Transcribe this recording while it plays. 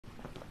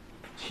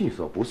气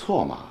色不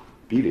错嘛，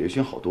比李月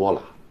勋好多了。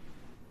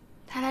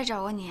他来找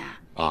过你啊？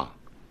啊，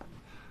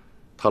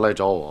他来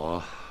找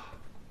我，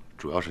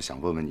主要是想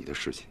问问你的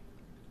事情。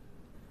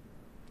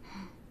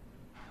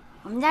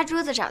我们家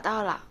桌子找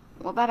到了，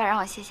我爸爸让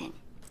我谢谢你。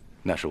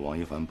那是王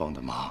一凡帮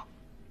的忙。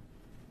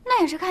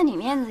那也是看你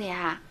面子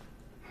呀。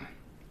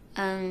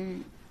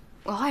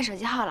我换手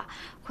机号了，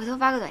回头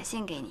发个短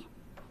信给你。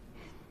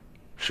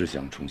是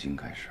想重新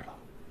开始了。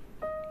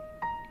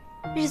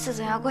日子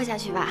总要过下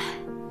去吧，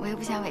我又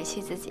不想委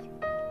屈自己。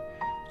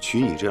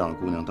娶你这样的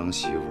姑娘当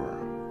媳妇儿，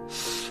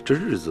这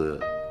日子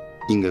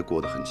应该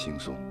过得很轻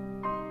松。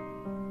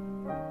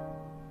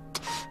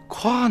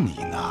夸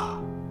你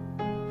呢，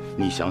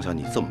你想想，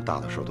你这么大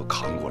的事儿都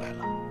扛过来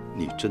了，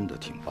你真的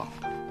挺棒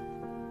的。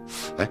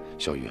哎，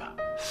小雨啊，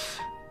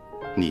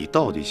你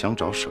到底想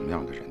找什么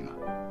样的人呢？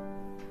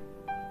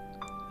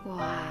我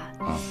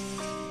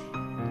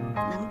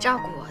能照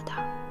顾我的，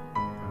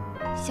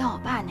像我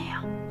爸那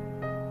样。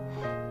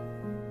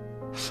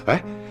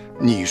哎，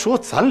你说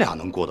咱俩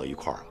能过到一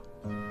块儿啊？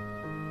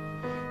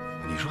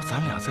你说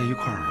咱俩在一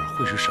块儿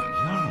会是什么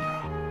样啊？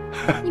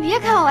你别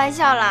开我玩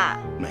笑了。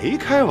没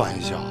开玩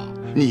笑，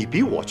你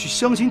比我去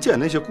相亲见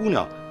那些姑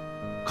娘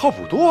靠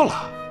谱多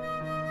了，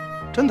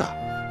真的。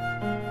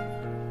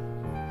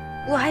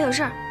我还有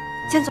事儿，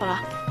先走了。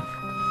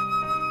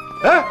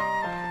哎，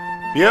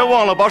别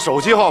忘了把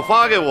手机号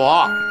发给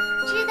我。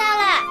知道了。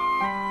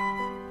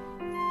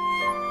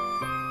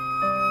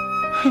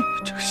嘿，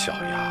这个小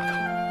丫头。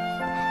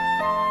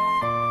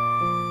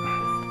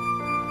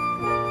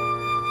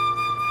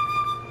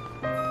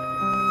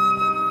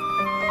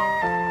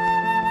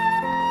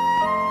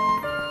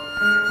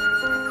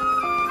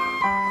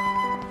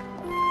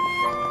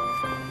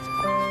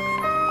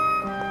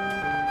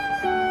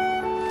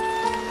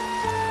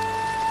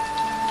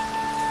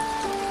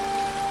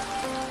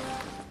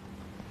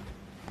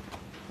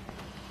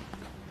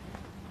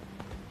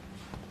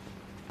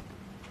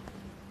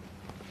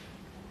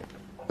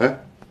哎，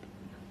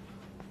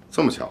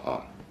这么巧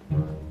啊！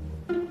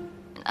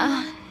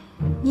啊，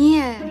你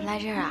也来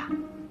这儿啊？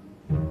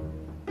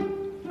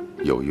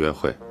有约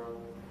会？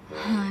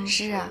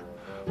是啊。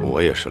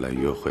我也是来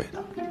约会的。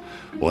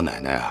我奶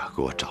奶啊，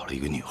给我找了一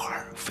个女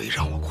孩，非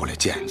让我过来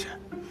见见。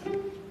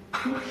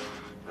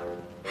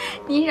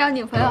你找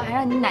女朋友还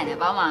让你奶奶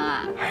帮忙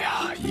啊？哎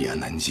呀，一言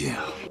难尽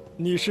啊！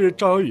你是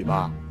赵有宇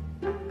吧？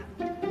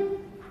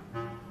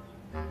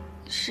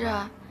是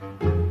啊。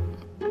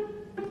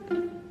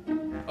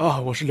啊，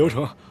我是刘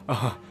成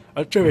啊，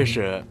这位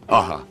是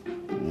啊，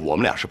我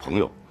们俩是朋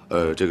友，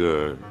这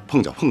个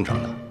碰巧碰上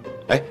了。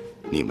哎，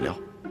你们聊。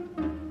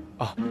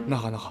啊，那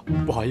好那好，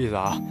不好意思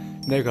啊，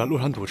那个路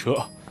上堵车，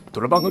堵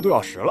了半个多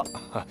小时了，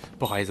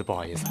不好意思，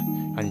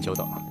让你久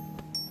等了。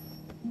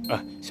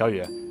小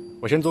雨，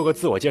我先做个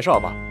自我介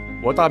绍吧，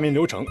我大名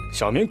刘成，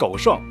小名狗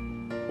剩。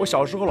我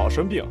小时候老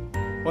生病，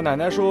我奶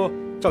奶说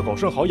叫狗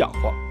剩好养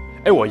活。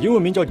哎，我英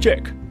文名叫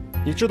Jack，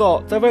 你知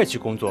道在外企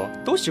工作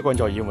都习惯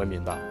叫英文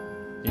名的。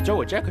你叫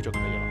我 Jack 就可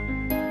以了。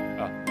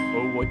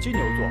我金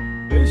牛座，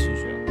没心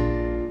血，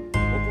我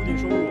固定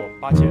收入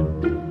8000，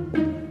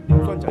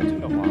算奖金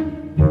的话，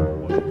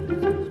我是。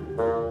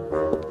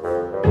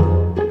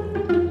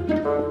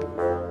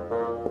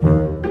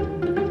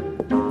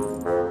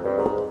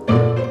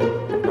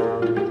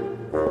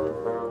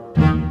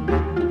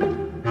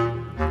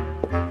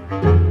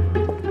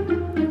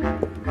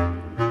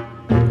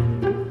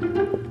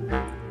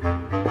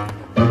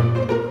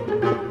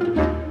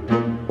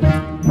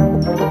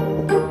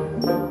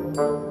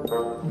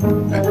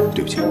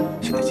对不起，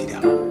现在几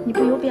点了？你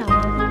不有表吗？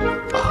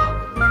啊。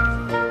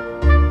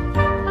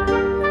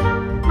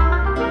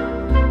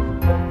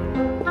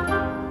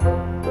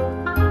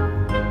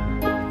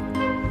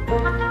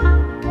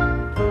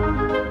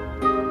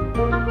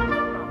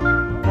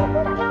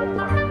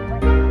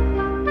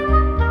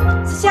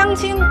相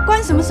亲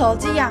关什么手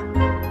机呀？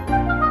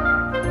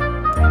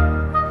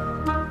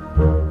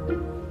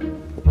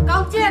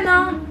高健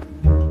呢？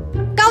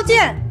高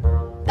健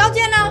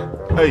呢？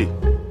哎，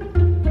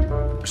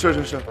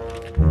是。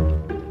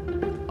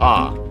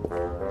啊，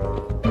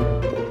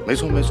没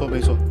错。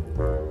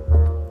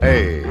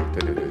哎，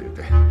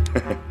对。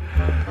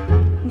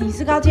你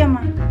是高健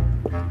吗？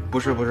不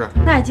是。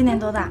那你今年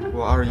多大？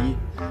我21。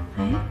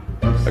哎，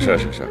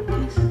是。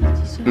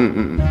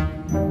嗯。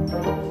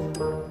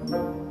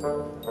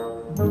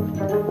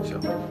行。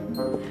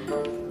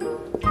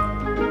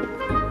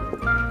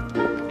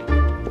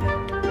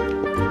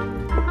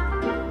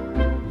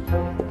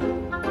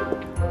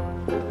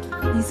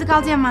你是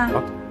高健吗？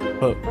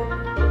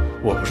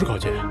我不是高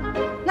健。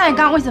那你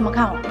刚刚为什么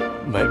看我？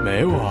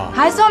没有啊。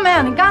还说没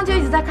有？你刚刚就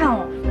一直在看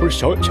我。不是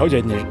小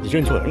姐，你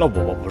认错人了，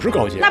我不是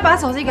高健。那把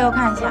手机给我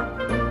看一下。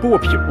不，我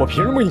凭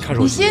什么给你看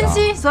手机啊？你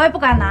心虚，所以不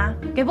敢拿，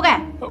给不给？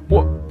哎，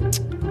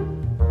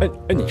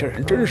你这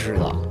人真是的。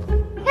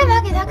干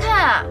嘛给他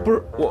看啊？不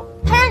是我，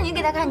他让你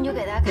给他看你就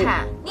给他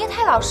看，你也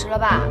太老实了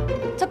吧？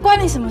这关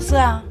你什么事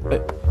啊？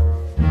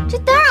这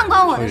当然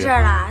关我的事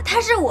儿了，他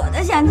是我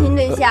的相亲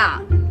对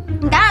象，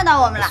你打扰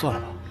到我们了。算了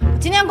吧。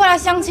今天过来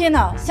相亲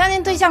了，相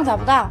亲对象找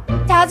不到，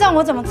他这样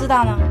我怎么知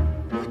道呢？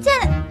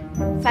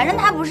反正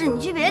他不是，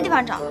你去别的地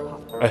方找。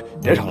哎，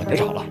别吵了，别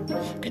吵了，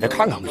给他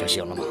看看不就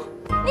行了吗？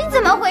你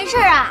怎么回事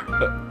啊？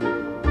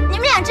你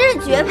们俩真是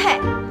绝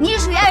配，你是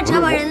属于爱折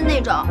磨人的那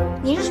种，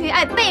你是属于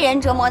爱被人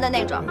折磨的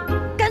那种。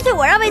干脆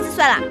我让位子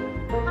算了，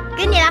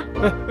给你了。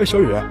哎，小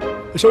雨，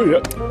小雨，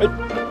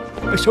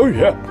哎，小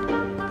雨。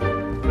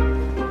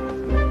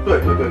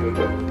对，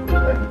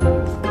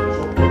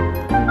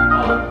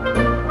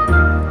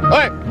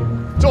哎，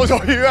赵小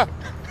雨，哎，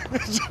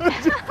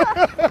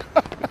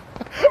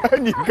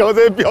你刚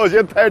才表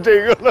现太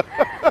这个了。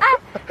哎，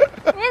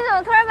你怎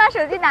么突然把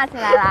手机拿起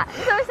来了？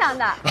你怎么想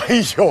的？哎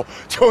呦，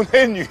就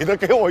那女的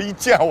给我一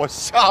见，我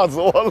吓死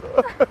我了。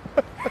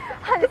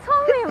很聪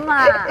明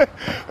嘛。哎，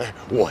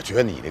我觉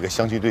得你那个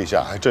相亲对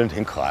象还真是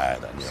挺可爱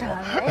的，你知道吗？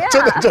什么呀？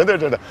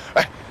真的。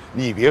哎，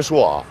你别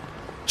说啊，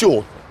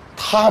就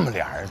他们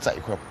俩人在一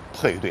块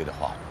配对的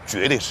话，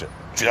绝对是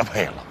绝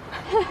配了。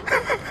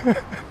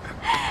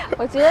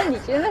我觉得你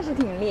真的是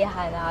挺厉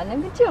害的啊，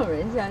能跟这种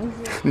人相亲。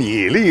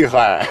你厉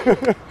害。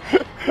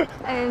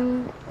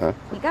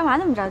你干嘛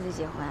那么着急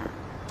结婚啊？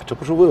这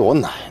不是为我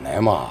奶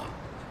奶吗？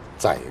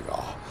再一个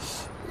啊，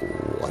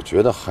我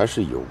觉得还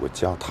是有个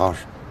家踏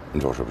实，你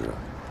说是不是？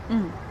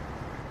嗯。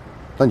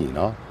那你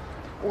呢？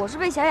我是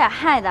被小雅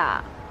害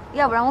的，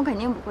要不然我肯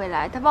定不会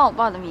来，她帮我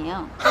报的名。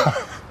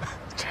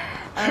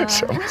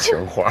什么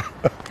情况？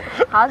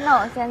好，那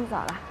我先走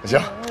了。行，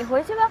你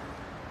回去吧。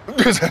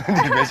对，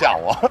你别吓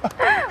我。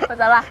我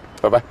走了，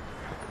拜拜。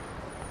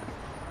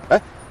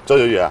哎，周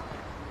小雨，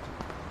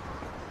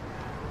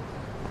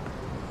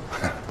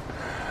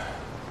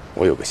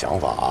我有个想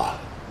法啊，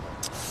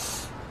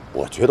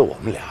我觉得我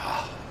们俩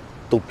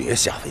都别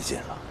瞎费劲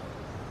了，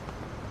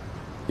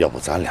要不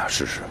咱俩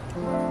试试，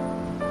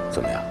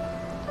怎么样？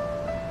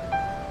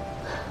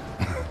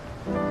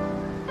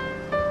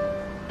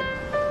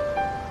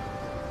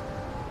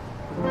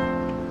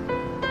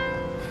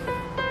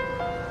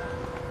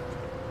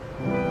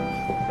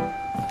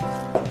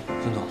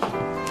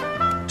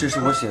这是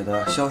我写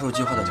的销售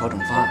计划的调整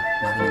方案，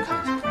麻烦您看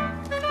一下。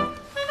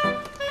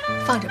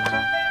放着吧。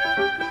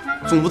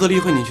总部的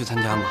例会你去参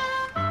加吗？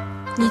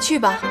你去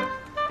吧。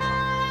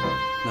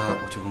那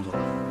我去工作。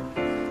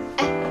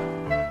哎，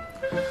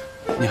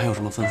你还有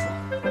什么吩咐？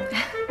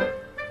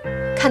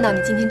看到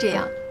你今天这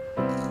样，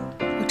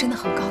我真的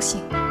很高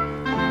兴。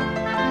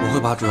我会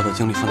把主要的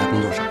精力放在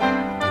工作上，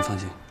您放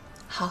心。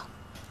好，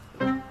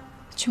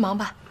去忙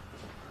吧。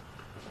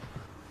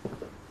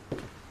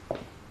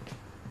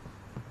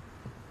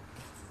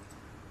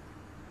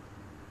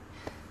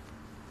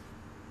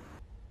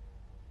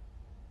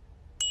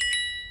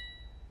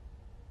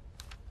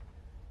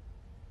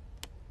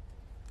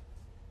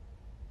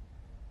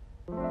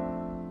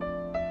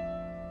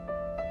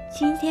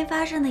今天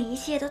发生的一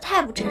切都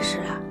太不真实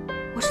了，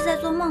我是在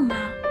做梦吗？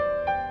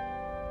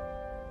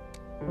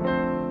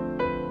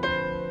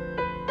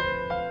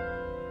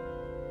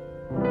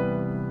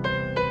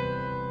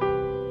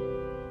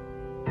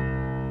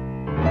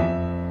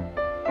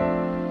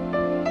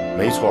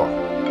没错，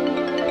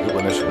如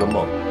果那是个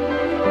梦，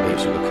那也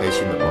是个开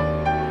心的梦，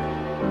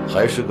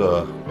还是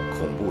个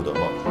恐怖的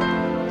梦。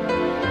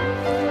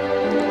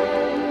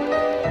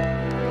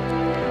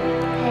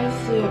开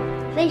心，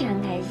非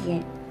常开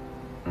心。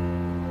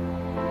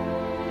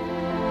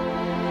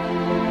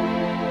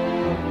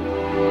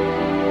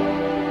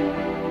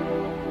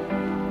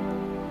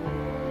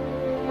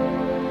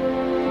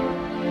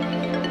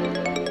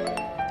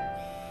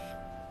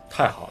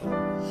太好了，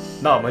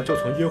那我们就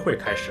从约会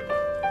开始吧。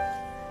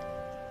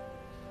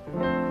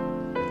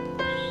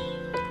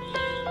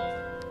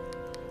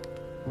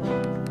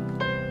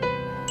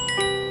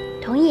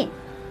同意。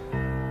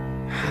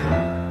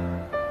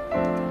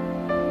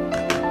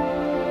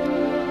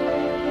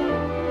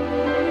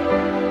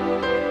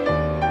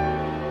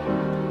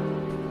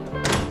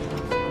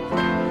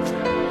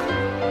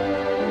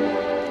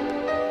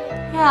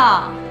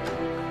哟，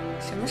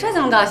什么事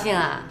这么高兴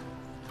啊？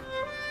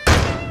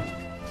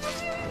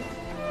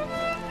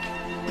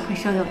快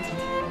说给我听听。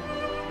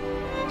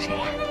谁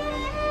呀？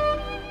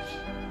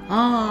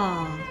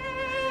哦，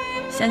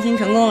相亲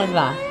成功了是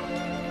吧？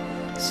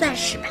算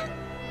是吧。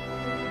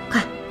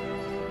快，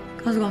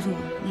告诉我，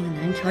那个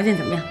男人条件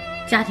怎么样？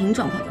家庭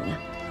状况怎么样？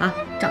啊，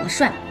长得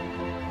帅吗？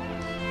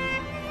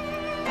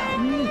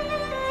同意。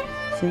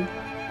行，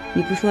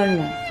你不说是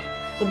吧？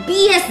我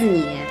憋死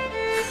你！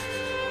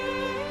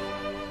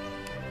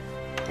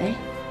哎，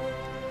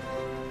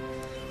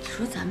你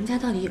说咱们家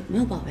到底有没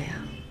有宝贝啊？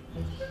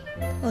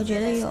我觉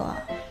得有啊。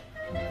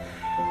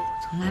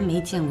从来没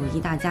见过一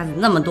大家子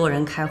那么多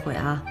人开会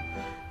啊！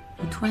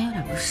我突然有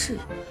点不适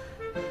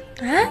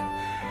应。啊？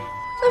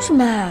为什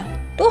么啊？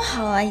多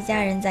好啊！一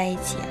家人在一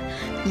起，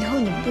以后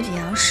你们不仅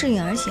要适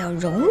应，而且要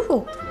融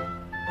入。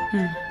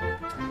哎，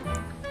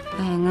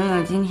能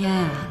有今天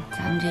啊，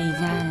咱们这一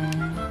家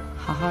人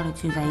好好的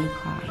聚在一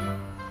块儿，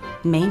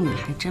没你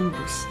还真不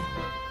行。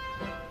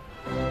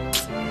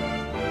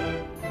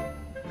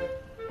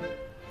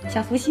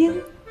小福星，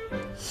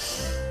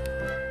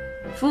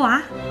福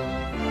娃。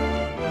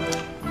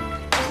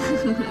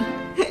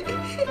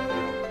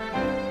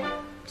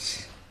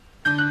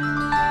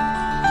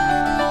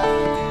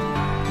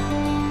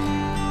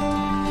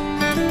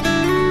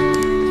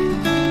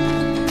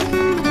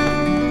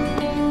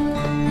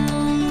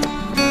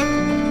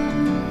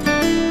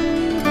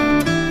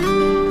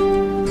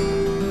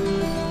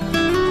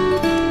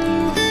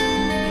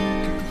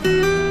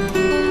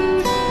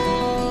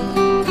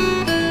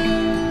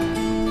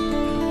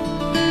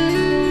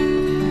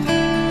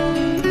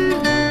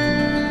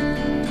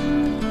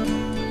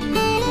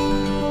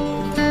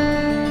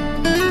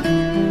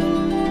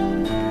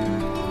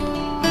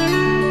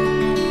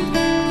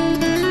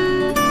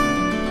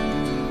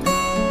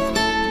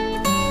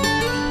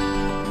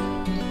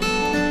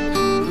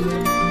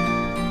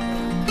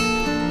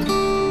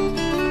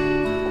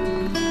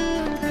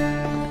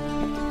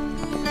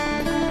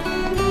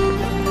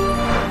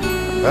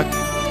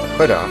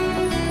快点！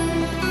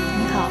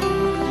你好，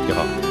你好，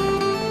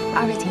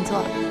二位请坐。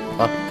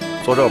啊，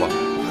坐这吧。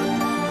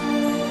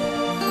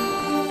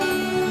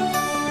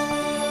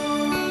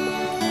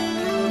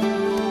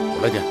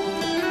我来点。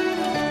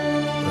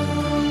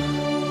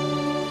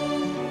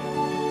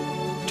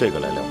这个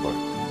来2份。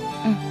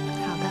嗯，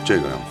好的。这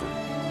个2份。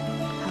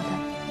好的。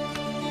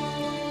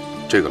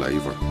这个来1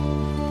份。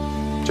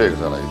这个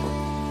再来1份。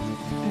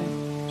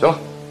嗯。行了，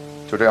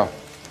就这样。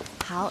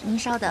好，您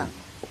稍等。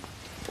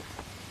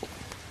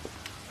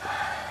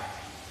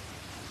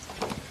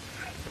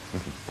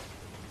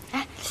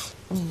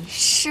你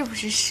是不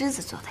是狮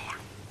子座的呀？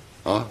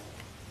啊？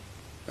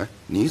哎，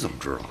你怎么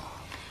知道啊？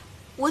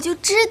我就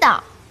知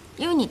道，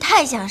因为你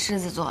太像狮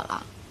子座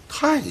了。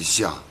太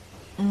像。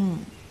嗯。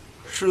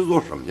狮子座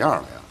什么样的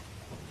呀？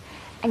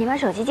哎，你把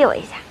手机借我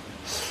一下。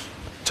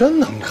真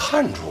能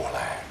看出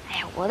来。哎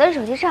呀，我的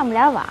手机上不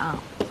了网，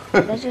我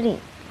在这里。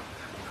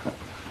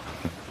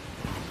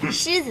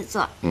狮子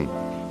座，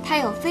他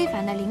有非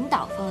凡的领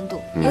导风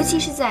度，尤其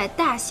是在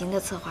大型的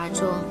策划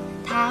中，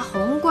他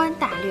宏观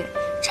大略，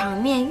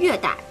场面越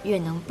大越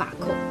能把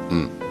控。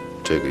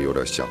这个有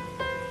点像。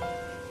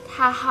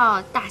他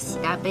好大喜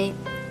大悲，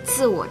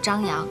自我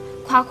张扬，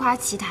夸夸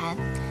其谈。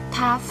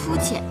他肤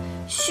浅、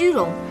虚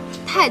荣，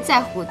太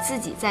在乎自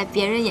己在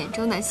别人眼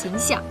中的形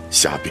象。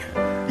瞎编，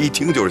一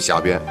听就是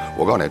瞎编。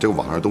我告诉你，这个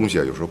网上东西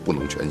啊，有时候不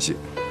能全信。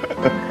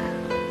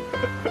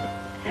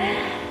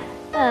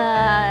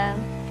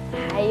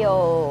还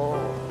有，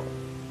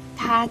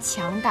他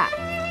强大，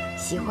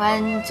喜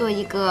欢做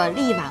一个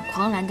力挽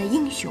狂澜的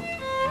英雄。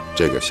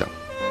这个像。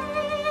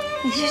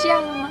你是这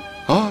样的吗？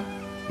啊，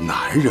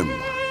男人嘛，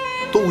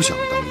都想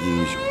当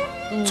英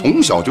雄，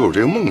从小就有这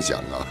个梦想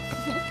啊。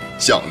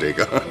像这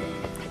个。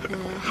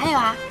还有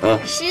啊，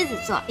狮子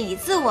座以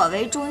自我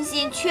为中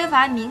心，缺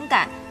乏敏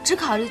感，只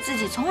考虑自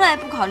己，从来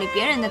不考虑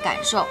别人的感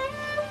受。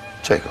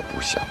这个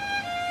不像，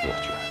我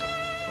觉得。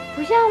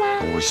不像吗？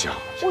不像。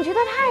我觉得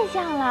太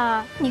像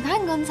了。你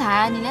看刚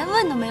才你连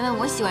问都没问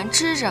我喜欢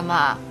吃什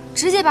么，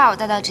直接把我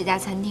带到这家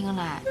餐厅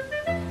来。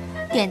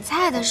点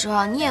菜的时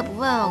候你也不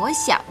问问我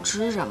想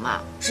吃什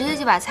么，直接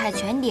就把菜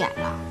全点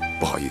了。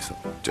不好意思，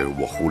这个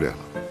我忽略了，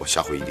我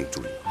下回一定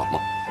注意，好吗？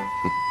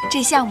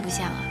这像不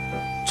像啊？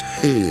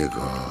这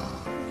个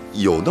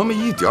有那么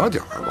一点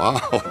点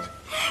吧。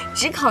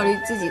只考虑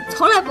自己，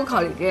从来不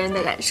考虑别人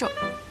的感受。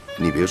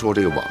你别说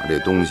这个网上这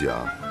东西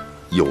啊，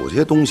有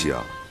些东西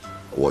啊，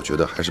我觉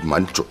得还是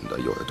蛮准的，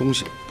有些东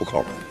西不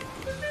靠谱。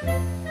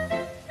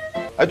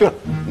哎，对了，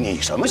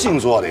你什么星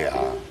座的呀？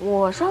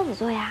我双子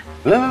座呀。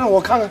来，我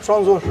看看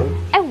双子座什么。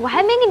哎，我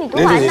还没给你读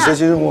完呢。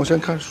行，我先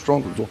看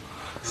双子座。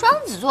双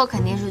子座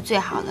肯定是最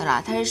好的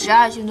了，它是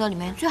12星座里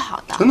面最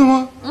好的。真的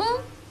吗？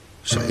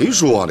谁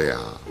说的呀？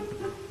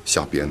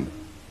瞎编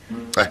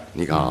的。哎，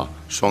你看啊，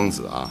双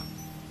子啊，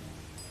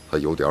他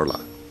有点懒，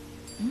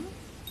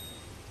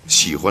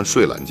喜欢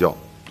睡懒觉，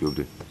对不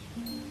对？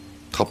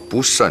他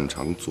不擅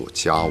长做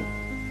家务。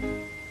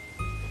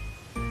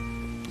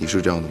你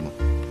是这样的吗？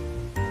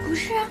不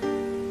是啊。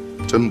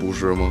真不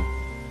是吗？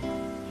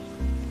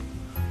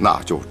那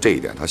就这一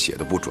点他写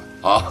的不准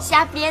啊，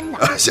瞎编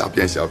的。瞎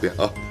编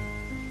啊！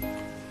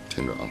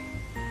听着啊，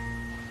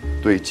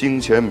对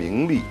金钱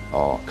名利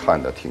啊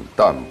看得挺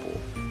淡薄。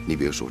你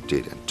别说，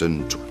这点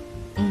真准。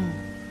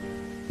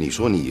你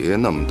说你爷爷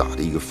那么大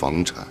的一个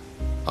房产，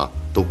啊，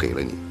都给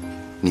了你，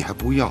你还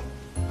不要，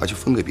还去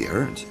分给别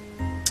人去，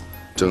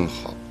真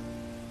好。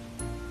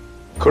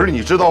可是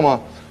你知道吗？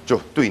就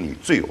对你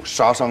最有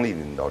杀伤力的，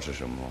你知道是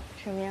什么吗？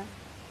什么呀？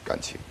感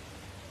情。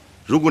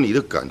如果你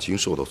的感情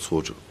受到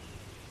挫折，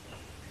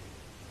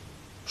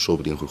说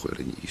不定会毁了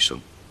你一生。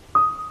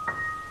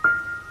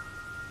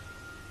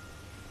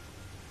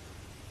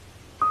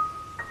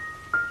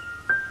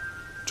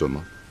准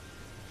吗？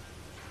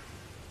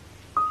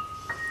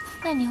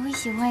那你会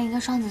喜欢一个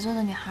双子座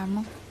的女孩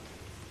吗？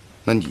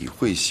那你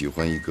会喜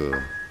欢一个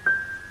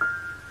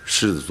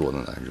狮子座的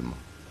男人吗？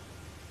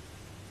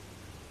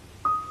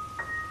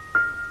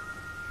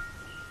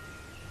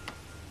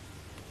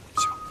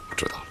行，我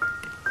知道了。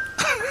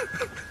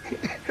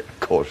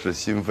口是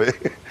心非，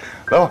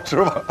来吧，吃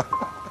吧。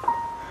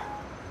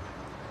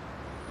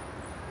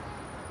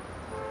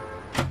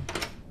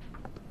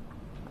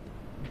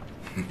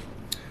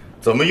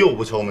怎么又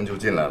不敲门就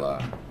进来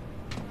了？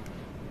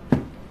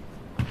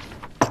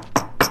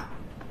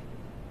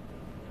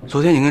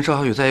昨天你跟赵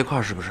小雨在一块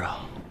儿是不是啊？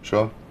是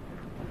啊。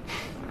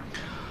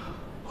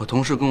我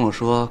同事跟我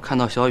说，看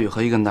到小雨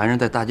和一个男人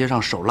在大街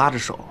上手拉着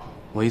手，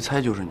我一猜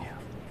就是你。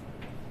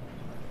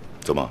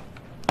怎么，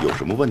有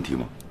什么问题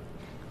吗？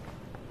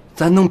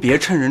咱能别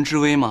趁人之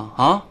危吗？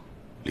啊，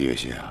李月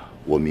心啊，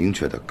我明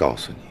确的告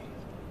诉你。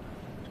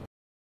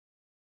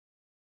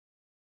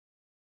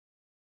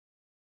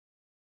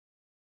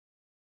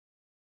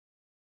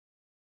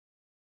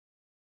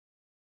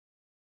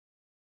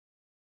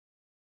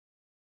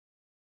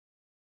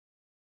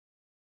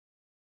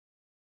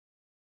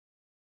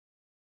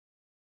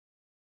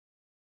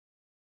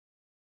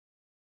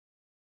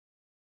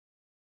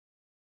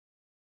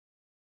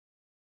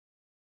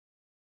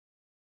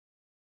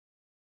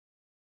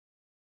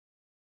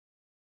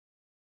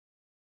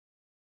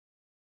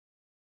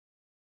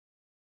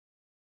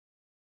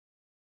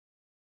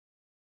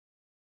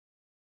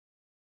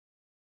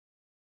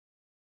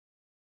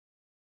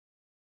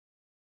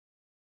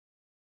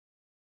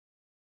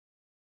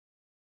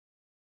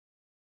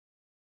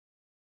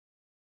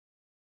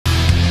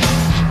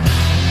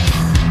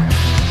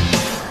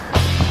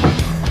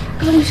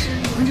 高律师，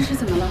你们这是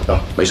怎么了？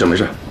啊，没事没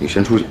事，你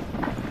先出去，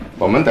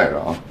把门带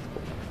着啊。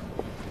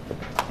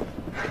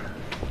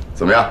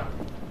怎么样？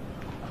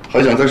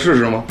还想再试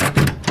试吗？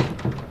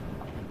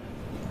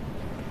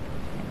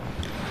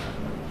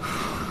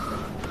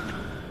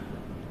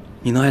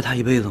你能爱他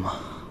一辈子吗？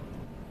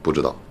不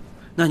知道。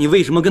那你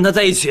为什么跟他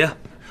在一起？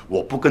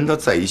我不跟他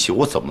在一起，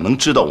我怎么能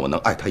知道我能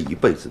爱他一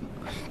辈子呢？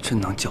真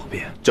能狡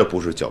辩。这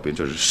不是狡辩，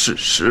这是事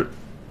实。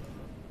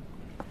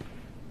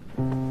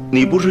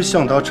 你不是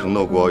向他承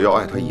诺过要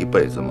爱他一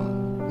辈子吗？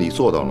你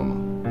做到了吗？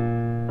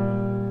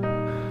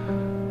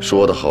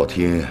说的好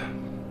听，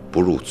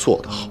不如做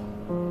得好。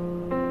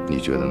你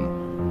觉得呢？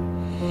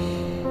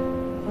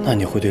那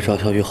你会对赵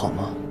小雨好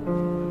吗？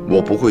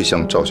我不会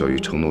向赵小雨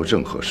承诺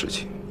任何事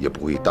情，也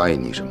不会答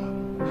应你什么。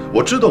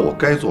我知道我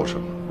该做什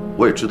么，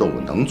我也知道我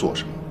能做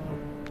什么。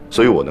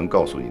所以我能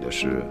告诉你的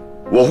是，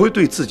我会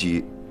对自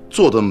己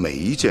做的每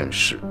一件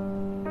事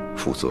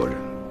负责任。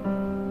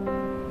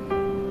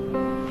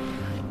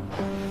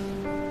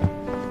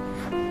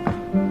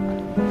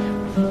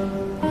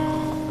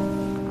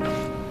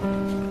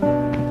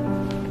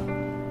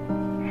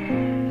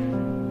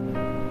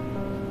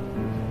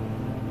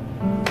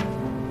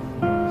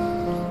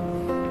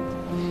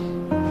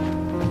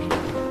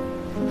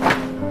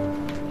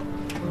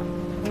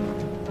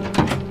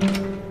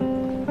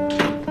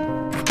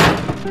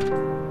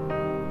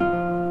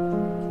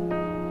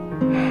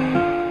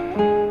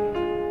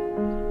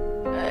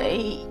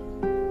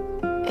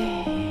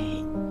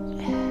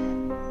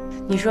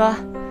 你说，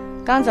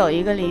刚走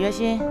一个李月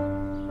心，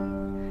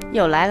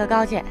又来个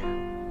高健，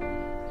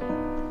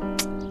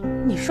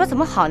你说怎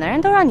么好男人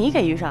都让你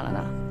给遇上了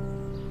呢？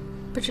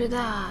不知道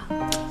啊。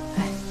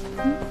哎，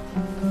你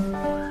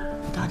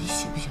到底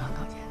喜不喜欢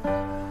高健？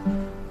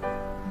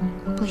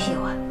不喜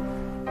欢。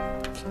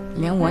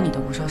连我你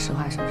都不说实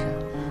话，是不是？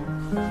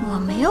我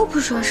没有不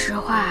说实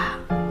话，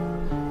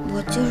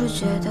我就是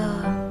觉得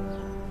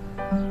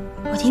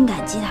我挺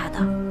感激他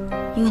的，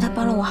因为他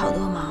帮了我好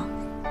多忙。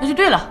那就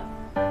对了。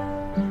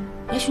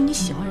 也许你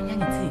喜欢人家，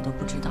你自己都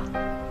不知道。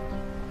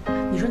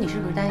你说你是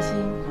不是担心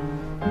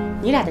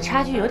你俩的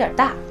差距有点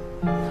大？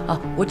啊，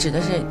我指的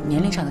是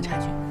年龄上的差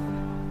距。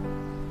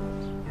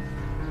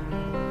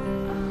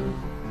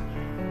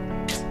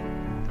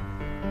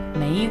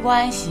没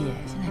关系，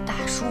现在大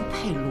叔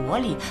配萝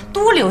莉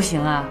多流行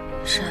啊！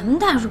什么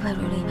大叔配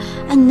萝莉？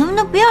哎，你能不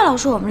能不要老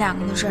说我们两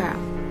个的事儿？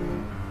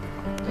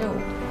对，我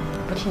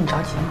不替你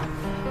着急嘛。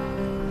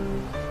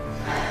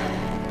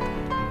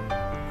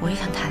我也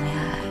想谈恋爱。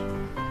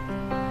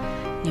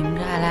 你们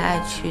这爱来爱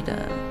去的，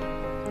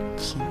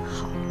挺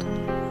好的。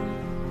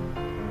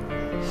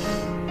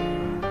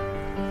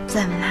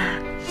怎么啦？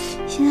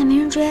现在没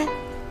人追？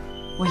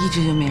我一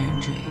直就没人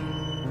追。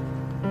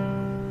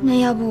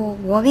那要不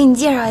我给你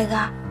介绍一个？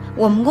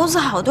我们公司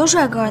好多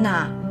帅哥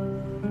呢。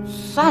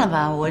算了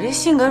吧，我这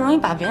性格容易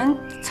把别人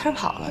呲儿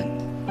跑了，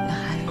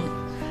还是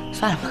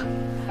算了吧。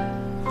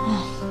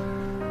哦。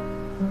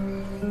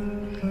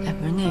哎，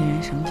不是那人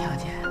什么条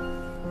件？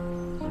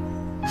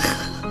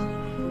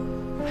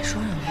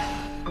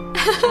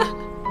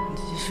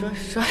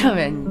 说上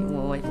面，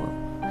我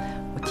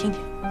听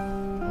听。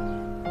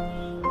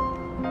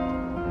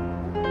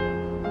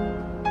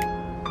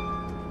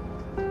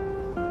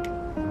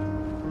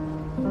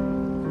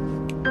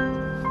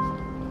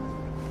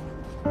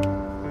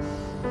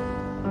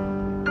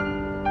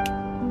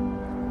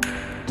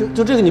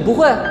就这个你不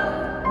会？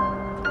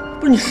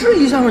不是你试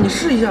一下吗？你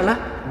试一下，来，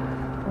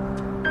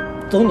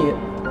走你。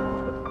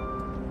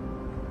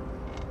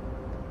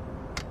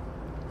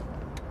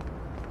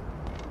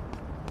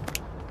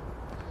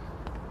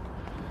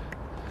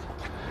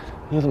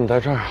 你怎么在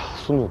这儿啊？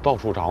孙总到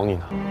处找你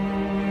呢。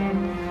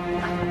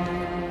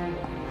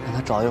让他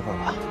找一会儿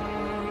吧。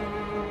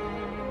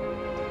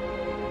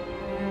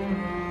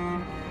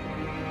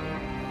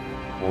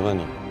我问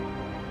你，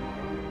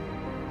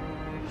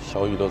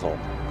小雨的走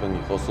跟你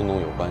和孙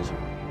东有关系吗？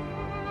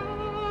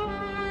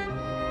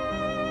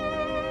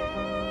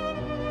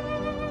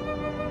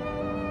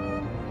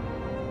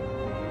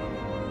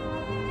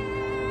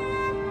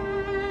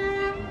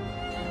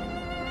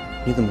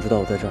你怎么知道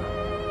我在这儿？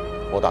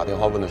我打电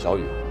话问的小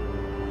雨。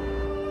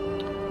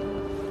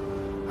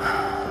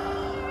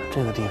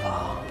这个地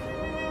方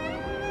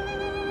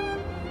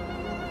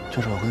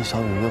就是我跟小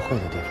雨约会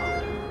的地方。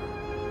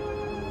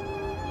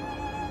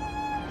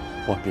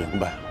我明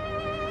白了，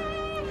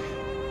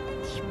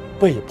你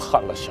背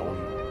叛了小雨。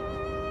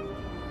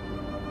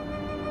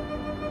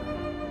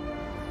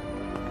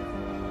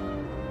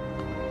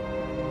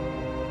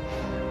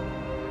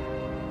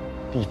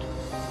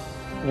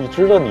你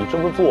知道你这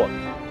么做，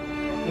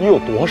你有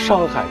多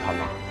伤害他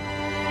吗？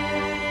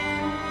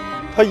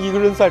他一个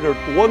人在这儿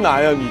多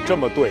难呀！你这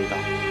么对他，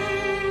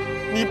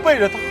你背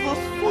着他和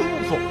孙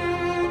总，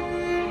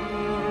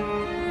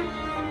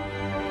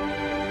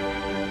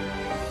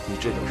你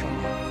这叫什么？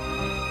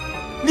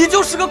你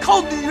就是个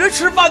靠女人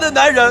吃饭的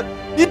男人，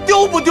你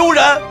丢不丢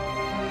人？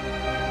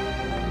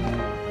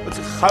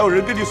还有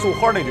人给你送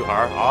花那女孩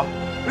啊，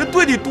人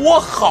对你多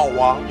好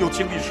啊，又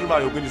请你吃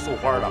饭，又给你送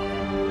花的。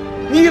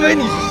你以为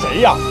你是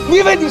谁呀？你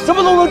以为你什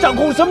么都能掌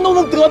控，什么都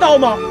能得到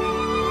吗？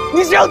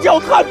你想脚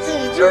踏几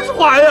只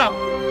船呀？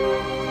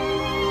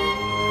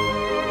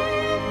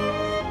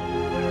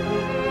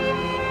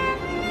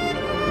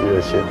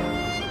月心，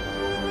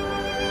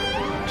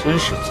真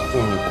是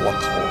聪明过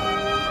头了，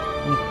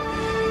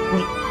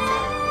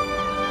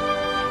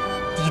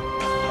你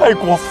太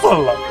过分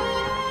了！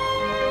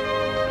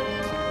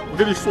我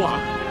跟你说啊，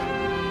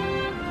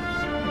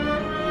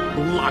我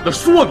懒得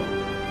说你，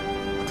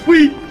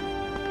呸！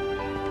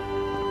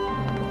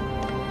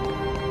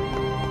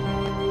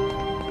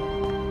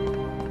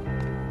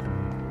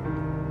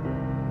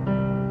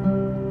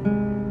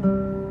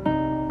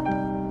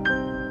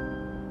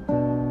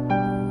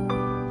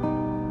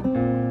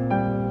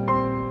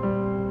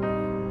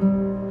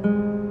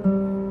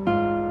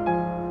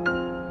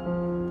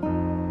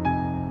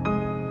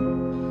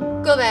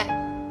各位，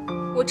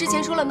我之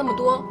前说了那么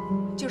多，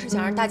就是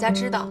想让大家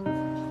知道，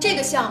这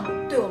个项目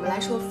对我们来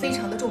说非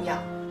常的重要。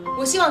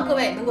我希望各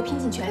位能够拼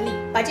尽全力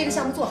把这个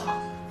项目做好。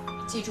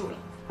记住了，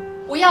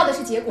我要的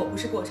是结果，不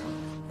是过程。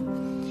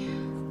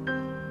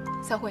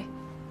散会。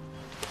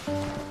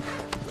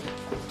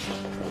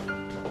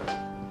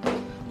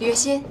李月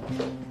心，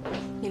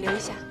你留一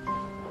下。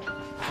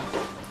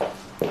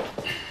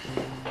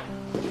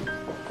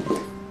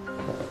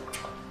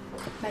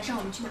晚上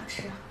我们去哪儿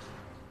吃啊？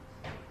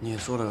你也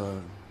说了，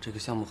这个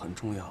项目很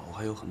重要，我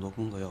还有很多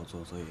工作要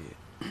做，所以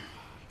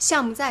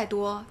项目再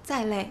多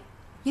再累，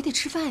也得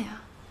吃饭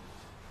呀。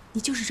你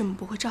就是这么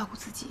不会照顾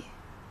自己，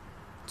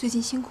最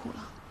近辛苦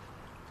了。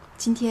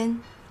今天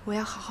我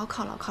要好好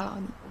犒劳犒劳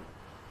你。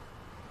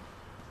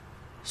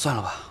算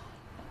了吧。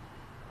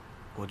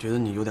我觉得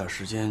你有点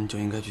时间就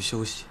应该去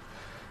休息，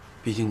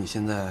毕竟你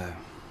现在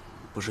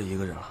不是一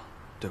个人了，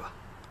对吧？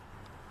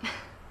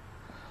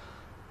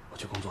我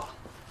去工作了。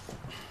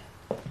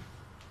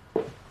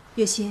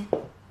月心，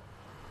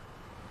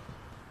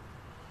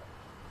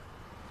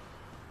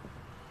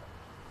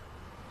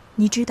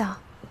你知道，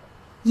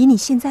以你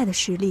现在的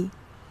实力，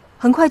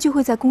很快就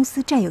会在公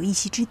司占有一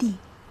席之地。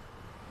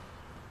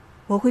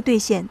我会兑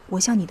现我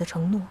向你的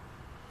承诺，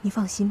你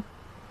放心。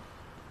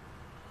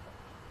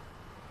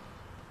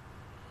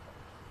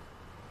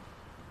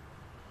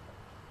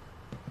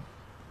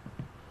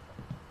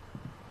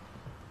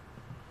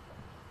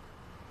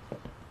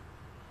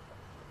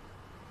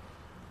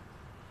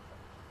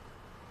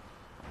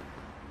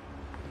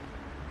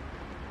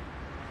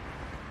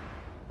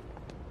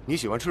你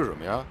喜欢吃什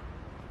么呀？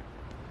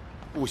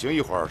不行，一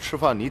会儿吃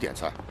饭你点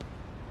菜。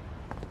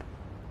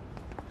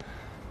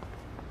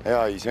哎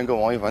呀，以前跟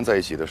王一凡在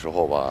一起的时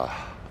候吧，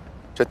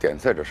这点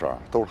菜这事儿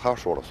都是他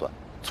说了算，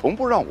从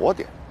不让我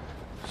点。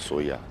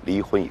所以啊，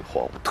离婚以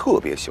后我特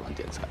别喜欢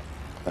点菜。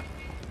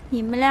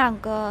你们两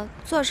个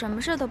做什么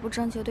事都不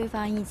征求对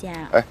方意见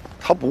啊？哎，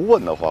他不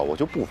问的话，我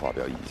就不发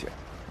表意见。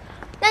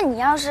那你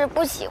要是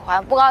不喜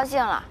欢、不高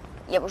兴了，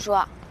也不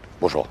说？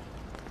不说。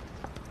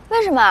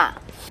为什么？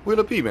为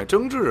了避免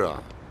争执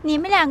啊。你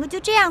们两个就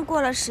这样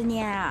过了10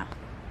年啊？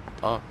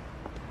啊？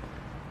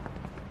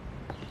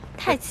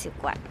太奇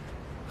怪。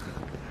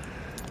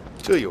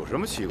这有什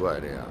么奇怪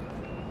的呀？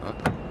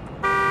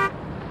啊？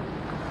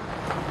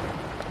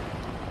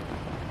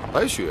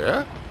白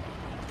雪？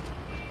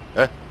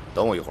哎，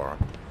等我一会儿。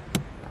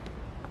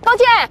高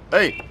健。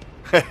哎，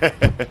嘿嘿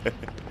嘿嘿嘿。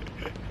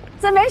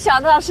真没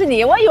想到是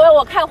你，我以为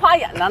我看花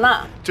眼了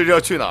呢。这是要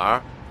去哪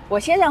儿？我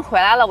先生回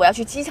来了，我要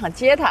去机场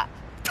接他。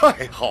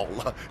太好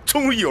了，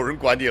终于有人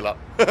管你了。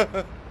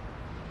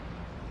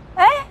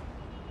哎，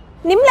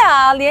你们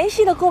俩联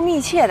系的够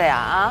密切的呀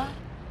啊！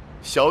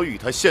小雨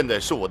她现在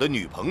是我的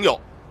女朋友。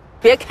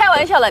别开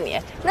玩笑了你，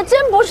那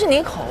真不是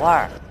你口味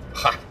儿。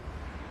嗨，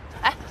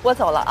哎，我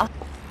走了啊。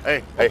哎，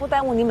我不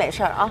耽误你美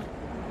事儿啊。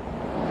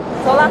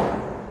走了，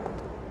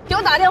给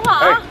我打电话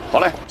啊。哎，好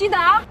嘞，记得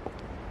啊。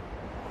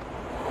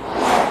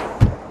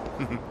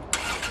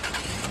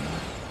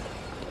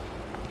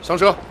上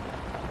车。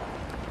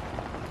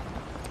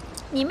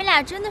你们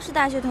俩真的是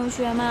大学同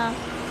学吗？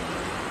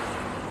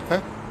哎，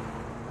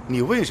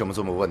你为什么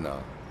这么问呢？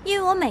因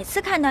为我每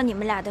次看到你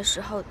们俩的时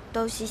候，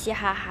都嘻嘻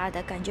哈哈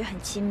的，感觉很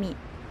亲密。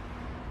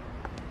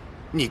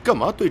你干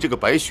嘛对这个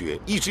白雪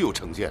一直有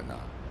成见呢？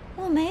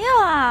我没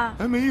有啊。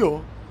还没有。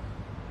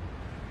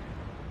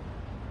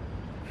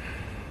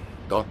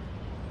等，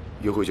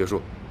约会结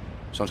束，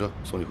上车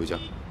送你回家。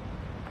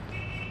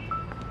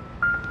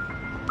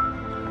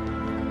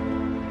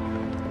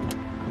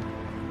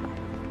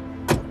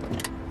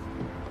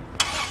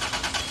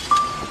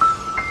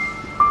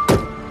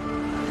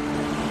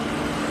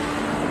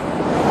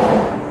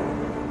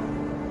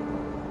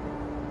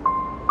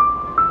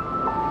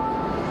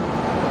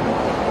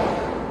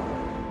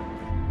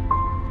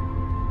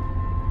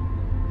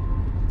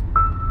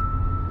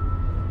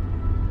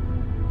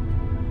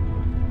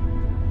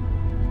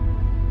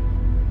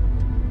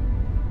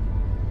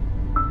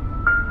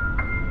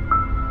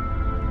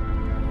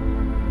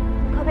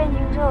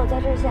我在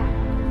这下，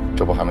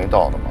这不还没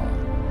到呢吗？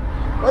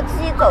我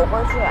自己走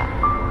过去，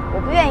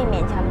我不愿意勉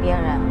强别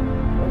人。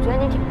我觉得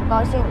你挺不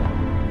高兴的。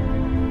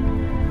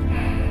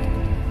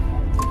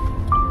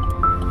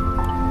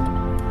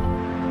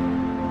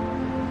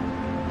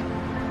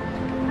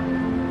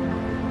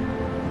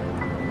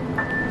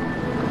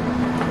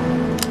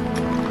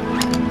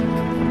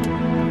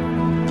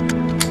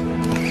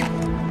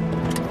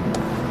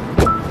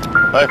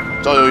哎，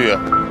赵有宇，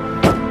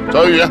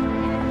赵有宇。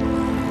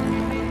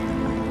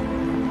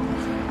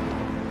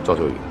赵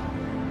秋雨，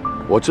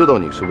我知道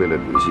你是为了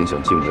履行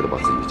想尽快的把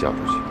自己嫁出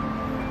去。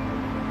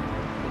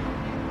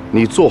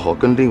你做好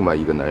跟另外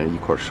一个男人一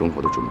块生活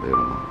的准备了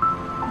吗？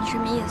你什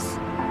么意思？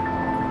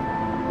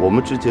我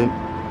们之间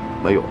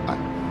没有爱，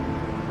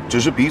只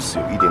是彼此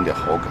有一点点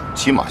好感，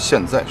起码现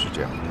在是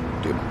这样的，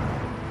对吗？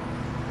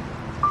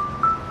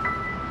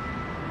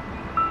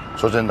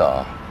说真的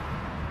啊，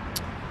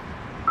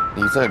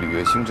你在吕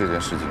月星这件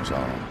事情上，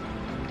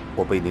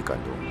我被你感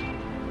动了。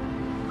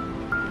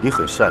你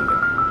很善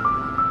良。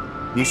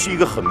你是一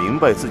个很明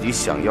白自己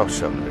想要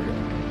什么的人，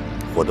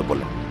活得不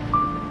累。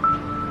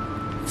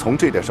从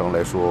这点上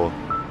来说，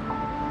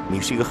你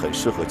是一个很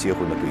适合结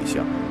婚的对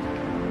象。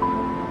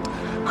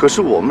可是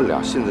我们俩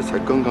现在才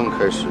刚刚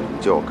开始，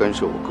你就要干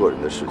涉我个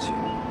人的事情，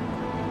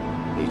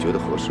你觉得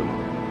合适吗？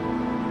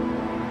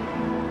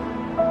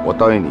我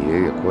答应你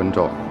爷爷关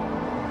照你，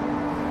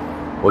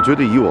我觉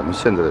得以我们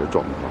现在的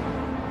状况，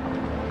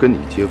跟你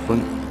结婚，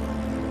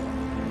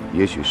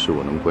也许是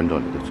我能关照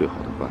你的最好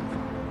的办法。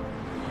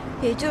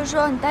也就是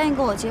说，你答应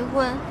跟我结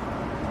婚，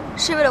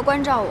是为了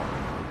关照我。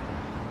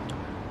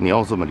你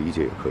要这么理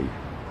解也可以。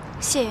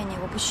谢谢你，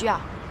我不需要，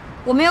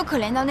我没有可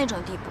怜到那种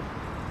地步，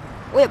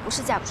我也不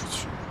是嫁不出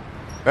去。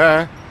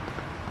哎，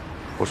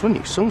我说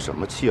你生什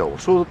么气啊？我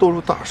说的都是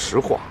大实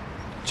话。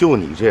就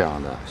你这样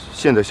的，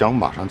现在想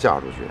马上嫁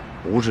出去，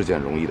不是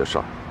件容易的事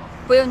儿。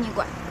不用你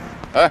管。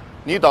哎，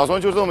你打算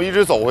就这么一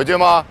直走回去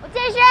吗？我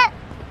健身。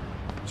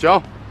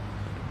行，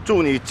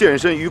祝你健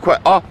身愉快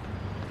啊！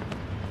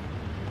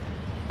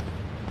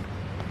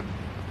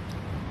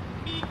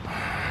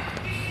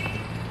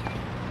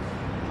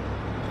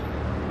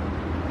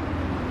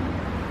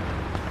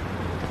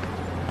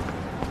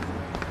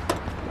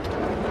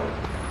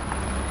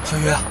小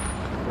雨，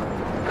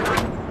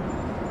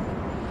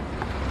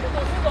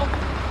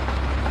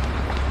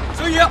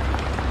小雨，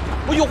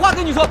我有话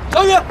跟你说，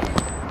小雨，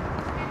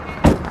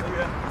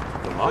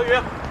小雨，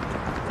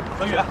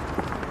小雨，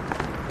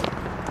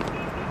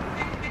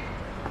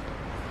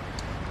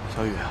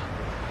小雨，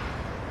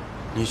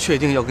你确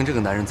定要跟这个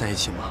男人在一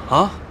起吗？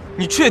啊，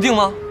你确定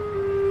吗？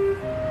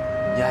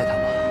你爱他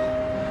吗？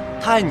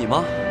他爱你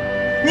吗？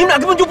你们俩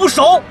根本就不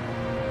熟。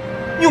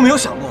你有没有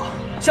想过，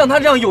像他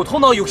这样有头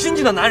脑、有心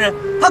计的男人，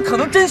他可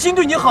能真心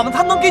对你好吗？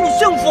他能给你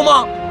幸福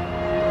吗？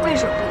为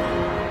什么不能？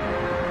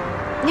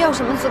你有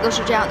什么资格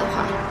说这样的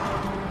话？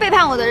背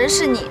叛我的人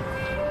是你，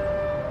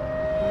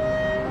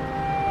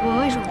我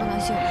们为什么不能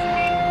幸福？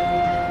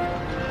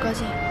高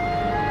健，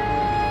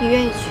你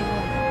愿意娶我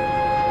吗？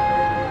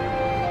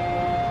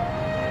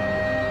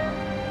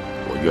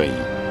我愿意。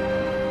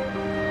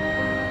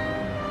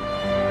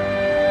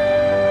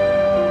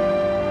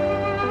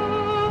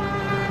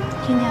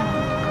听见了吗？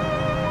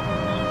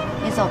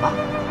你走吧，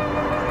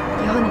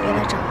以后你别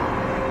来找我，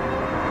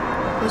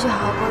回去好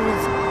好过日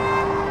子吧。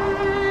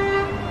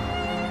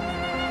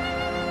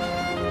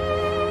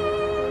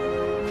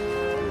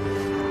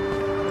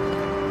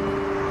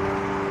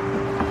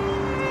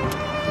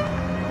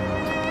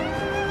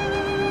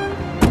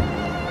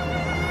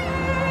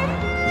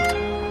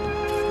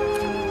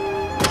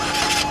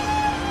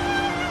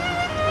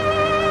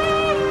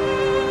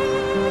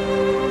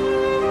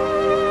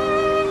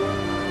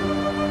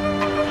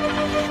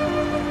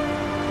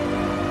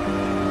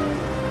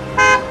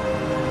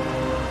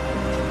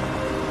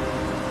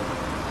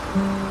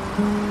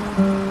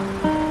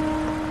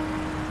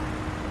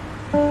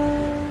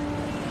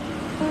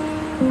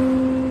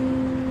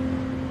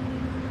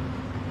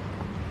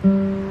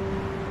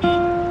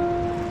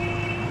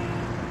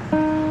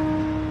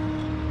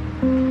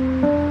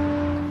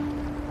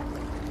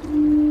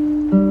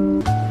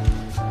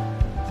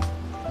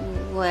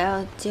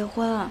结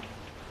婚了。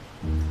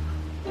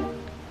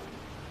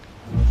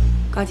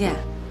高健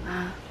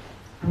啊，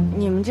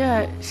你们这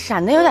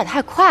闪的有点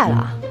太快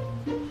了。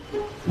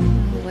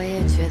我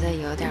也觉得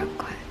有点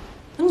快。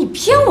你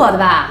骗我的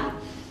吧？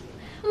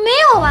没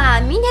有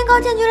吧？明天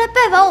高健就来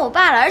拜访我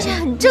爸了，而且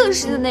很正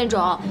式的那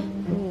种。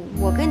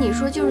我跟你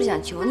说，就是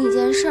想求你一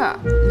件事儿，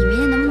你明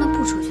天能不能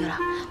不出去了？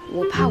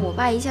我怕我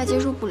爸一下接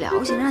受不了，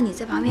我想让你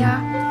在旁边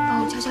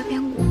帮我敲敲边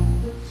鼓，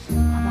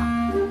好不好？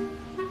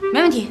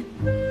没问题，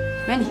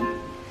没问题。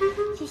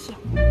谢谢。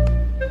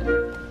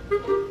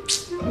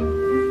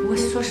不过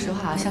说实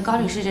话啊，像高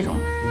律师这种，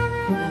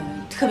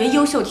特别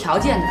优秀条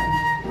件的，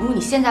如果你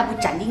现在不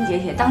斩钉截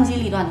铁、当机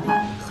立断的话，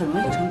很容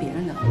易就成别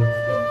人的了。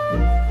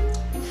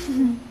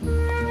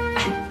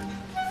哎，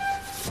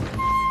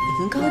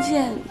你跟高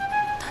健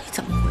到底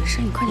怎么回事？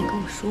你快点跟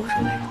我说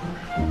说呗。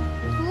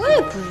我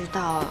也不知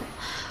道，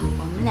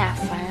我们俩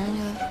反正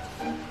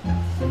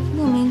就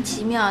莫名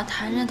其妙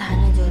谈着谈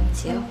着就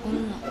结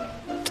婚了。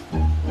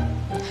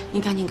你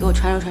赶紧给我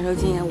传授传授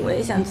经验，我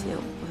也想结婚。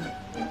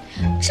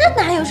这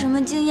哪有什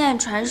么经验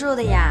传授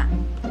的呀？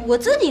我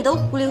自己都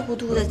糊里糊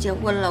涂的结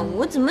婚了，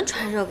我怎么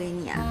传授给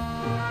你啊？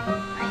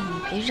哎呀，你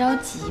别着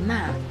急嘛，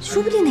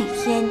说不定哪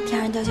天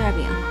天上掉馅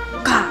饼，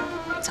咔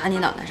砸你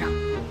脑袋上。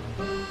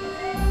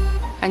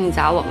赶紧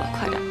砸我吧，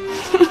快点！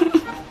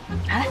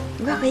好了，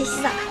你快回去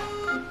洗澡吧。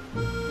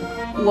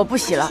我不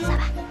洗了，洗澡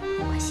吧，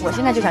我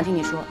现在就想听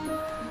你说。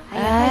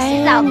哎，快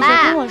洗澡吧。你就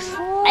跟我说。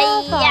哎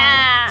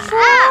呀，说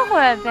会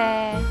儿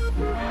呗。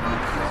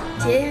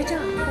结一下账，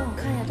帮我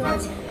看一下多少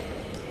钱。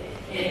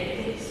哎，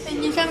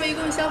你上面一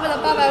共消费了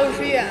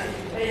850元。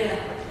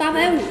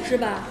850是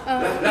吧？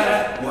嗯。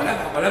来，我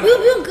来。不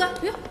用哥，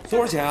不用。多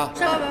少钱啊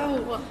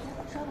850。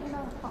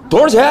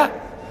多少钱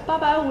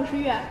？850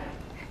元。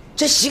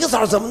这洗个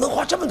澡怎么能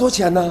花这么多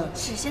钱呢？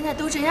是现在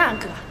都这样，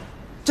哥。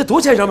这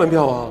多少钱一张门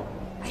票啊？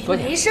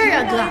没事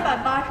啊，哥。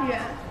180元。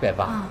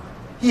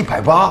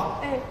180。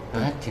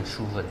哎。挺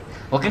舒服的。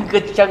我跟哥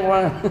沾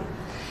光。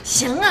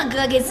行啊，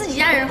哥，给自己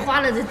家人花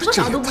了的多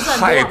少都不算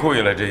多。太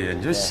贵了，这也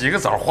你说洗个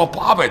澡花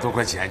800多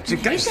块钱，这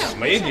干什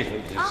么呀？你说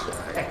这啊！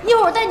一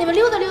会儿我带你们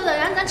溜达溜达，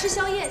然后咱吃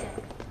宵夜去。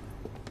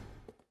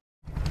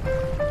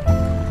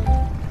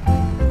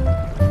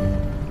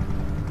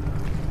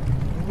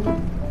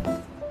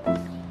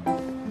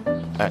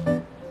哎，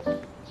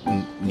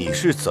你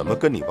是怎么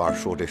跟你爸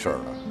说这事儿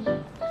的？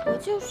我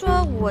就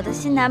说我的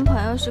新男朋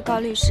友是高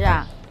律师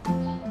啊。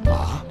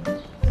啊？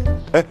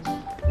哎，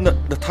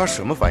那他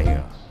什么反应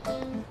啊？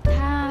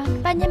他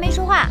半天没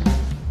说话。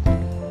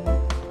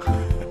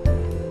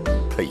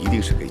他一定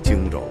是给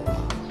惊着了吧？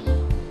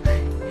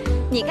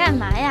你干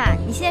嘛呀？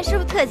你现在是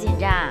不是特紧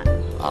张？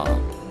啊？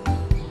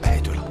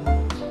哎，对了，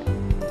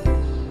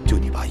就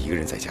你爸一个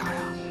人在家呀？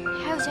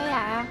还有小雅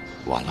啊。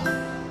完了，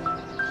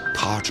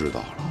他知道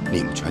了，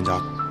你们全家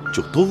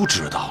就都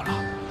知道了。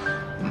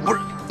不是，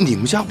你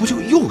们家不就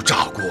又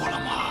炸锅了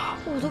吗？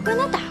我都跟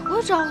他打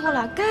过招呼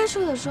了，该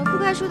说的说，不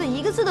该说的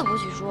一个字都不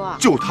许说。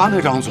就他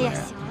那张嘴。哎呀，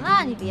行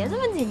了，你别这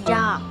么紧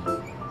张。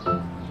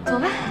走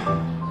吧，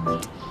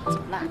走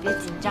了，别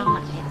紧张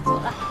了，哎呀，走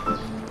了。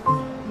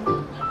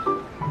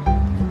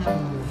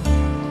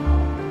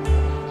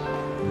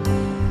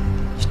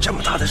你这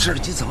么大的事儿，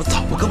你怎么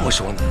早不跟我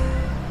说呢？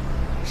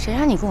谁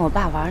让你跟我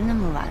爸玩那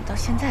么晚，到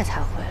现在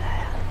才回来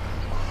呀？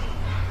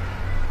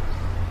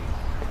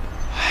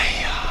哎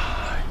呀，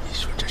你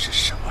说这是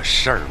什么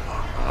事儿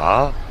嘛？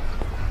啊？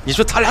你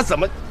说他俩怎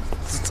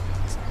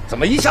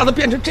么一下子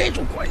变成这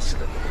种关系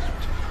了呢？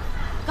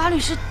高律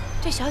师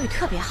对小雨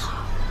特别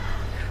好。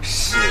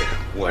是，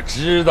我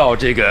知道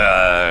这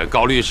个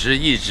高律师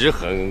一直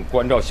很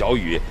关照小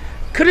雨，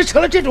可是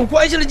成了这种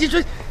关系了，你说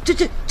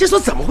这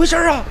算怎么回事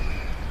啊？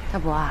大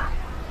伯啊，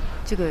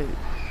这个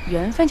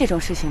缘分这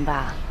种事情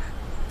吧，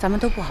咱们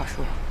都不好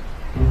说。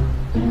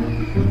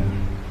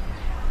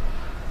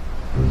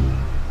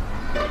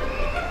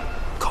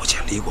高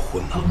健离过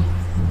婚呢。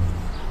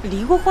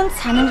离过婚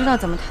才能知道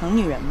怎么疼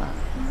女人吗？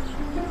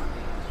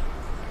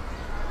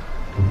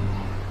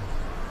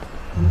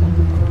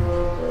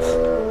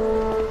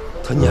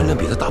他年龄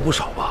比他大不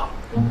少吧？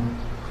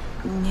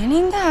年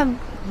龄大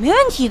没问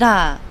题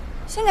的，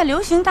现在流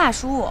行大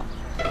叔，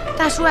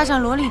大叔爱上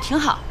萝莉挺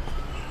好。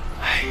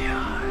哎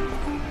呀，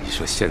你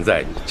说现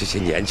在这些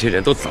年轻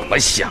人都怎么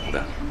想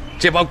的？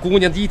这帮姑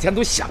娘一天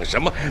都想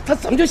什么？她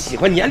怎么就喜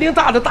欢年龄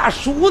大的大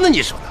叔呢？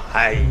你说的？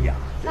哎呀，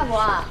大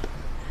伯，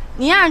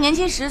你要是年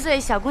轻10岁，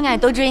小姑娘也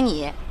都追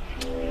你。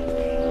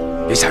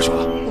别瞎说。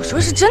我说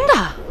是真的。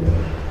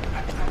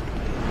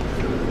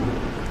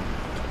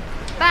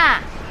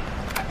爸。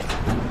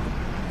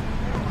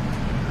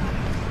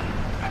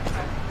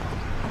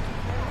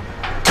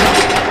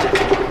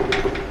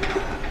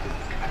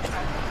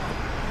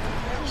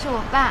这是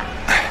我爸，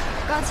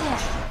高健。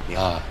你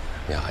好，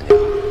你好。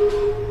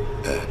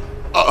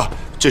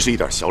这是一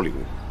点小礼物。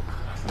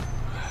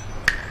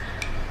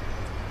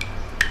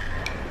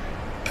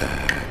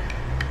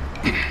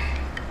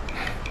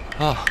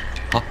好，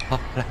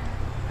来，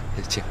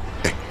请，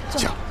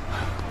请，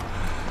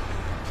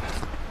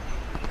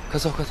快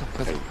坐。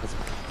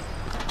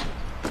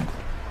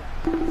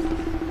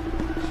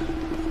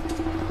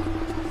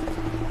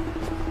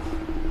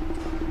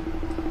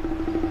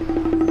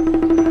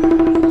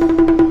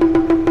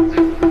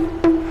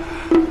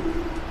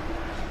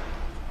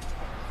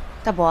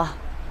大伯，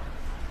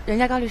人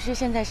家高律师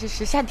现在是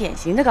时下典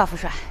型的高富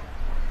帅，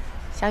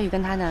小雨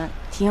跟他呢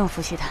挺有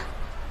福气的。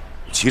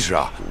其实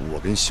啊，我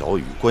跟小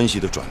雨关系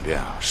的转变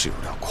啊是有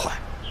点快。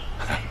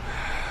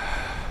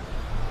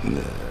那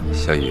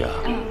小雨啊，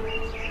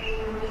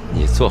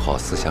你做好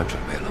思想准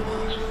备了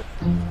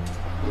吗？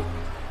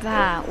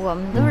爸，我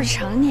们都是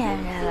成年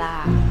人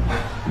啦。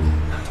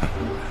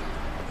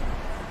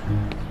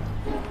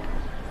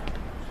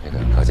那个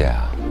高姐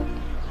啊，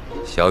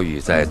小雨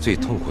在最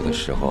痛苦的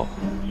时候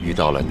遇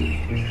到了你，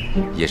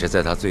也是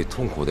在她最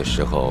痛苦的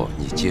时候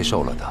你接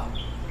受了她。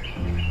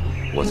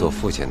我做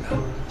父亲的，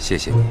谢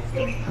谢你。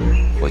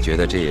我觉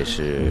得这也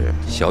是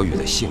小雨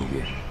的幸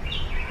运。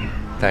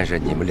但是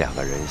你们两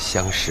个人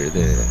相识的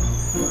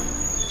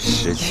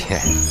时间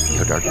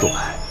有点短。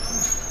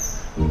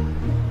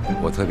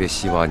我特别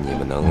希望你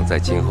们能在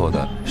今后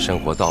的生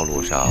活道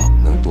路上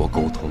能多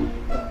沟通，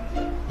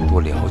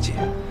多了解，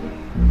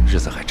日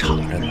子还长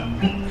着呢。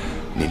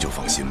您就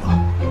放心吧，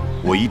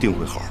我一定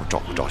会好好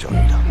照顾赵小雨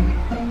的。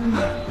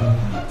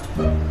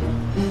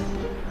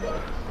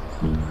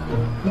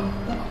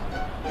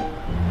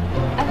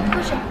哎，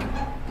喝水。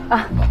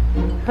啊，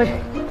喝水。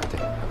对，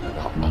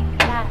好，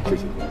爸，谢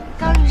谢。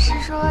高律师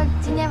说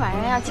今天晚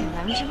上要请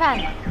咱们吃饭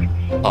呢。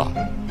啊，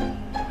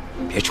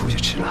别出去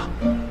吃了。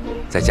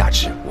在家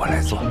吃，我来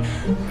做。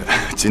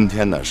今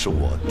天呢是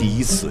我第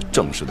一次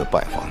正式的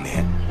拜访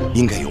您，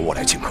应该由我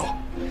来请客，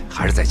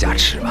还是在家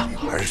吃吧，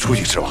还是出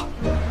去吃吧？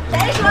谁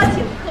说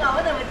请客？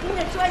我怎么听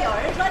着说有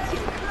人说请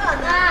客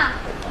呢？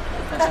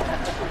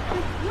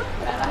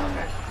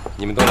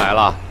你们都来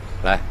了，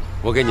来，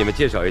我给你们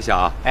介绍一下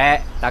啊。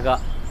哎，大哥，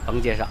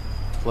甭介绍，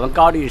我们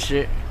高律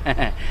师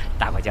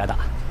打过交道。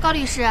高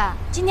律师，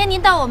今天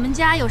您到我们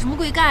家有什么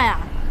贵干啊？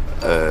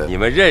你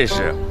们认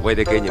识，我也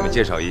得给你们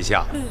介绍一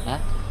下。啊，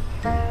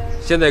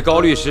现在高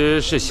律师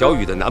是小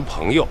雨的男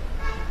朋友。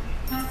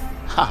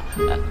哈，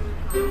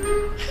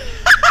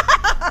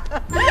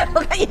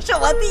我跟你说，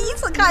我第一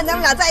次看他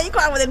们俩在一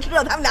块儿，我就知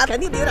道他们俩肯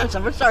定得有点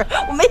什么事儿。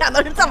我没想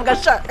到是这么个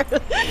事儿。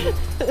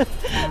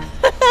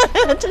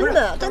真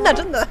的，真的，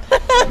真的，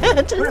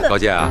真的。高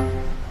健啊，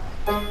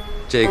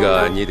这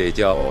个你得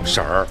叫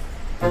婶儿，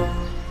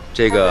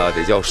这个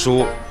得叫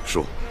叔，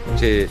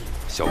这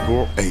小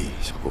姑，哎，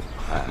小姑，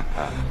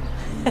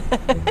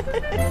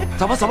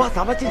走吧走吧，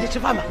咱们进去吃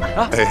饭吧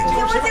啊！进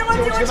屋吃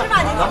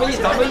饭，咱们一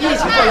起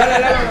过来。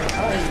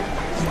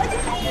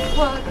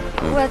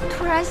我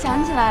突然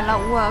想起来了，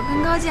我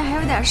跟高健还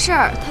有点事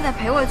儿，他得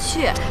陪我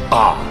去。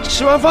啊，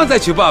吃完饭再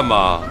去办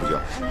吗？不行，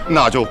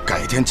那就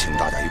改天请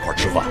大家一块儿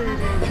吃饭。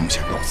我们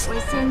先告辞。我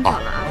先走了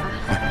啊，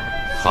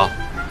爸。好，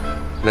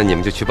那你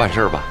们就去办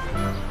事吧。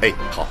哎，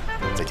好，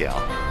再见啊。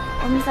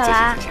我们走了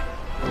啊。再见。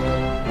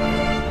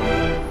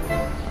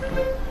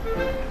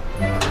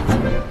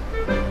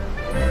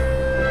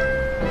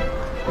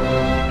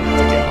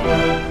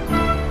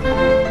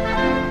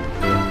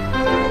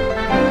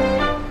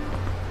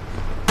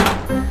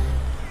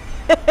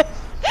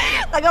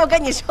大哥，我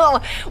跟你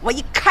说，我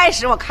一开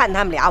始我看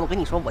他们俩，我跟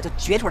你说，我就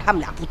觉出他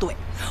们俩不对，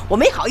我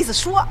没好意思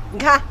说。你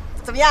看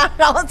怎么样？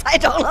让我猜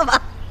中了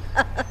吧？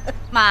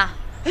妈，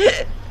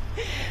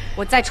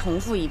我再重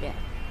复一遍，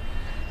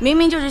明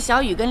明就是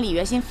小雨跟李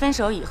月心分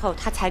手以后，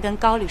他才跟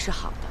高律师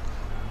好的。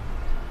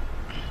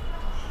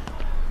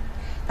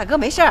大哥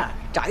没事儿，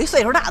找一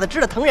岁数大的知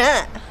道疼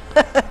人。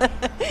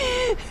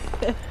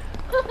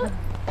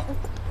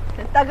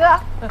大哥，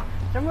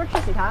什么时候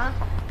吃喜糖啊？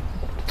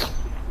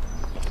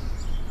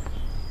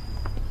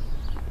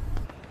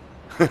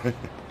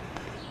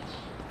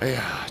哎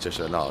呀，这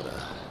事闹的，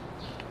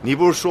你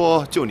不是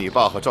说就你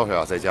爸和赵小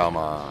雅在家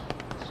吗？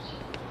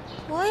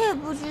我也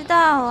不知道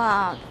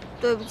啊，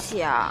对不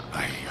起啊。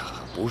哎呀，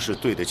不是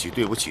对得起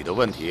对不起的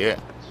问题。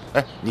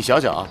哎，你想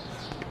想啊，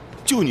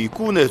就你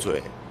姑那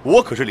嘴，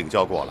我可是领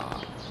教过了，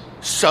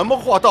什么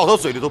话到他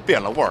嘴里都变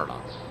了味儿了。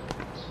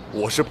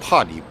我是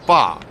怕你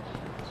爸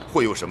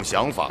会有什么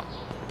想法。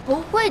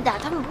不会的，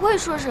他们不会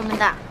说什么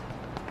的。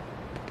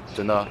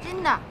真的？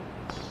真的。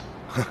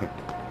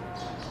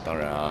当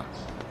然啊，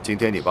今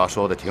天你爸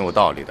说的挺有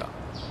道理的。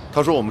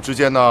他说我们之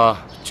间呢，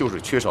就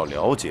是缺少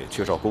了解，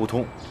缺少沟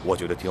通，我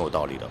觉得挺有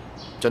道理的，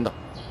真的。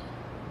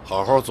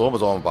好好琢磨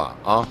琢磨吧，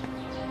啊。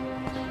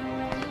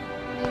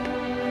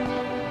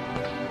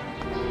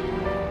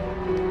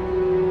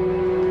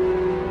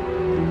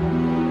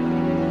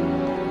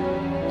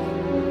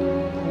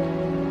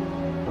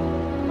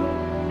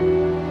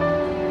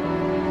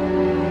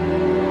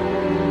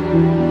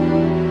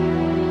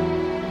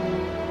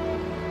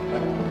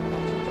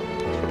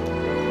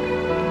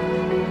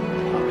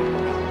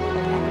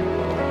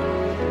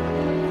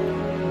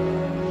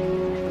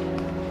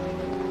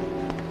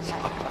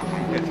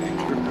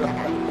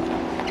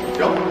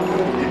行。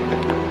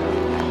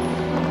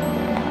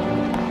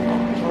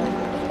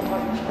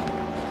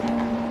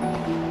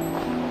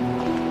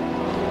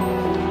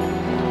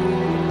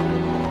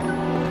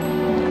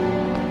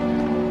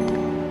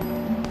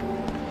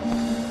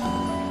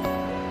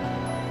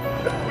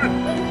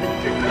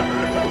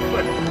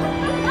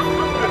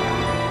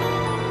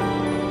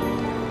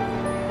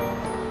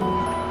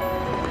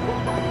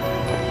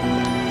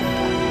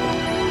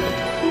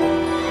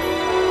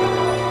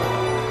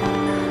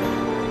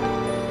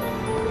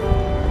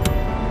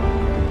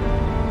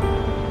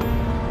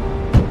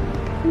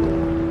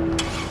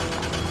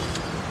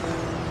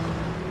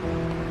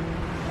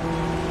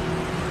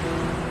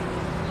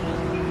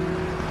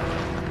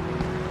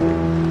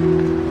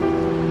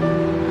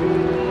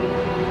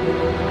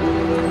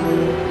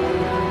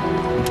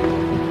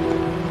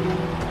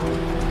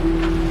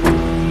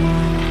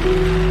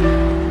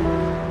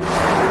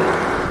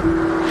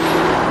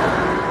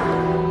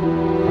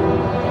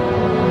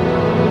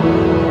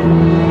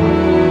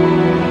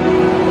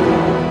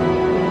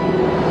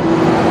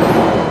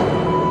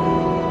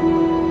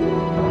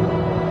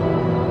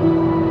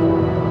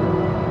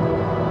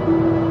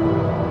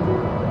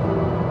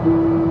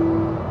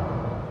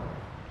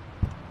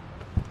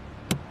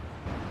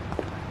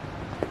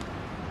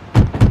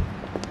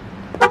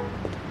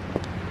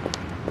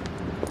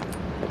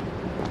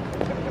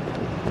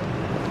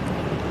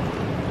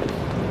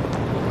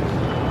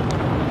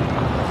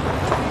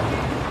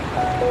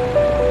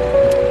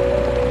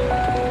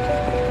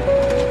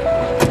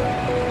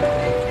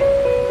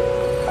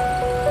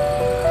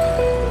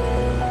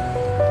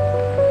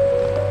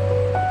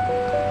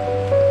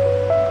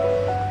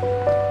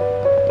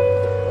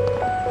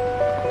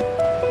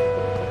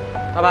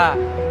大伯，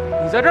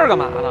你在这儿干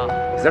嘛呢？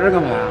你在这儿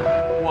干嘛呀？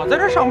我在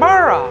这儿上班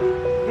啊。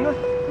您看。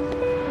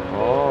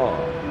哦，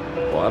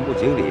保安部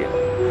经理，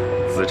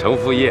子承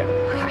父业。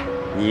嗨，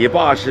你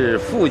爸是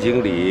副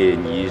经理，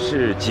你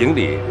是经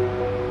理，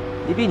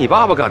你比你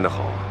爸爸干得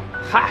好啊。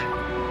嗨，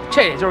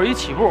这也就是一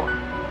起步。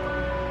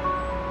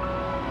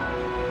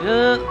您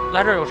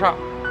来这儿有事儿？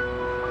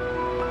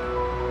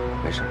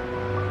没事。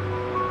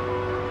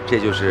这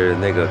就是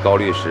那个高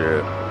律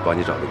师帮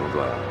你找的工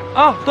作呀？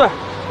啊，对，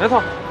没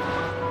错。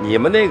你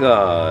们那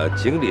个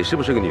经理是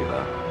不是个女的？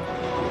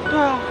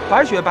对啊，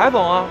白雪白总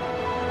啊，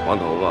黄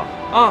头发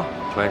啊，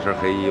穿一身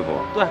黑衣服，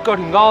对，个儿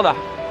挺高的。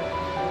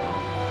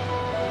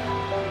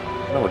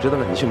那我知道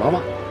了，你去忙吧。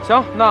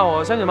行，那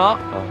我先去忙。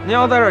您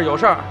要在这儿有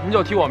事儿，您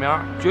就提我名儿，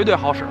绝对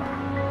好使。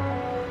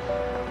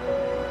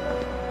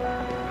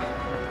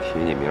提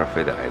你名儿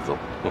非得挨揍。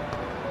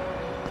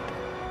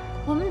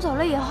我们走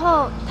了以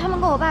后，他们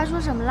跟我爸说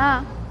什么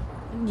了？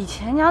你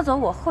前脚走，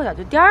我后脚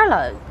就颠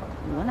了，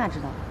我哪知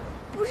道？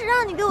不是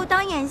让你给我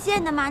当眼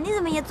线的吗？你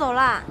怎么也走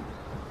了？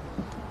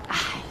哎，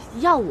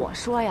要我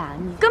说呀，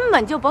你根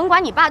本就甭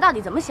管你爸到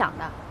底怎么想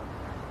的，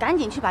赶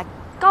紧去把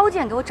高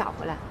健给我找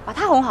回来，把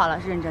他哄好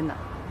了，是认真的，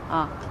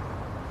啊。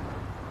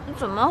你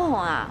怎么哄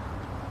啊？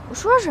我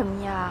说什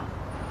么呀？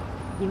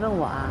你问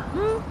我啊？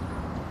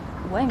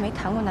我也没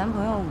谈过男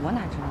朋友，我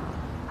哪知道？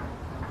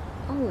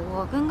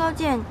我跟高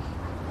健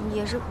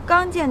也是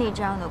刚建立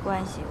这样的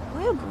关系，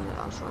我也不知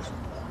道说什么。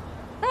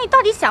那你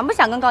到底想不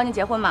想跟高健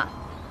结婚嘛？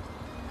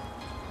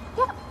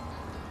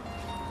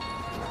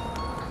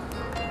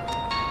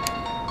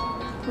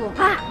我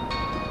爸，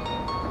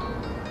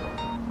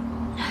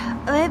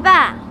喂，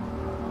爸，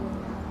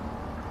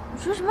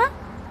你说什么？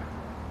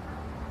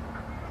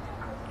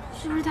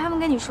是不是他们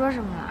跟你说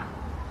什么了？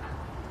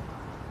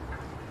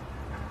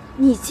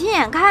你亲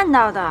眼看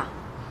到的？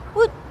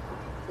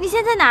你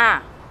现在哪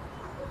儿？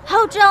好，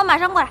我知道，我马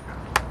上过来。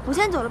我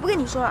先走了，不跟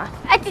你说了。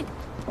哎，你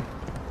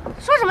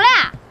说什么了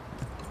呀？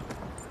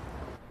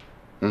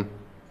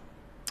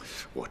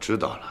我知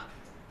道了。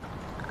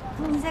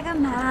你在干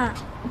嘛？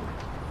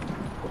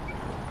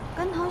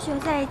跟同学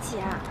在一起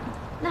啊？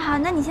那好，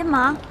那你先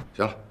忙。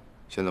行了，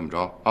先这么着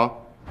啊。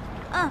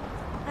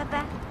拜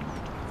拜。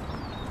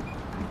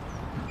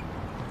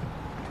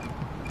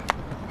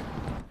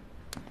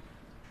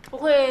不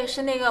会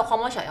是那个黄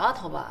毛小丫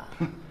头吧？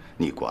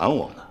你管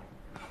我呢？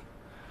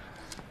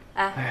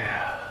哎呀，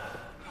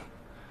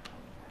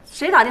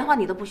谁打电话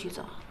你都不许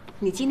走，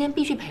你今天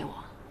必须陪我。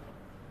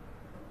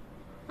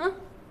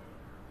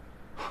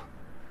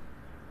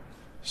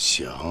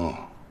行，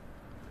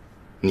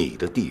你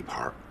的地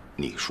盘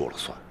你说了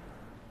算。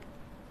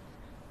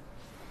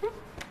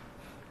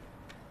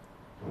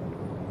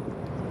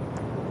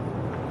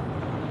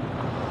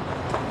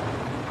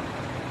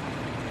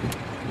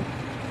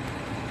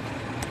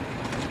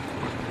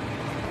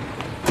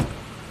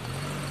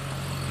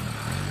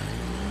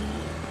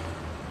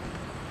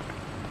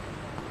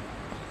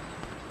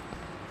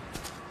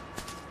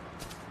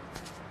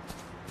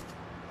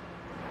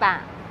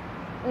爸，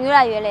你越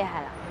来越厉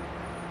害了，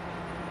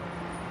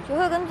学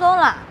会跟踪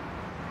了，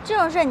这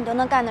种事你都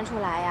能干得出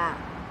来呀？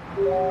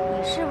你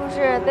是不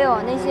是被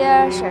我那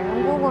些婶婶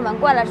姑姑们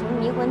灌了什么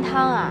迷魂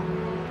汤啊？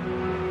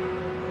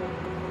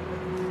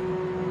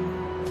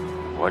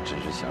我只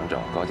是想找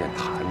高健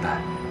谈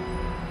谈。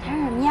谈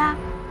什么呀？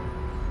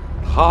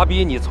他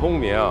比你聪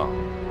明，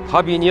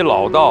他比你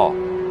老道。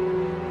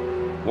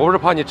我不是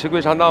怕你吃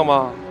亏上当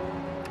吗？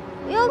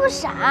我又不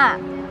傻。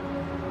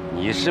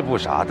你是不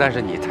傻，但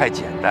是你太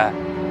简单。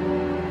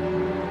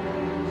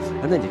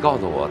那你告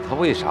诉我，他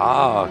为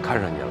啥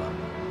看上你了？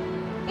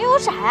因为我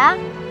傻呀。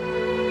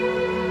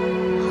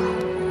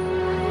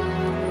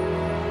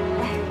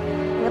哎，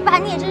你爸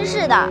你也真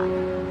是的。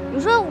你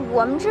说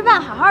我们吃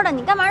饭好好的，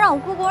你干嘛让我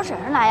姑姑我婶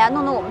婶来呀？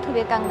弄得我们特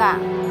别尴尬。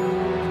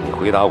你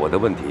回答我的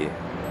问题。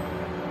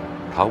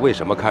他为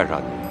什么看上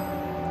你？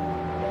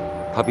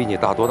他比你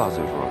大多大岁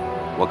数？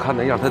我看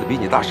那样，他得比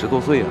你大10多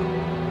岁啊。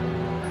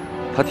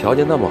他条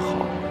件那么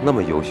好，那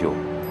么优秀，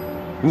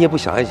你也不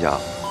想一想，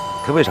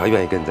他为啥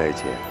愿意跟你在一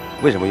起？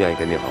为什么愿意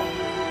跟你好？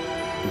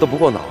你都不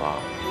过脑啊？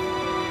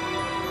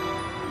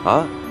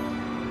啊？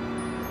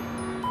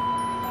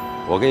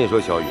我跟你说，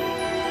小雨，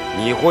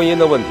你婚姻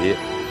的问题，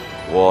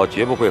我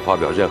绝不会发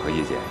表任何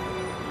意见。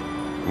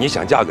你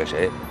想嫁给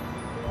谁，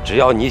只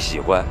要你喜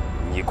欢，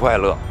你快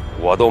乐，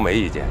我都没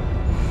意见。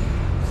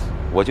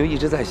我就一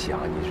直在想，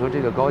你说这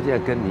个高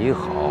健跟你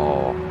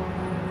好，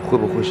会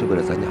不会是为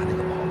了咱家那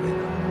个宝贝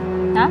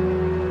呢？啊？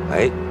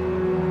哎，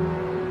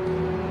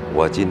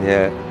我今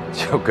天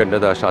就跟着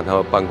他上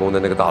他办公的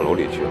那个大楼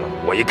里去了。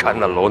我一看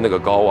那楼那个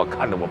高啊，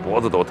看得我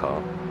脖子都疼。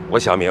我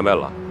想明白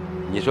了，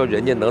你说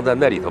人家能在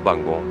那里头办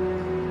公，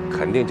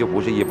肯定就不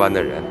是一般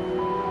的人。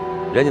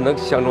人家能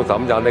相中咱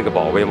们家那个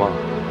宝贝吗？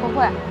不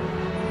会。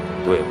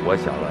对，我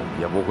想了，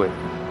也不会。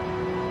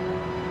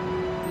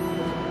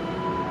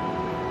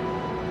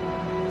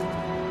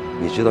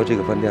你知道这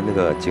个饭店那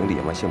个经理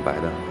吗？姓白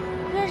的。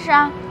认识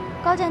啊，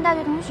高健大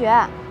学同学。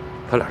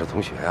他俩是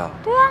同学呀？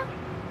对呀。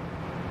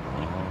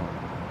哦，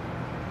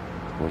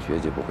同学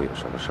就不会有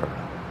什么事儿了。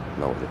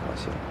那我就放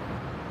心了。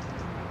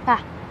爸，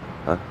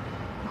啊，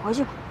你回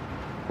去吧。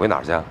回哪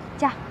儿去？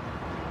家。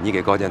你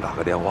给高健打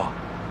个电话，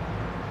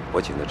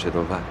我请他吃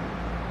顿饭，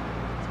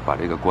把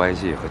这个关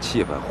系和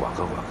气氛缓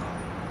和缓和。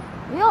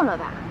不用了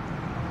吧，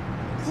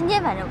今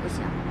天反正不行。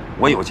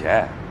我有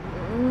钱。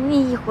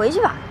你回去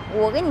吧，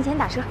我给你钱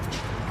打车。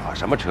打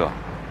什么车？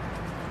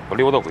我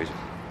溜达回去。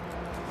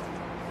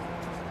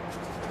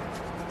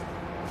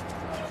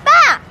爸，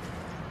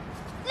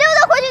溜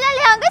达回去得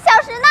2个小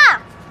时呢。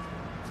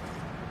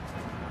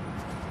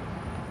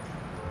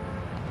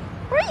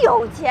不是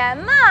有钱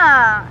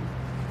吗？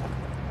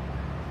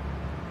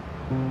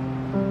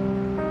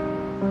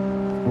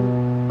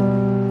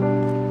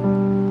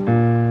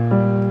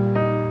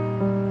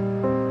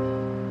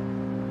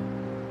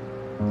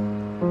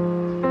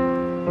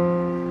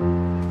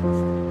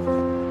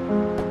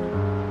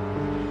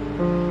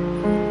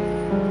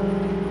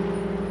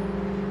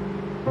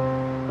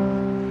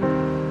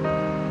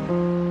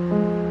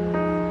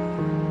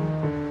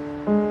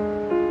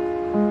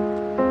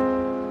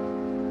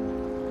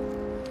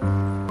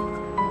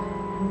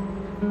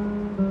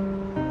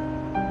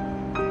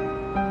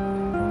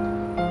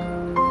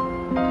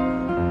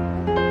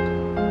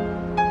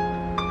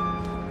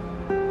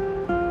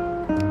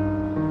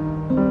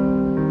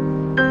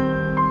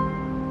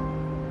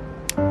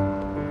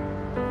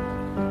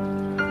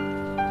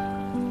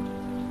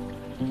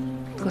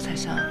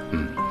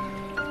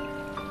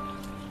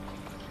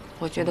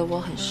我觉得我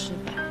很失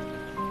败。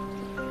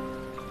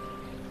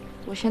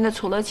我现在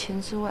除了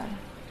钱之外，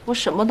我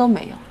什么都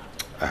没有了。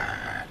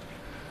哎，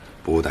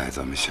不带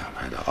这么想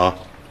派的啊！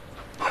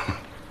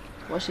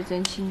我是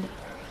真心的。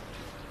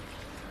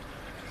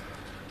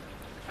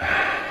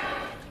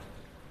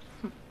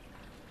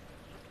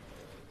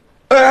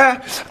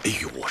哎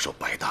呦，我说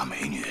白大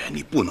美女，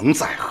你不能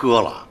再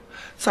喝了，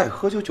再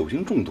喝就酒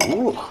精中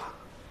毒了。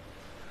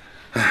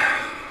哎，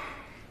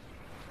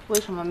为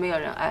什么没有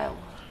人爱我？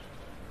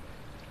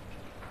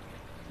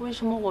为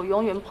什么我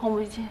永远碰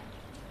不见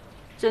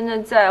真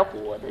正在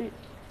乎我的人？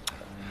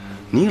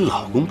你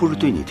老公不是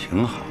对你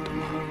挺好的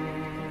吗？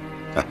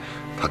哎，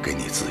他给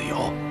你自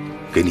由，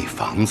给你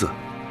房子，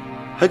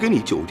还给你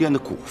酒店的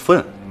股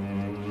份。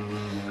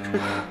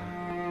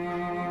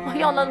我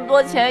要那么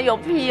多钱有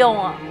屁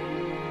用啊！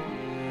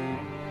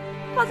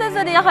他在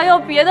这里还有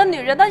别的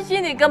女人，他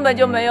心里根本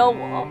就没有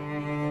我。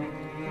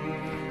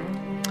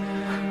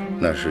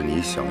那是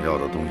你想要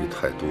的东西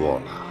太多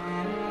了。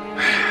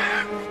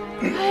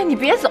哎，你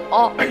别走！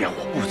哎呀，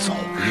我不走，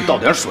给你倒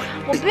点水。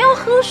我不要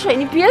喝水，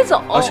你别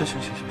走。啊，行，不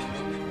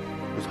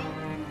走。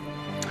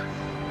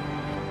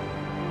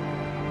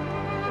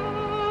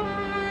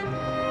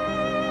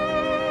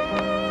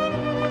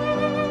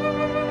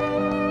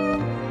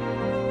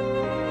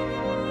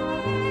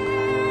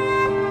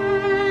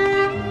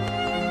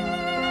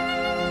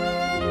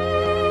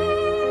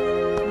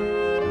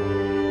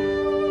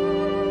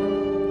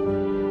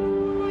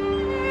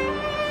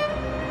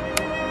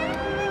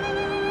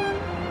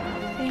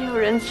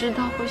知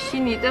道我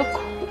心里的苦，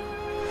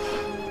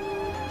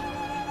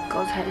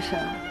高材生。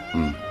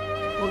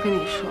我跟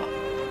你说，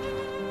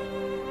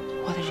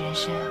我的人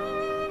生啊，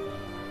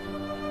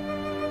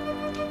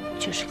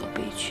就是个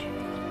悲剧，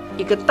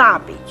一个大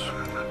悲剧。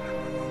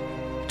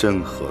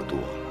真喝多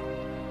了，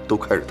都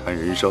开始谈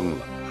人生了。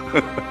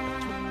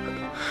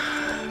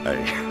哎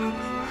呀，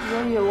我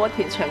以为我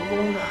挺成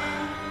功的，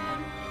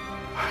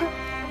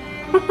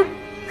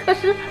可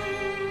是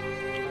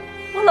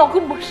我老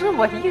公不是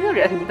我一个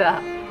人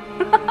的。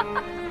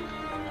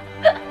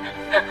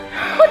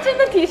我真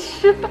的挺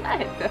失败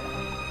的。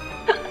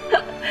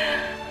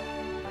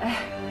哎，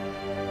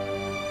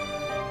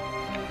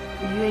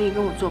你愿意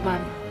跟我作伴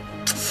吗？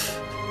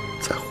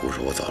再胡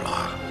说我走了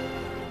啊！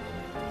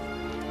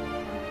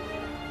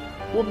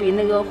我比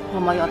那个黄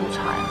毛丫头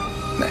差呀。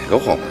哪个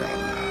黄毛丫头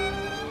啊？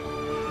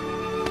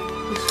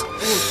你少跟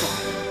我说。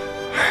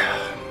哎呀，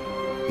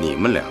你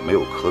们俩没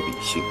有可比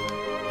性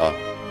啊！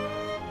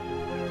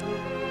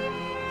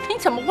你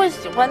怎么会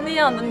喜欢那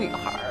样的女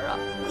孩啊？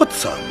我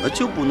怎么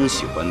就不能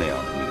喜欢那样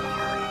的女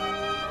孩啊？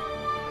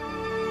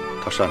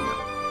她善良啊，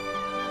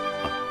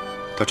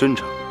她真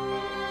诚，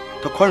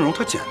她宽容，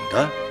她简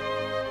单，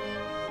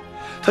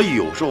她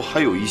有时候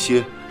还有一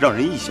些让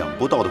人意想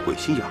不到的鬼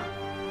心眼儿。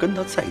跟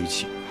她在一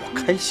起，我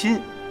开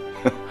心。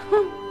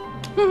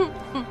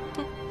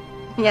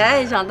你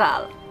爱上他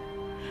了？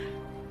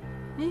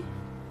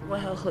我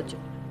还要喝酒。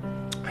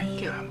哎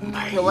呀，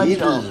没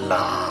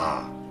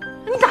啦。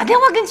你打电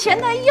话跟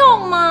前台要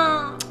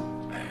吗？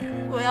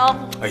我要。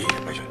哎呀，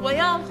白雪，我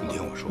要。你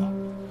听我说，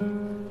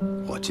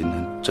我今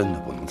天真的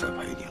不能再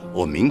陪你了，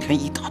我明天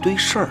一大堆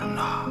事儿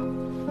呢。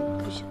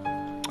不行。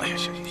哎呀，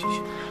行。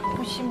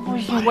不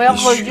行，我要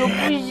喝酒。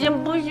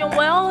不行，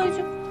我要喝酒。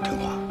听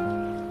话，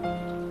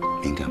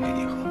明天陪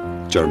你喝，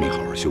今儿你好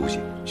好休息，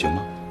行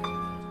吗？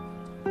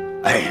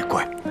哎，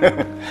乖。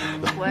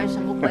乖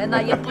什么乖？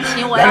那也不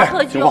行，我要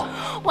喝酒。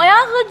我要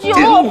喝酒。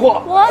听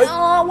话。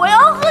我要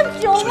喝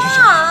酒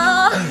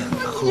嘛。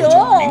喝酒，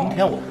明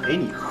天我陪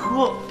你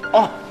喝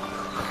啊。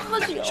喝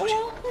酒，我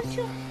喝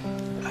酒。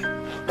来，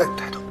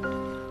抬头。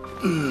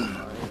还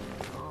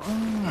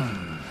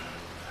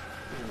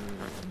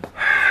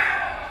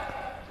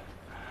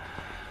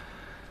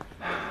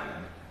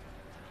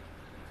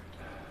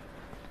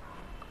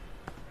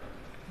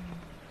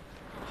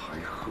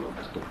喝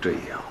的都这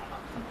样了。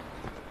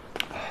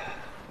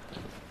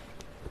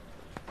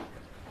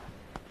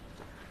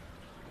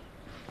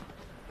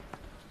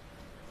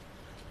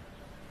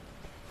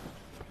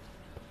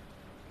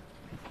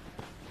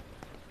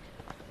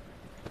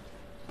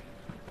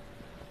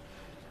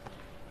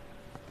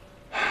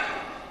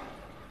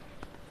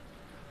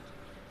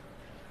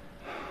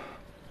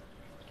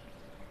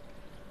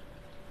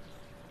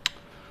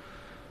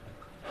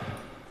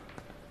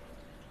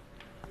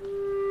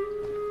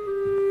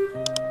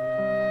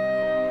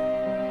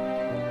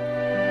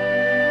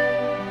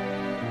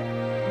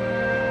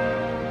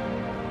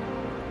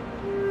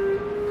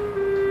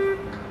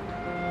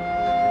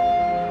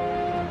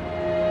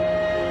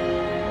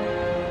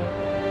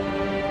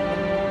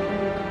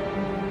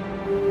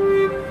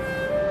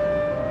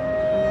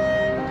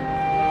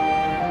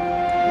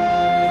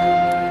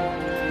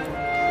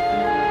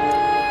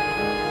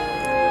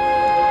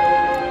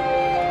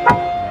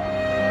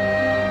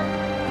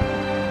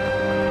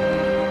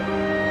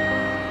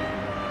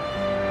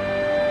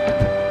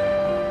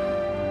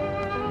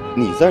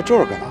 你在这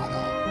儿干嘛呢？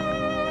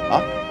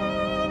啊？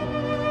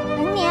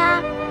等你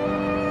啊！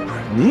不是，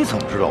你怎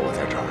么知道我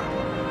在这儿？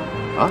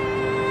啊？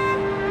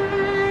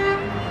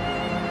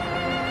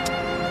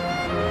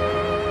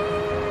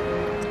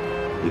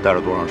你待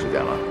了多长时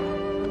间了？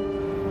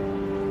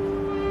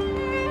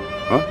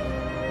啊？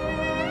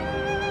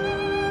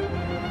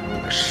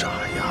你个傻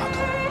丫头，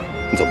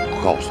你怎么不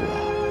告诉我？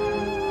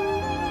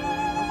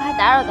我怕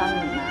打扰到你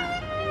们。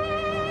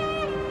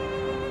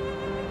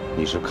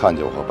 你是看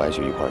见我和白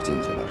雪一块进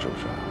去了，是不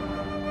是？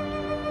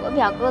我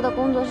表哥的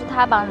工作是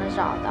他帮着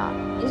找的，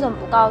你怎么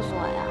不告诉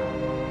我呀？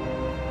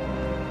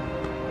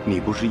你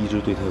不是一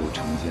直对他有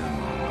成见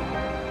吗？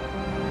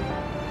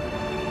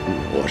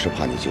我是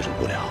怕你接受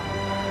不了。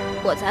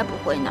我才不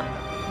会呢！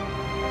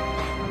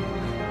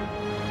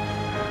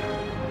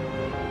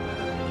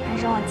还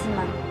生我气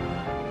吗？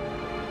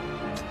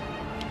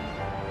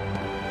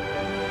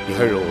你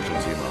还惹我生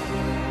气吗？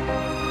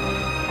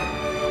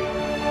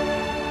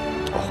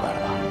我回来了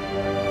吧？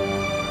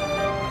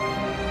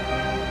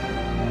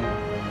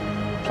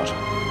 上车。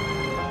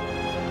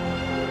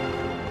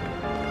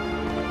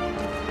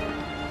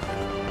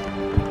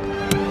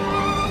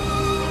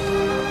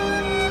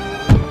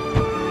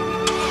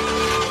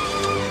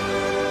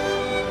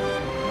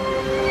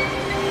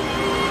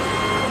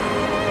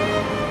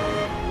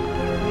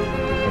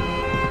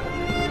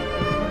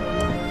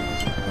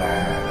来，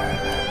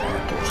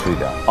多吃一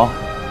点啊！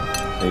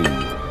哎呦，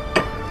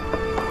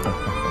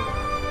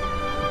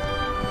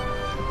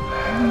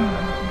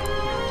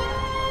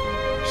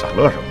傻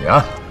乐什么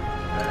呀？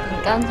 你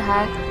刚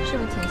才是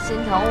不是挺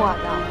心疼我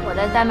的？我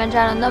在下面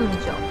站了那么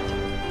久，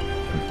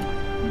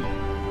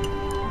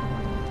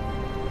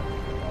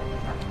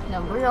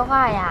怎么不说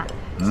话呀？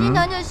心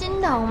疼就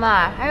心疼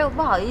嘛，还有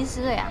不好意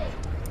思的呀？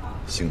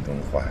心疼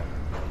坏了，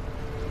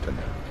真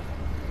的。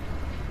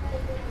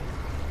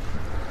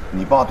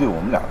你爸对我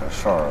们俩的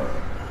事儿，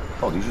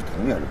到底是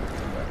同意还是不同意？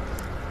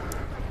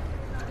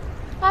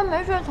他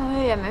没说同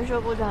意，也没说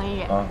不同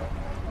意。啊？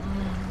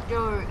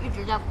就是一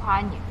直在夸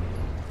你，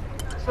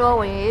说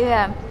我爷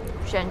爷。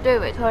 选对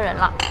委托人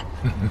了。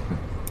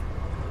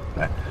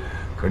哎，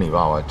可是你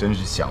爸爸真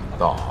是想不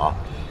到啊，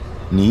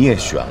你也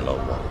选了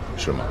我，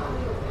是吗？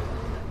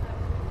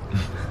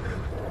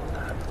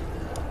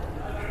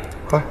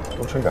快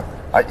多吃点。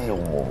哎呦，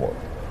我。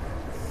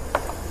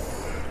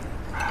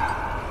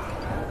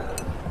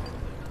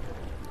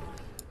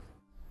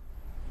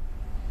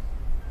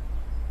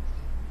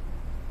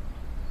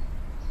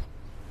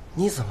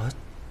你怎么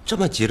这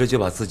么急着就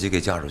把自己给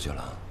嫁出去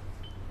了？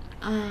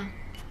啊。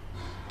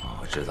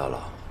 我知道了，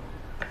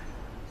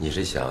你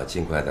是想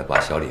尽快的把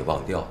小李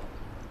忘掉。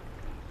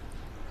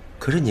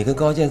可是你跟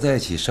高健在一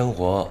起生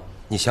活，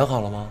你想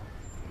好了吗？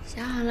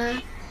想好了。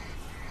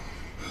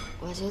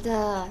我觉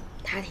得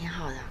他挺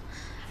好的，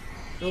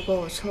如果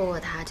我错过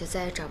他，就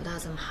再也找不到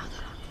这么好的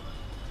了。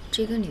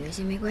这跟李月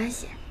心没关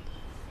系。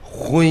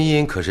婚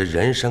姻可是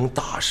人生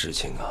大事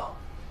情啊，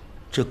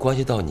这关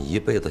系到你一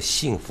辈子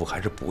幸福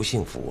还是不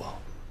幸福啊！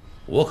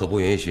我可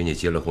不允许你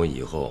结了婚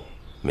以后，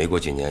没过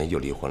几年又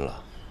离婚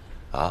了，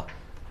啊？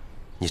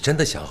 你真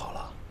的想好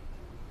了？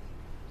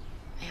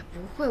哎呀，不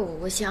会，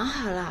我想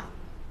好了。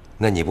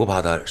那你不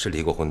怕他是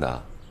离过婚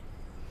的？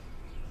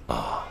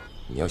啊，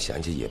你要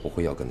嫌弃也不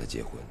会要跟他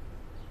结婚。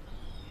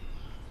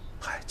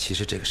嗨，其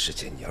实这个事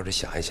情你要是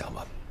想一想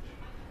吧，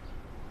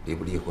离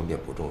不离婚便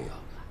不重要，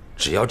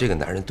只要这个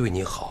男人对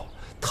你好，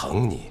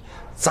疼你，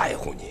在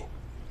乎你，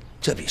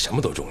这比什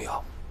么都重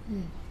要。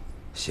嗯，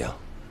行，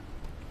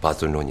爸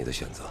尊重你的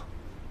选择，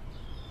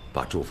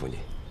爸祝福你。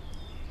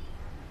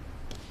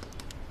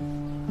 你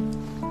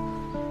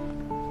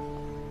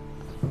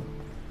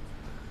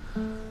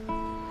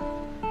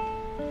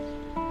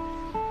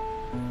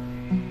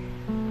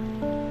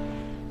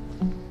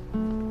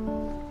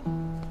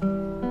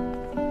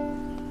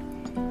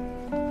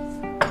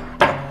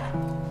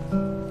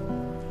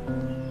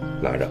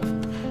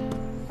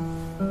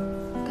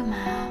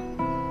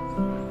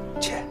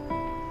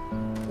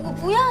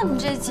要你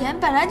这钱，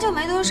本来就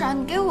没多少，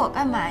你给我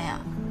干嘛呀？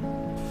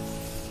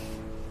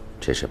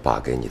这是爸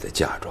给你的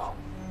嫁妆，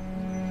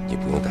你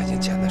不用担心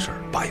钱的事儿，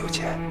爸有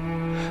钱。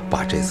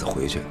爸这次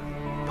回去，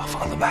把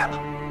房子卖了。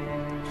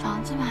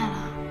房子卖了？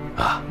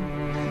啊，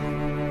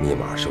密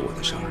码是我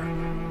的生日，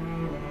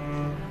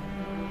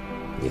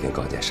你跟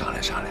高健商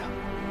量商量，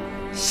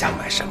想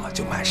买什么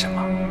就买什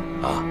么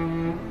啊，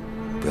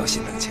不要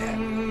心疼钱，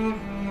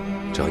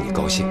只要你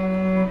高兴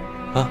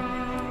啊，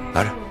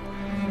拿着。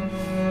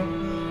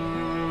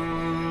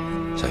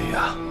小雨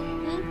啊，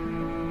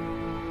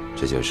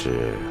这就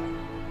是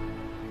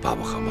爸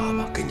爸和妈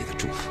妈给你的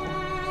祝福，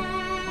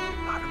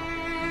拿着吧。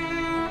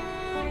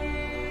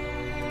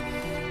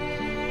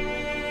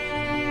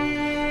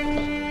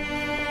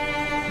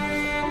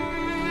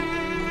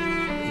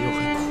哟，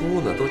还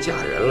哭呢，都嫁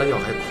人了，要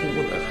还哭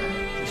呢，还。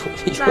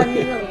爸，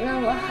你怎么那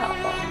么好啊？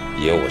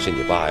因为我是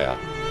你爸呀。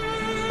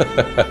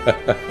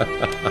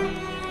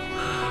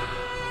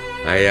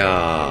哎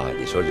呀，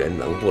你说人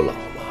能不老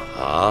吗？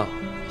啊，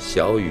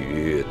小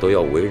雨都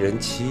要为人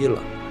妻了。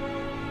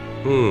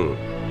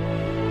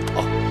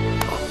好，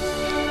好。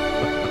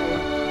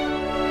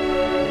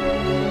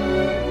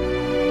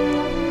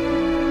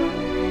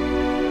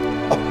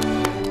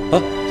好，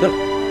行了，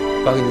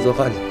爸给你做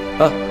饭去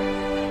啊。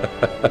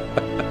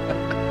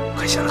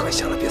快行了，快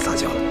行了，别撒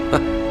娇了啊，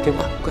听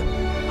话，快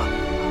啊，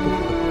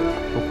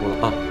不哭了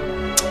啊，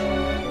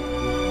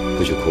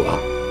不许哭啊，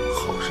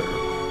好事儿。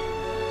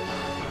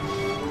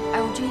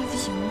哎，我这衣服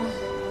行吗？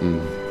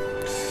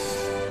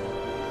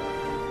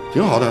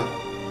挺好的。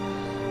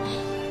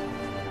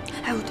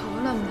哎，我头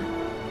乱吗？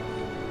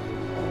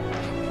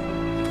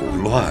不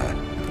乱。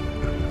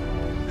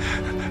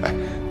哎，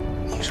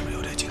你是不是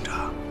有点紧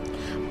张？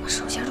我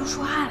手心都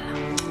出汗了。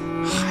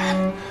嗨，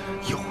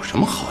有什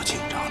么好紧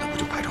张的？不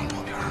就拍张照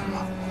片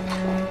吗？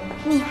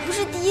你不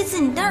是第一次，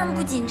你当然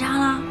不紧张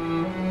了。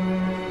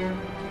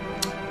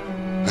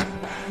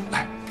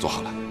来，坐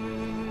好了。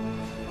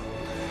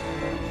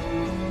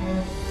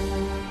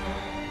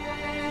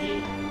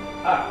1、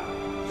2、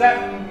3。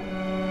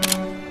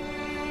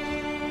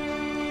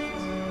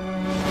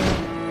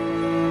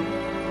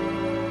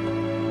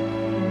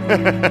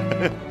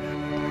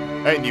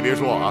哎，你别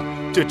说啊，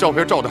这照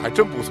片照的还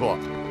真不错。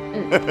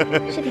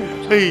是挺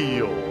不错。哎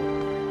呦，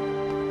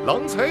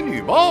郎才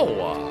女貌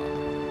啊！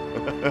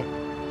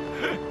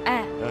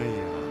哎，哎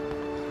呀，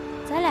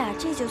咱俩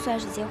这就算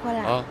是结婚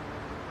了啊？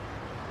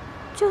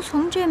就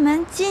从这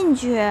门进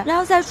去，然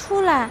后再出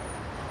来，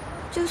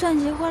就算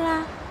结婚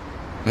啦？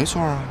没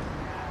错啊。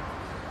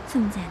这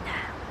么简单？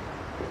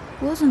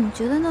我怎么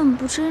觉得那么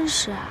不真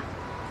实啊？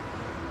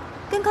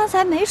跟刚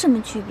才没什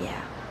么区别啊。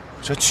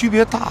这区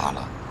别大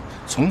了。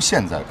从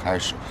现在开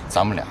始，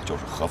咱们俩就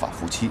是合法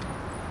夫妻，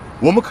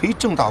我们可以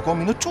正大光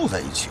明的住在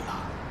一起了。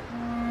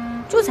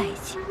住在一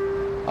起？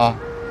啊？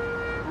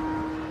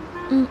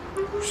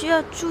需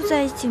要住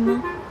在一起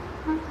吗？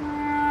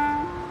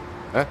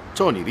哎，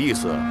照你的意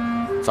思，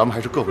咱们还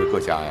是各回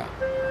各家呀？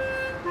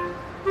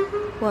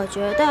我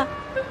觉得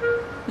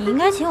你应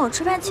该请我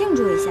吃饭庆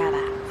祝一下吧。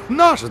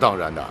那是当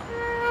然的。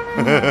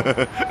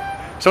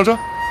上车。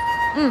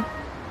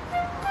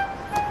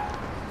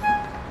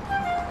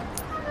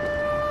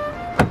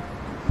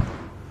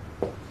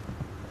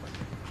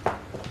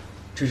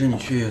这是你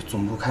去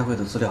总部开会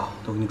的资料，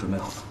都给你准备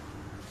好了。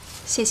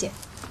谢谢。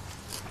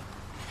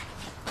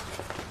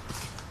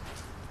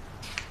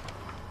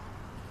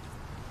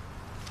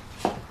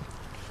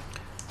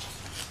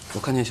我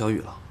看见小雨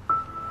了，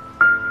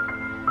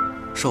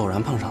是偶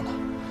然碰上的。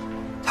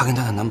她跟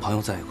她的男朋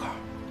友在一块儿，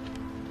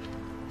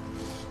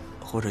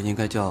或者应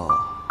该叫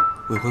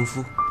未婚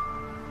夫，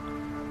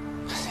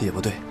也不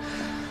对。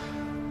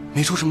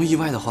没出什么意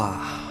外的话，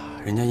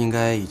人家应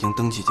该已经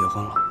登记结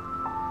婚了。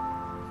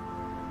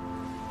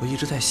我一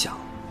直在想，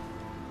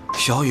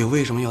小雨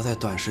为什么要在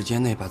短时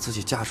间内把自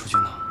己嫁出去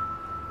呢？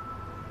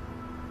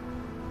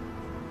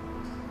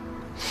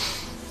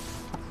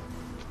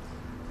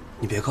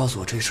你别告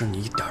诉我这事儿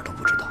你一点都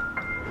不知道。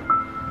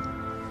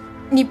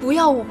你不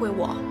要误会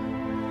我，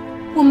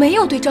我没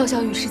有对赵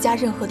小雨施加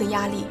任何的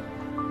压力，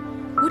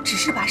我只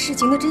是把事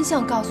情的真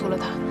相告诉了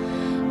他。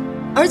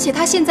而且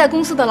他现在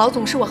公司的老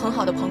总是我很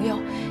好的朋友，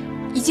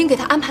已经给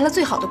他安排了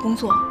最好的工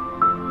作。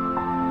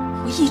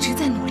我一直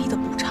在努力的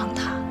补偿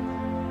他。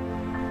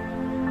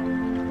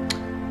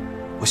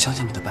我相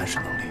信你的办事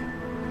能力。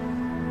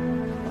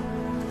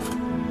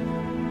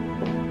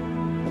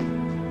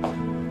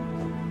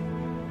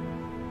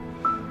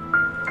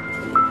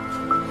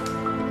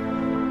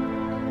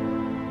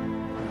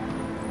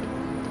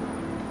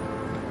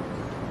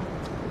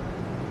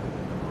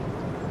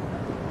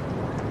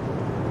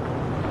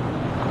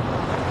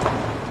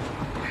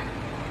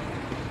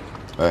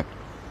哎，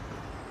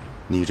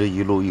你这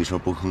一路一声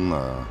不吭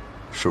的，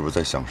是不是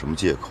在想什么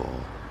借口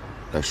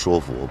来说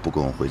服我不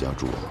跟我回家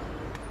住啊？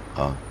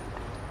啊，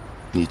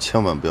你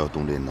千万不要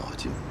动这脑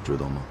筋，知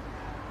道吗？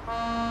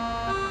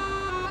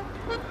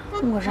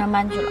我上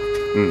班去了。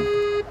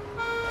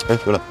哎，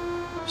对了，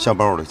下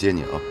班我来接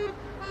你啊。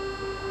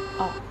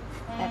哦，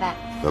拜拜。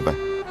拜拜。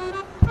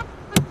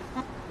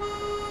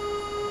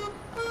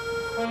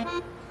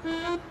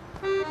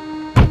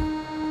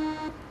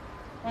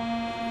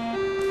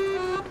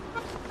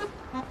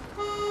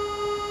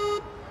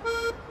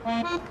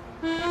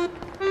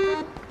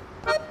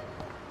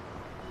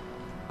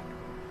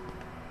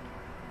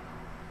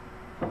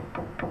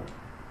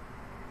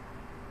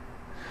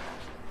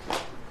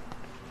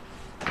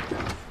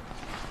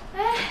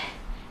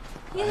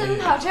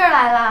跑这儿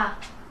来了，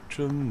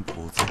真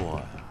不错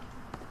呀。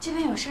这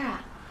边有事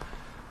啊？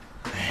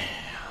哎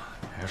呀，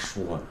你还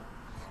说呢，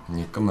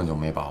你根本就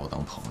没把我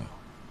当朋友。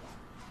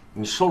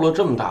你受了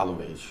这么大的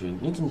委屈，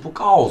你怎么不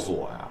告诉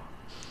我呀？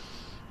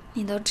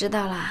你都知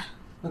道啦？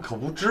那可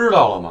不知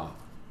道了吗？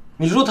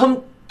你说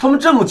他们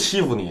这么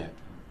欺负你，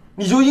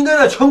你就应该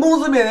在全公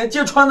司面前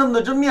揭穿他们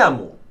的真面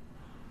目。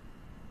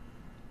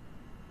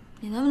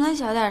你能不能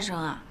小点声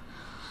啊？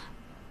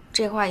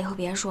这话以后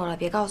别说了，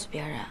别告诉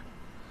别人。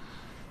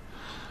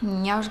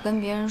你要是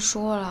跟别人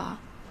说了，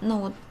那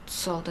我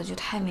走的就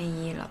太没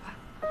意义了吧？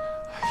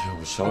哎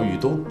呦，小雨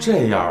都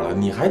这样了，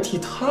你还替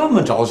他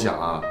们着想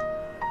啊？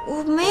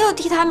我没有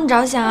替他们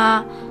着想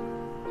啊！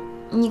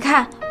你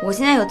看，我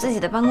现在有自己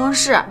的办公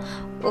室，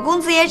我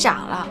工资也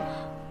涨了，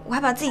我还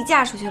把自己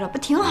嫁出去了，不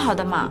挺好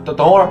的吗？等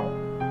会儿，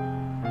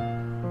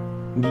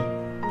你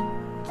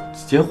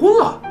结婚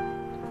了？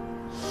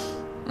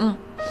嗯，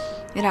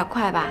有点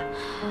快吧？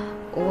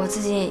我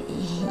自己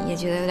也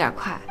觉得有点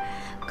快，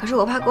可是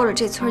我怕过了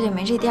这村就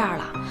没这店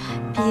了。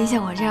毕竟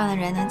像我这样的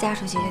人能嫁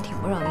出去就挺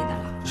不容易的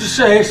了。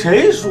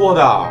谁说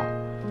的？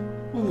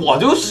我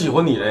就喜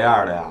欢你这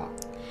样的呀！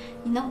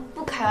你能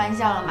不开玩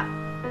笑了吗？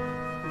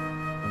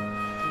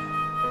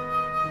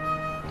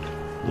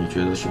你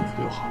觉得幸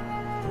福就好。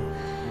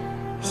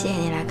谢谢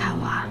你来看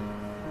我啊。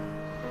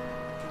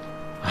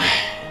哎，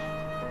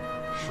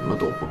什么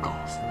都不告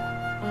诉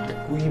我，还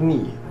闺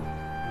蜜。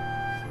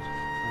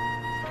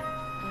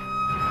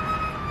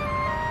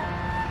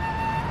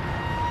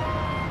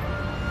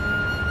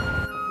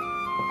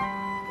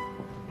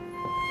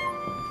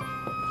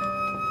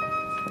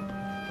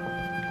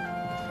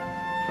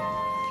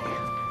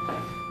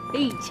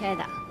哎，亲爱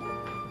的，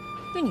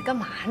哟，你干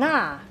嘛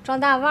呢？装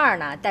大腕儿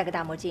呢？戴个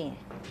大墨镜。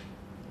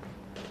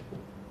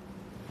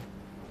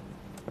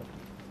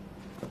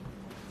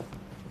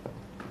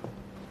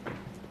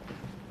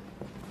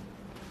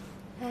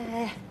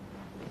哎，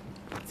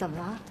怎么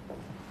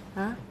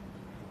了？啊？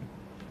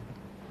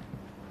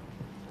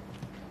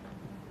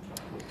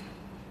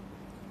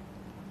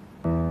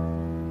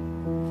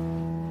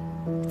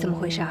怎么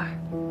回事儿？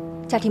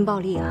家庭暴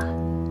力啊？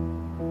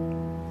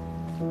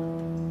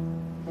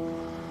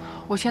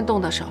我先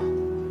动的手，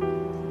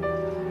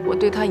我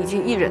对他已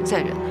经一忍再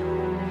忍了，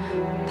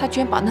他居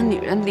然把那女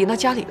人领到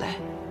家里来，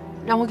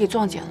让我给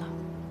撞见了。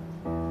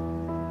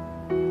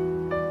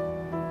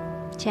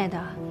亲爱的，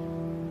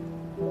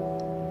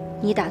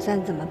你打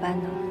算怎么办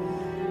呢？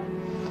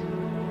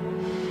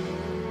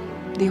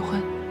离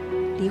婚。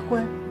离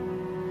婚？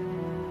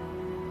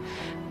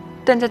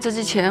但在这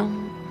之前，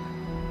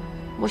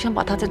我想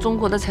把他在中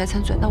国的财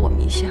产转到我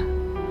名下，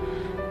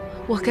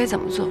我该怎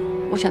么做？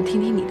我想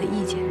听听你的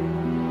意见。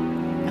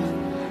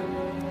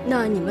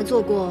那你们做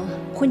过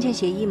婚前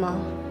协议吗？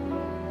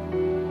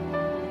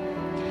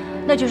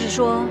那就是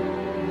说，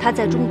他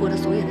在中国的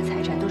所有的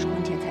财产都是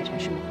婚前财产，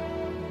是吗？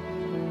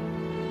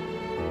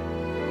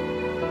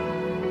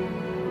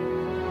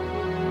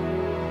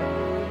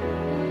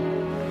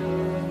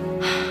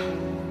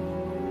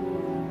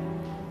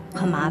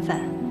很麻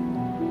烦，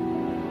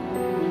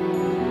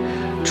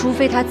除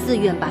非他自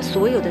愿把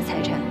所有的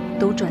财产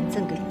都转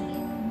赠给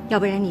你，要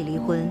不然你离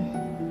婚，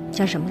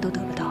将什么都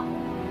得不到。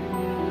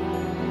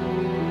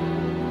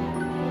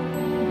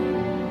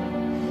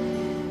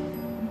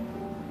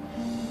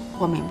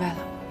我明白了，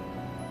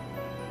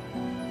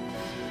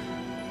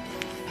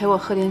陪我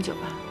喝点酒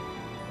吧，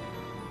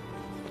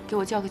给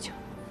我叫个酒。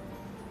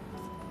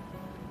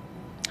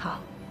好。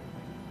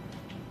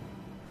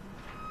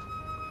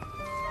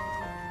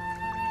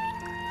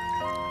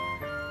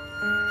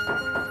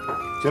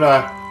进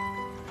来。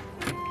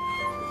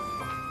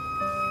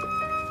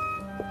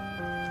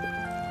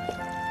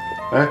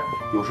哎，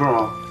有事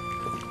吗？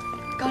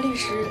高律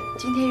师，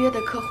今天约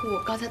的客户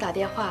刚才打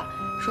电话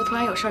说突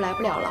然有事来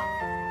不了了。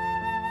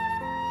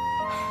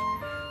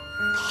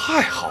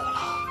太好了，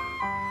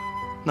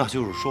那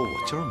就是说我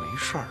今儿没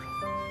事儿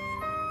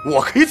了，我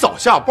可以早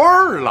下班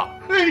了。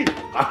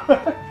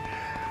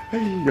哎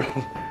呦，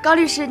高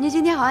律师，您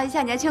今天好像一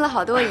下年轻了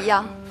好多一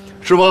样。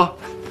是吗？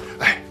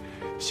哎，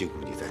辛苦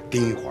你再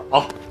盯一会儿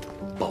啊，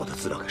把我的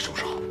资料给收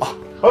拾好啊。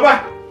拜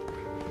拜。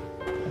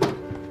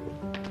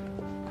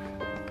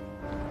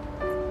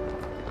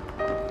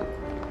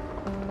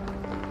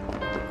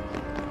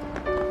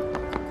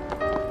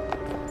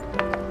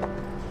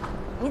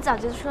你早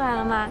就出来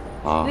了吗？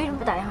啊，你为什么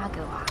不打电话给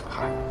我啊？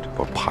嗨，这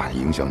不怕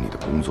影响你的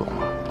工作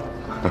吗？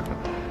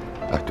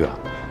哎，对了，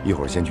一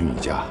会儿先去你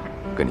家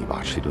跟你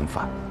爸吃一顿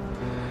饭。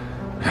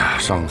哎呀，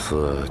上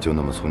次就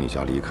那么从你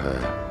家离开，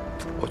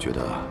我觉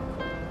得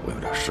我有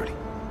点失礼。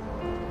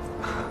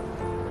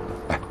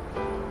哎，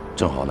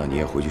正好呢，你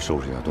也回去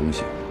收拾一下东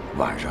西，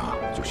晚上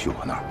就去我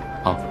那儿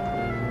啊。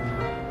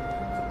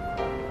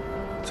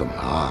怎么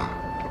了？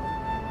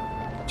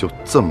就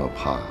这么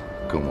怕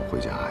跟我回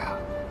家呀？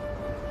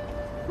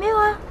没有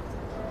啊，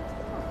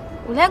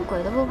我连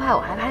鬼都不怕，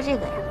我还怕这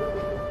个呀？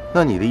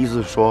那你的意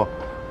思是说，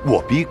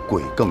我比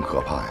鬼更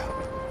可怕呀？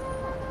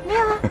没有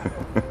啊。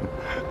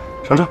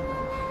上车。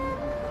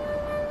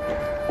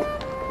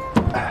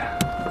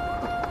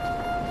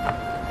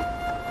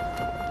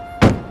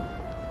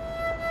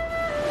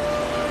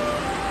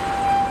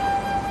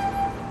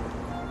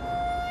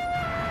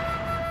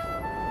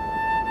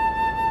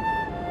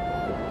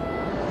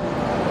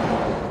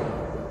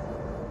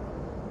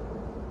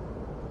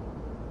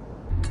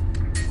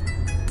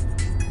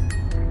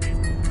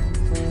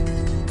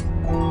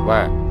喂，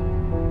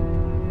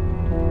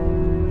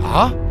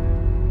啊？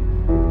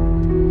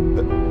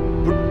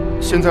不是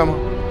现在吗？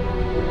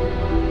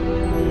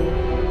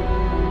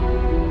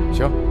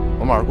行，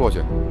我马上过去。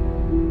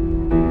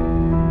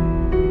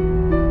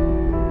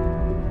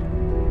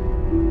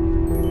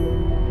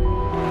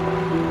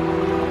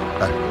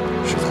哎，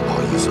实在不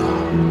好意思啊，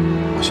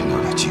我现在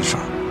有点急事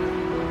儿。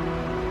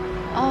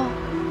哦，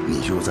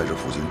你就在这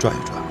附近转一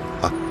转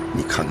啊，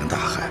你看看大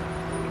海，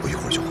我一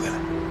会儿就回来，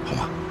好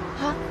吗？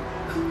好。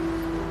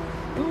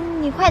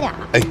你快点啊。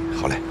哎，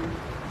好嘞。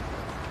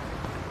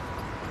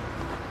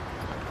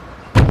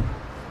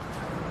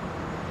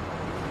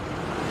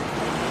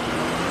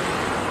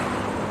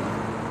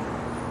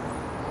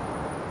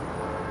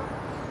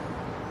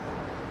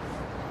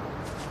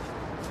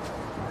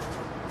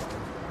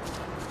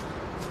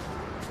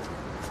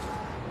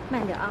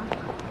慢点啊，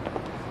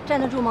站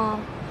得住吗？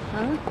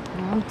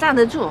站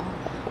得住。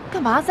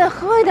干嘛？再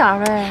喝一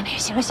点呗。哎，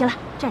行了行了，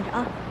站着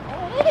啊。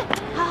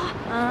好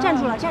好，站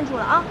住了站住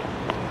了啊。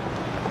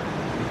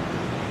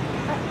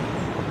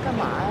干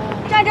嘛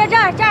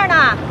呀？这儿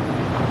呢。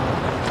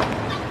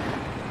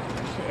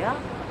谁呀？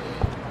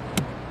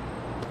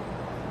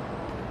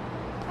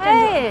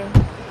哎，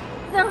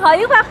正好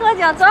一块喝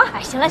酒，走。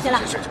哎，行了行了，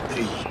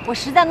我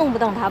实在弄不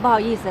动她，不好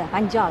意思把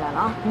你叫来了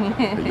啊。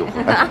哎呦，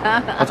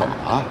她怎么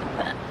了？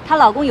她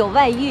老公有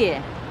外遇，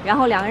然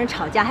后两个人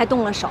吵架还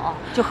动了手，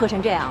就喝成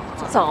这样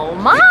了。走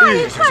嘛，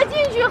你快进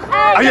去喝。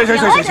哎呀，行，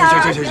了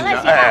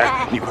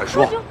哎，你快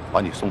说，把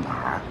你送哪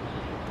儿？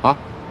啊？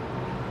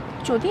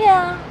酒店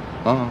啊。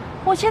啊。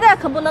我现在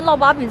可不能老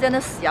把柄在那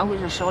死洋鬼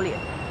子手里，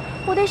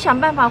我得想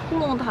办法糊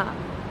弄他，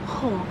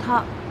哄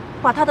他，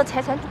把他的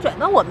财产转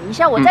到我名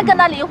下，我再跟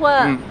他离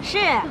婚。是，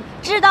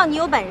知道你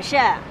有本事。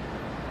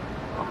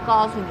我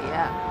告诉你，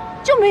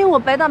就没有我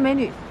白大美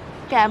女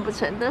干不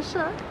成的事。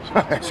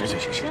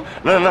行，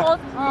来，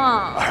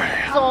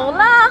走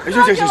了，行，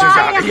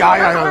哎呀，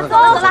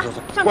走了，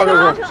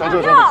上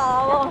车，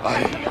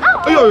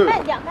哎呦，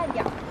慢点，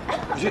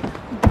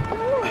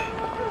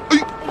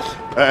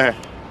哎，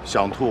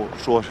想吐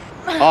说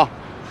啊，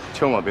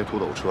千万别吐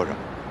到我车上。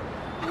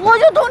我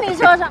就吐你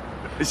车上。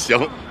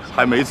行，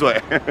还没醉，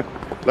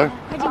来，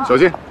小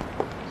心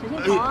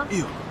走啊。哎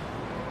呦，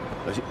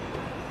小心，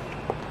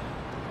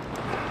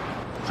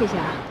谢谢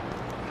啊。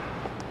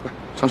快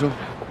上车。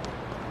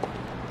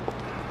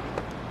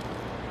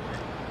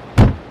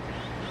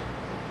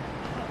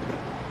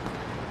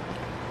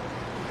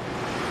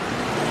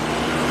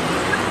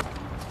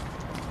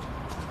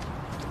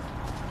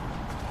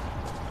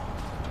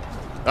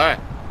哎，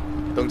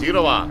等急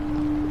了吧？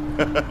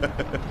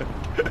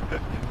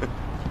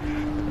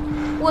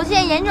我现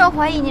在严重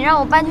怀疑你让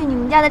我搬去你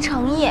们家的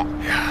诚意。哎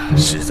呀，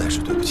实在是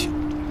对不起，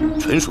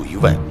纯属意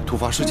外突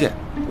发事件，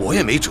我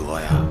也没辙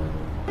呀。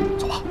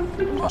走吧，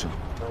上车。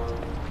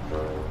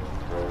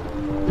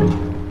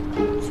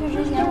去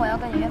之前我要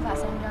跟你约法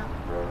三章。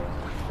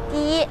第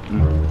一，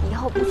以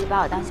后不许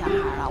把我当小孩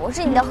了，我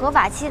是你的合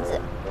法妻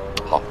子。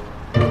好。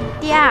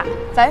第二，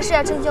凡事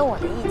要征求我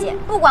的意见，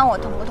不管我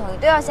同不同意，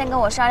都要先跟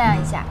我商量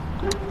一下。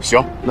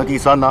行，那第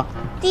三呢？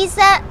第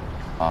三，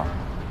啊，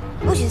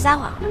不许撒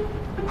谎。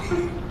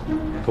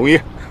同意。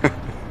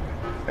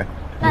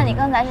那你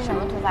刚才是什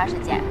么突发事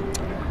件？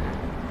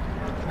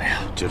哎呀，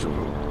这就是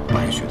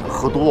白雪她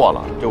喝多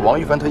了，这王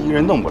一凡他一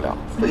人弄不了，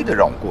非得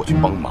让我过去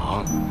帮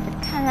忙。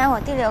看来我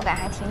第六感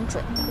还挺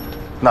准的。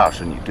那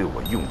是你对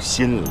我用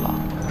心了，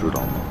知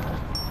道吗？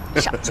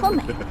少说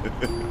没。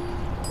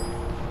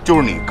就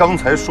是你刚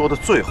才说的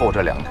最后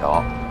这2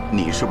条，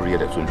你是不是也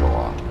得遵守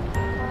啊？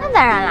那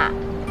当然啦。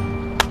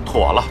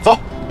妥了，走。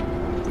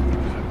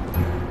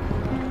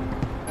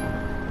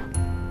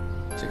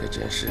这个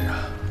真是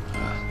啊，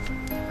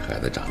孩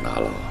子长大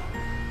了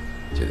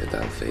就得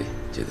单飞，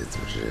就得组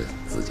织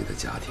自己的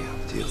家庭，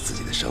就有自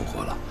己的生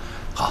活了。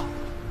好，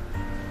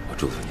我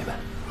祝福你们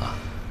啊！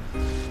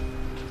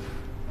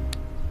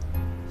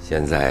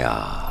现在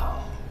呀，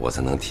我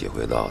才能体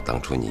会到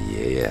当初你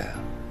爷爷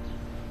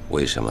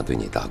为什么对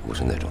你大姑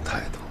是那种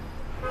态度，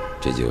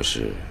这就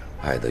是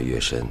爱得越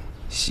深，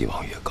希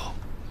望越高。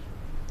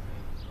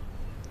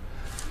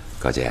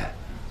高姐，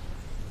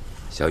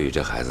小雨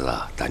这孩子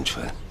啊，单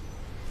纯，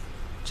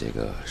这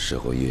个社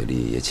会阅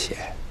历也浅，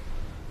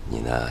你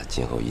呢，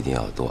今后一定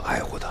要多爱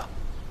护他，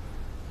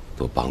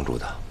多帮助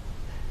他，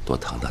多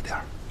疼他点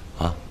儿，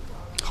啊？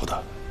好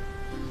的。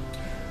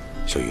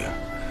小雨，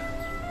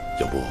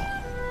要不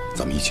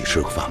咱们一起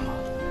吃个饭吧？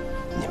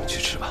你们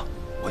去吃吧，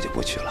我就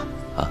不去了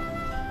啊。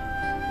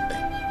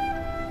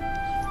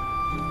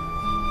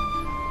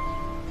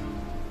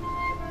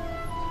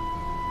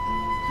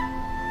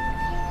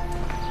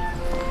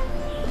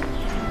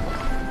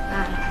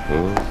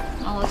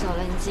那我走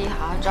了，你自己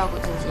好好照顾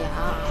自己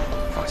啊。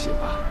放心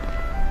吧。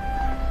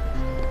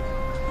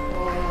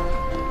我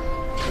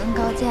跟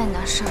高健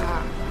的事儿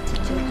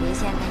就别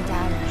先跟家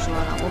人说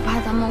了，我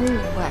怕他们误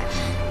会，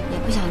也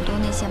不想多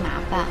那些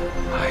麻烦。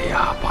哎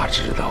呀，爸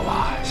知道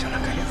啊。行了，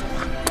赶紧走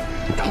吧，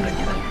你等着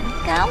你呢。你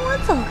赶我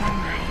走干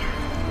嘛呀？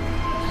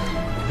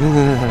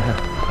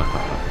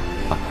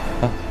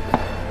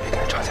别跟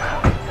人吵架呀。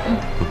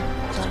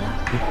走了。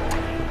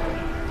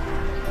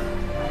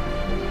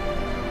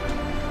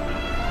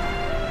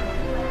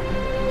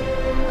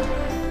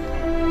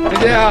再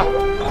见啊！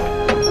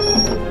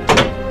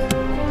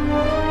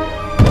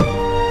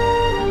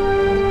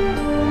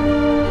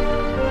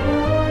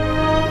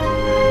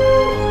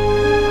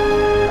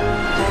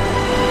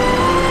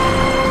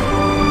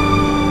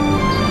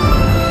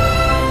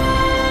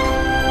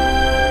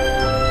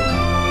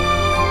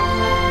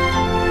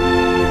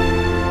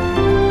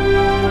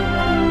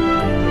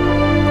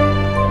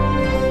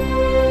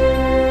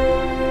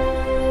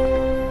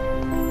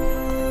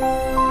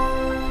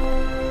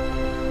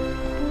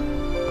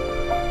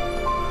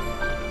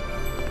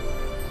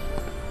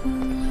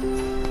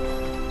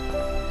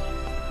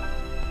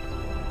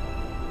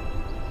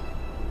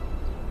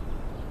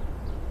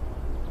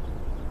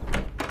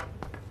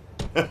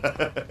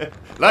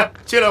来，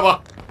进来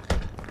吧，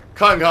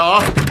看看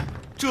啊，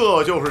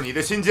这就是你的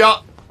新家。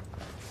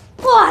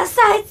哇塞，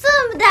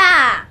这么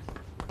大！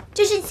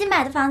这是你新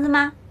买的房子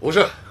吗？不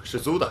是，是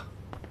租的。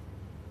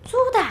租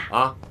的？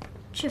啊？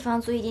这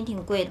房租一定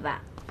挺贵的吧？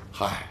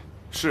嗨，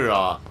是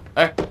啊。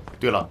哎，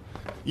对了，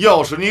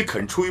要是你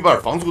肯出一半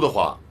房租的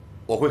话，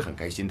我会很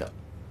开心的。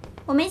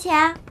我没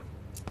钱。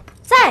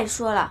再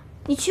说了，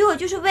你娶我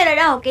就是为了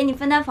让我给你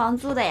分担房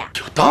租的呀。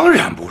当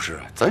然不是，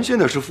咱现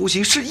在是夫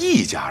妻，是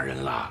一家人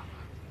了。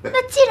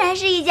那既然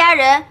是一家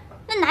人，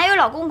那哪有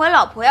老公管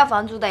老婆要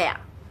房租的呀？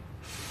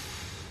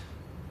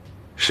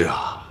是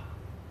啊。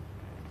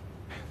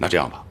那这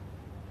样吧，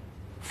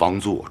房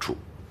租我出，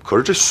可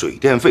是这水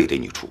电费得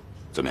你出，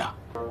怎么样？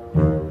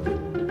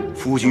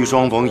夫妻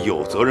双方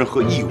有责任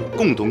和义务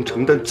共同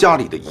承担家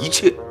里的一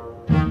切。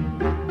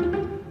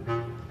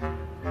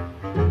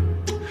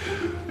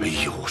哎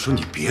呦，我说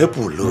你别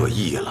不乐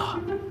意了，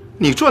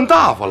你赚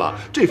大发了，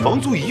这房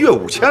租1月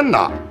5000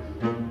呢。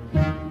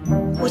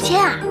5000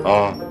啊？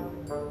啊！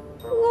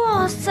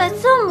哇塞，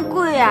这么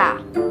贵啊！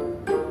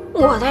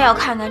我倒要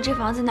看看这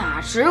房子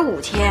哪值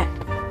5000，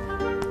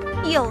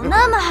有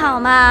那么好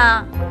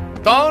吗？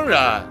当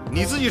然，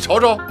你自己瞅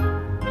瞅。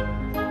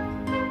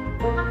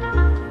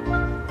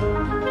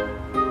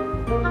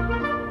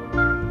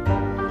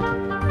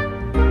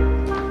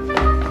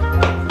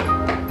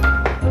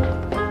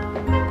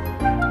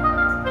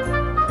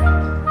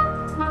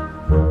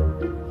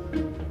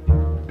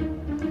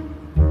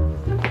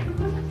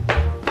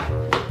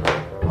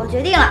我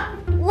决定了，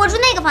我住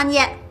那个房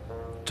间。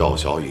赵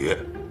小雨，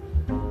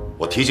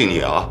我提醒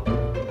你啊，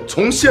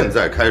从现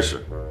在开始，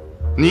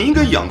你应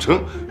该养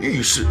成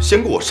遇事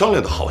先跟我商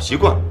量的好习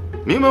惯，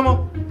明白吗？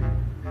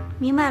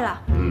明白了。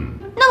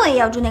那我也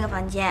要住那个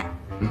房间。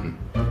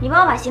你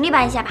帮我把行李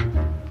搬一下吧。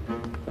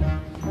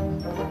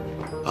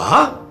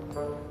啊？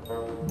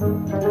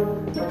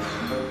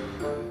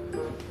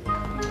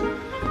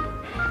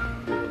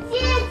谢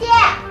谢。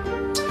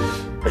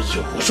哎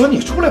呦，我说你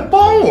出来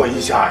帮我一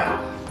下呀！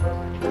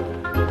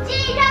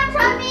这张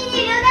床比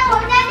你留在我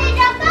们家那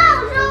张更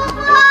舒服。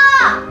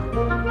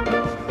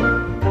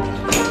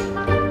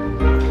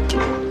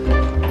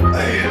哎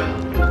呀，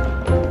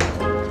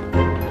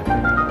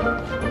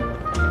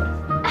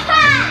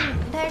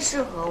不太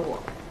适合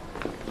我，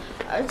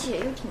而且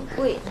又挺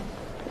贵的。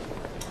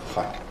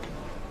嗨，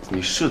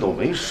你试都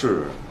没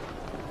试，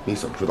你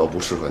怎么知道不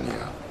适合你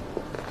啊？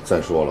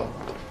再说了，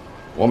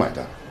我买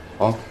单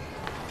啊！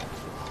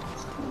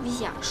不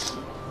想试。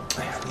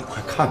哎呀，你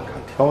快看看，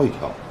挑一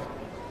挑。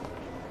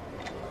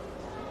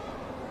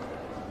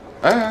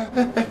哎，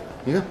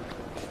你看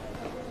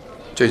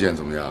这件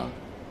怎么样？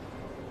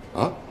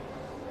啊？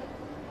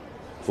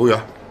服务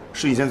员，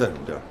试衣间在什么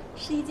地儿？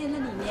试衣间在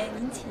里面，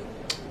您请。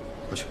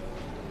过去，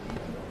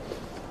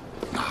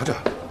拿着。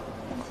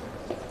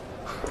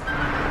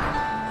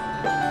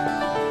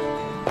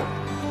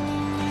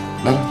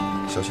来来，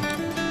小心。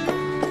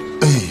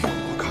哎呦，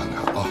我看看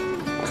啊，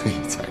嘿，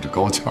踩着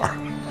高跷儿。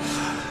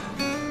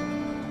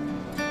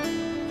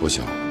不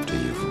行，这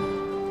衣服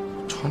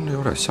穿着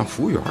有点像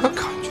服务员的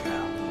感觉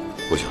啊，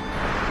不行。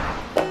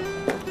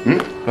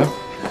来，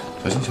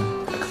小心小心，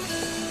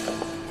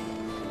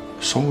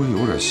稍微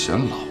有点显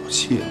老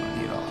气了，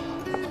你知道吗？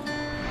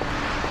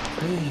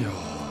哎呦，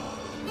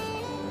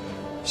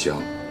行，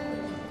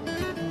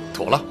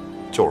妥了，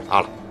就是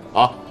它了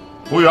啊！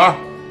服务员，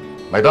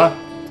买单。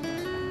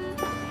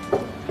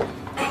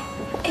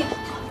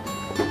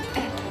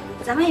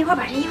咱们一会儿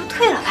把这衣服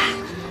退了吧，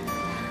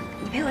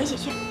你陪我一起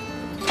去。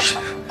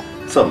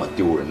这么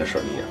丢人的事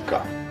儿你也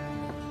干？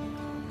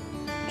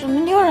怎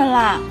么丢人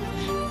啦？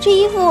这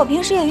衣服我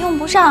平时也用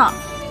不上，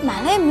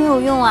买了也没有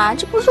用啊，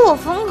这不是我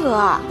风格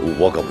啊。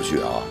我可不去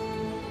啊。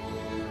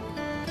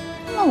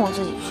那我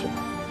自己去吧。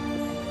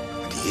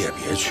你也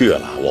别去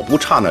了，我不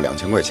差那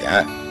2000块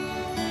钱。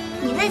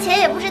你的钱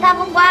也不是大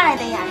风刮来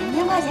的呀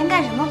，2000块钱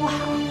干什么不好？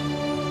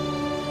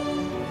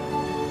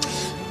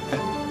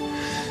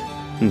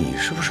你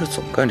是不是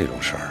总干这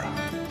种事儿啊？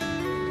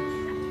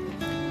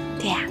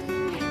对呀，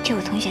这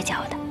我同学教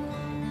我的。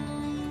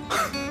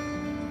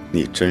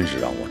你真是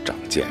让我长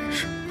见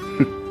识。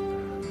哼。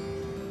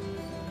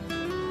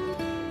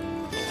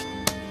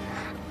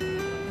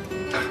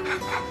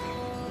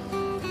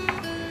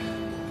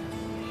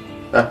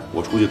哎，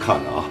我出去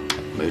看看啊，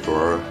没准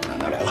儿奶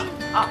奶来了。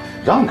啊，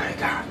让奶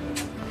点儿。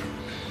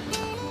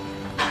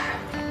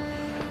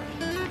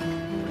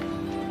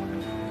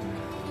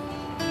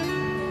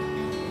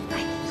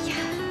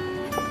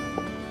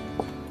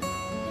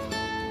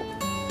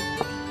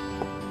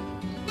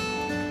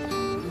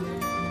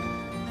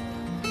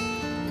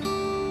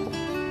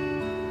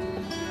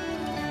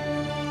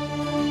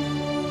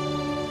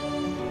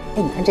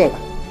哎，你看这个，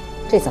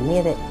这怎么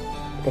也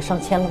得上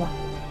千了吧？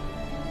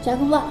贾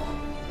哥爸，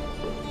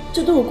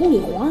这都是宫里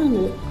皇上的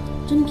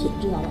珍品，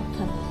知道吧？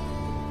看看。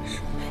是。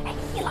哎，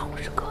你姥姥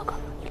是哥哥，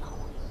你姥姥。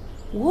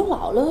我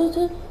姥姥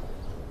她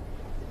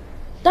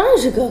当然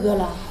是哥哥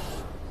了。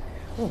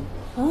嗯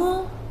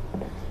啊。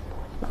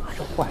那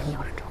这花，你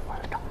要是这花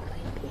找出来，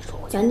你别说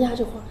我。咱家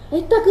这花，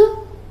哎，大哥，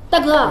大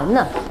哥。人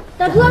呢？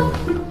大哥。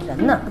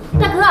人呢？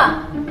大哥。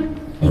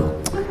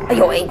哎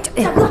呦哎，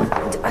大哥，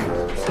哎，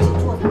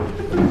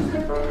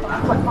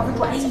把它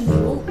转。哎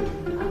呦，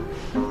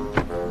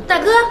大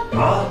哥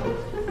啊！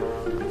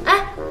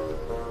哎，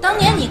当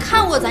年你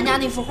看过咱家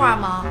那幅画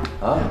吗？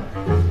啊？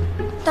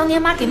当年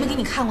妈给没给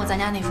你看过咱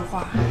家那幅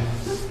画？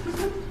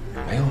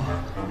没有啊。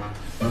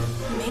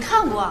你没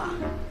看过啊？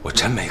我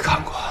真没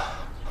看过。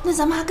那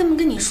咱妈跟没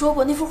跟你说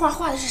过那幅画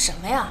画的是什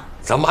么呀？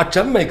咱妈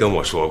真没跟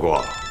我说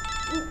过。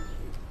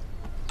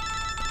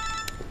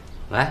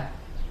喂，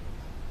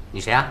你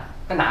谁啊？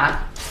在哪？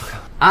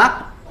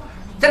啊？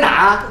在哪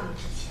啊？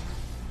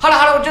好了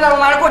好了，我知道了，我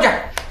马上过去。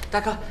大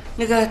哥，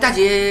那个大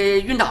姐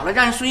晕倒了，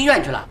让人送医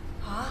院去了。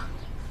啊？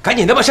赶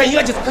紧的吧，上医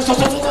院去！走。不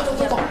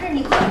是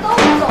你快都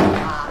走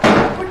了，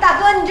不是大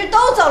哥，你这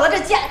都走了，这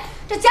家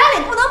里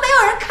不能没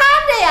有人看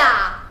着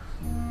呀。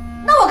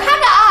那我看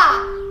着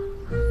啊。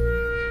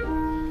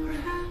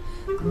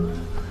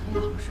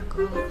老是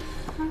哥哥，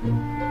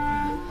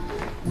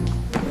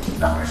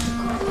老是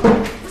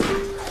哥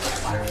哥。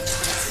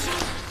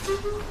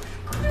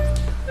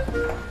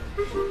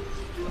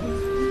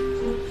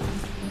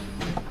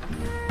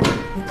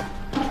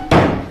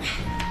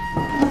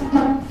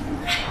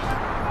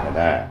奶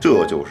奶，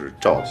这就是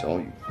赵小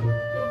雨。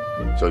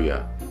小雨，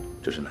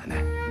这是奶奶。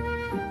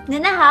奶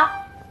奶好。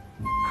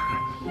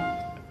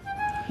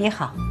你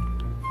好，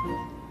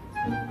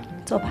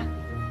坐吧。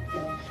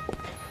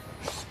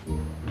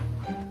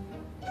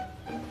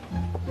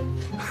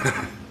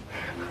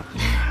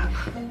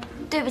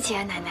对不起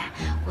啊，奶奶，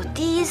我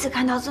第一次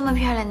看到这么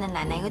漂亮的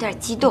奶奶，有点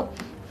激动。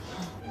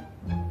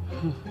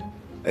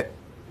哎，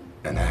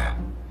奶奶，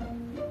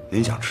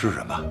您想吃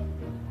什么？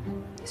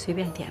随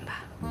便点吧。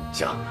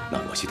行，那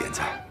我去点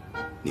菜，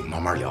你们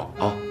慢慢聊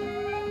啊。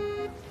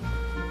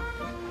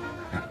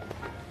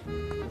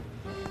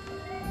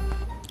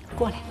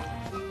过来。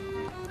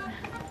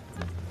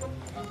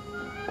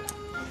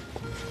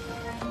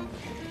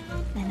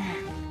奶奶，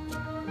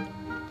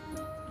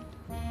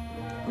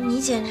你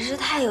简直是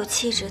太有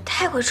气质，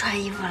太会穿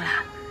衣服了。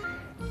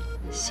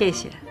谢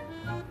谢。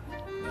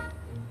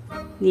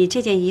你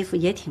这件衣服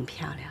也挺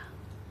漂亮。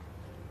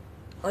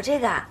我这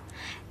个啊，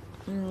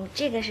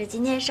这个是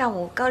今天上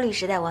午高律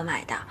师带我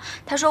买的。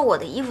他说我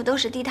的衣服都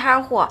是地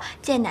摊货，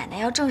见奶奶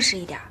要正式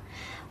一点。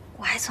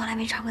我还从来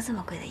没穿过这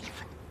么贵的衣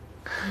服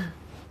呢。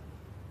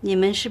你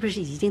们是不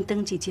是已经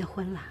登记结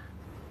婚了？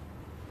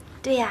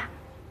对呀。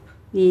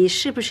你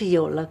是不是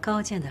有了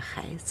高健的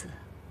孩子？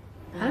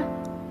啊？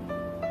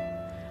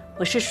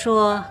我是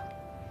说，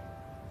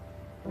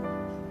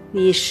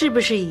你是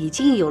不是已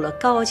经有了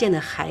高健的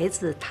孩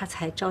子，他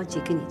才着急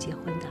跟你结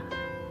婚的？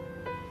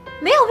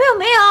没有，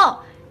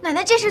奶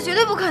奶这是绝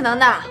对不可能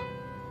的。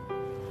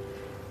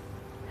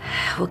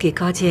我给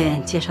高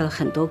健介绍了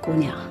很多姑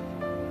娘，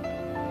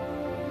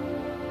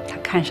他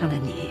看上了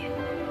你。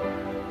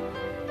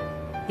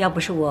要不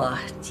是我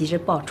急着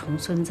抱重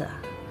孙子，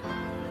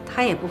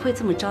他也不会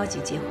这么着急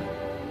结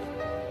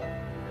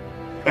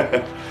婚。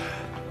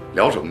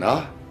聊什么呢？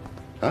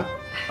啊？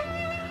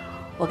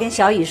我跟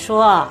小雨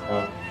说，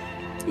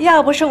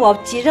要不是我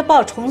急着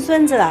抱重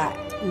孙子，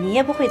你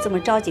也不会这么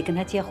着急跟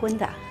他结婚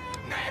的。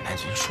奶奶，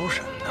您说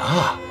什么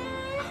呢？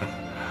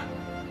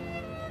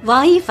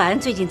王一凡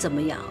最近怎么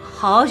样？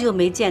好久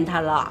没见他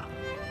了。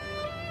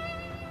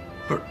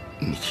不是，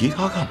你提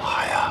他干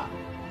嘛呀？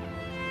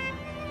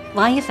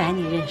王一凡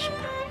你认识吧？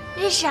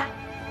认识啊，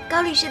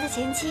高律师的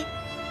前妻。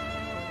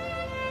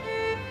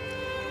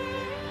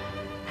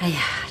哎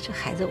呀，这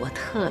孩子我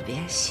特别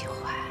喜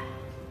欢，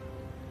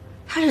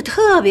她是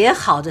特别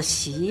好的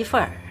媳妇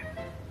儿。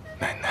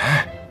奶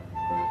奶，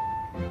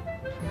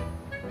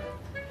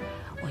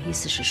我意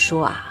思是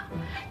说啊，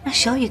让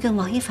小雨跟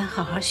王一凡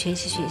好好学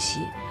习学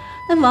习，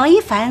那王一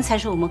凡才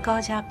是我们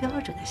高家标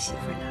准的媳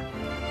妇呢。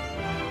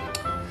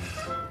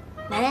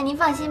奶奶您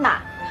放心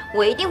吧，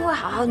我一定会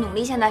好好努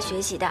力向他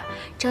学习的，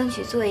争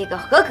取做一个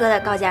合格的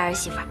高家儿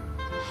媳妇。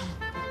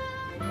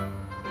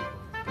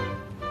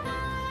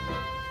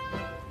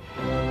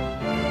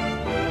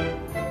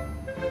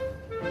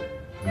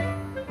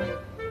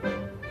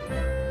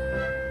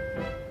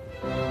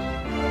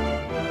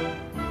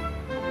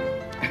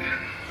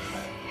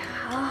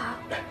好，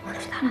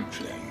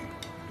吃点鱼，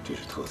这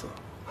是特色。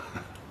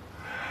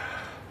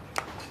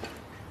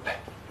来。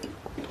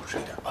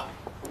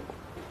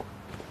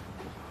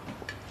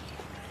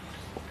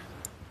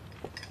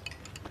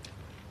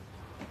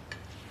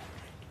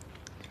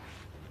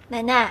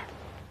奶奶，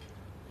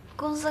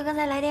公司刚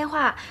才来电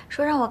话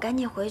说让我赶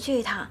紧回去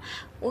一趟，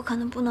我可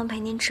能不能陪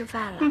您吃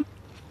饭了。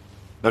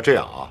那这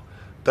样啊，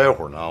待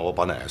会儿呢，我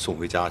把奶奶送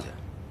回家去，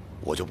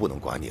我就不能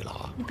管你了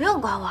啊。你不用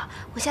管我，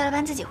我下了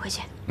班自己回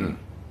去。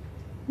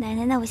奶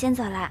奶，那我先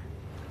走了。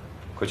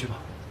回去吧。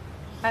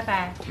拜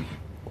拜。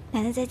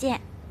奶奶再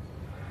见。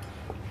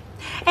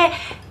哎，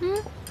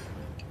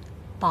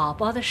宝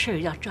宝的事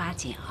要抓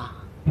紧啊。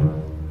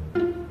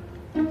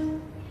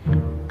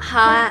好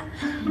啊。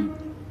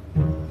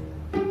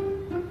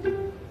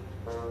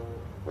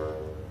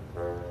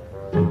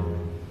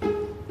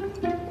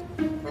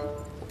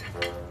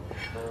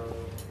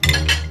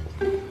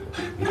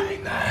奶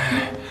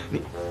奶，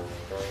你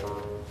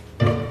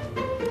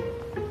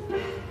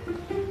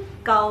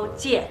高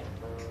见，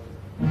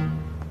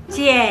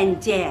见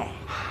见。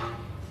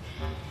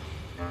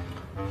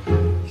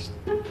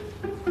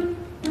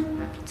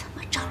怎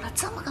么找了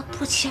这么个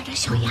不起眼的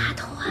小丫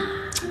头啊？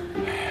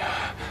哎呀，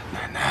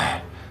奶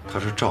奶，她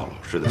是赵老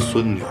师的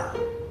孙女儿。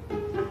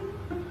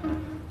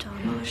赵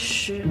老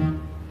师，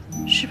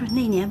是不是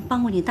那年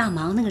帮过你大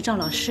忙那个赵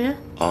老师？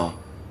啊，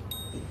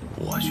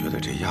我觉得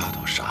这丫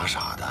头傻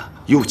傻的，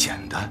又简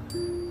单，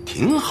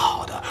挺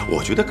好的。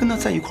我觉得跟她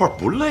在一块儿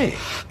不累。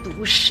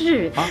不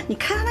是，你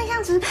看她那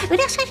样子，有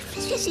点学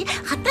习，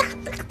好的。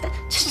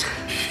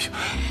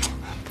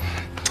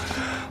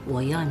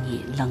我要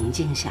你冷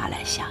静下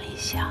来想一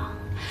想，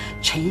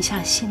沉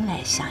下心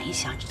来想一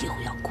想，以后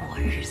要过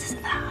日子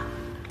的。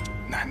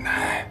奶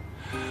奶，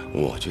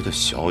我觉得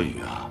小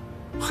雨啊，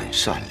很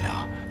善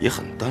良，也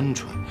很单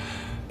纯。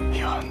哎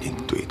呀，您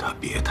对她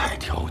别太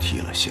挑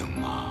剔了，行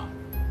吗？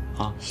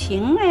啊，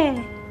行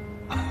哎，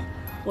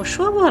我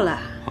说过了，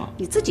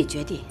你自己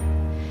决定。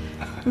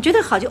你觉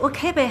得好就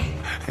OK 呗。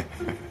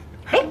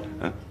哎，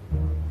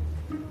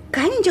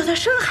赶紧叫她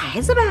生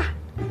孩子吧。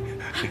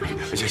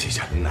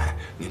行，奶，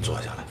您坐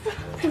下来。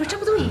你们这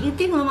不都已经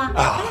定了吗？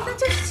啊，那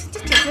这解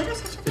决了。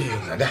哎呦，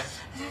奶奶，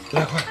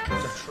来快，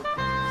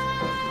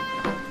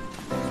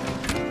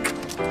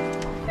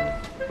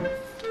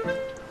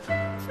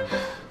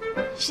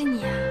是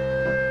你啊，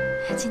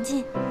请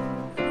进。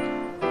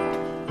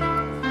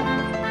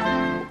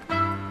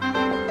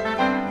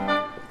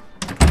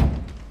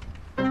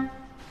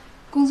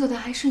工作的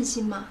还顺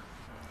心吗？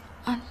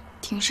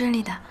挺顺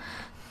利的。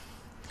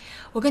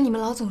我跟你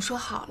们老总说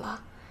好了，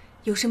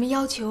有什么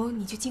要求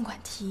你就尽管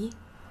提。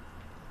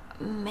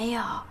没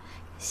有，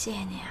谢谢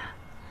你啊。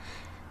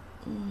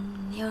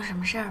你有什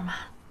么事儿吗？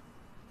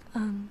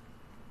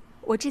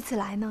我这次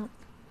来呢，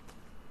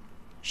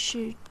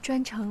是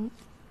专程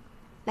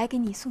来给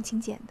你送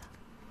请柬的。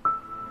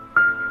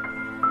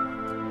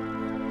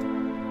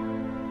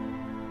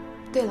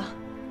对了，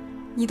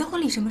你的婚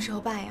礼什么时候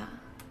办呀？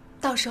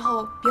到时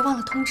候别忘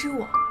了通知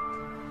我。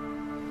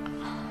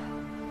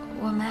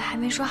我们还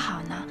没说好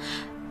呢，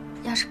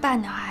要是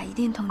办的话，一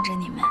定通知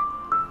你们。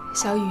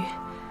小雨，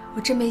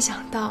我真没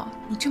想到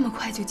你这么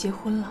快就结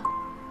婚了。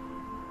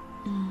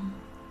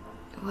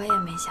我也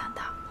没想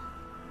到。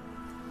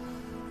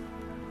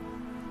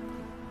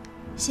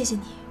谢谢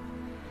你，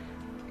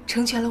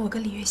成全了我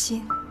跟李月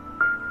心。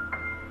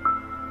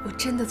我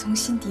真的从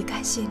心底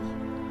感谢你。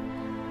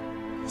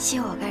谢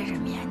我干什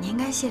么呀？你应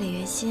该谢李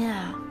月心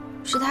啊，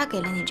是她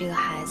给了你这个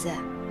孩子，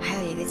还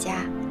有一个家。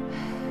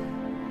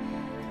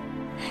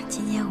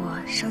今天我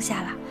收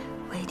下了，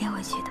我一定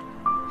会去的。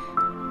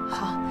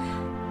好，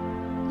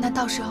那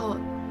到时候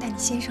带你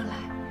先生来，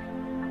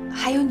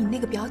还有你那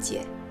个表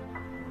姐。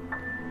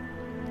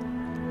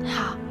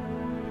好。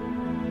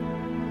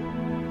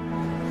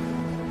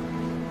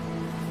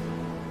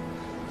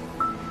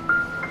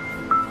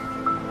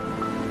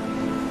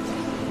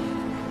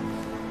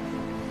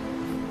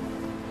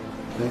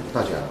哎，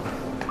大姐，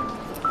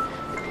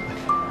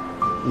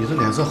你的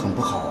脸色很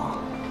不好啊。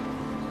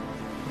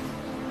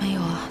没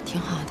有啊，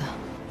挺好的。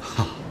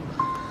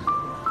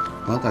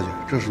啊，大姐，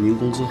这是您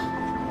工资。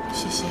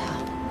谢谢啊。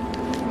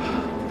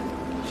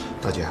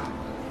大姐，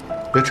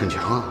别逞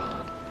强啊，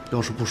要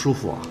是不舒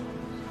服啊，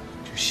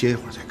就歇一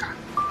会儿再干。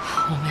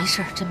我没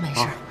事，真没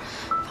事，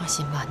放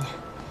心吧你。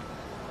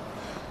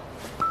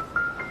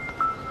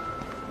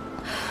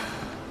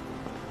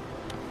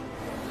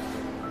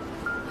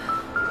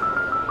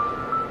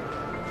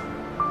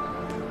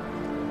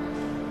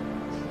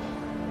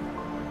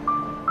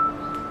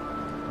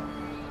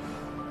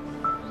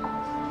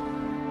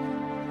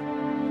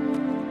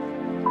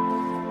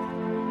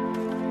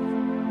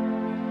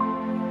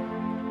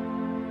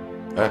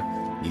哎，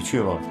你去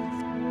吗？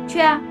去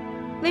啊，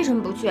为什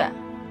么不去？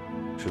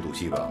是赌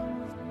气吧？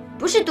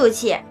不是赌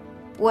气，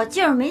我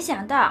就是没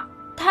想到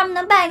他们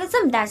能办一个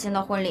这么大型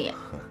的婚礼。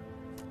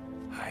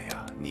哎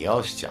呀，你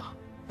要想，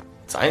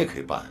咱也可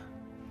以办。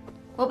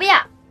我不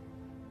要，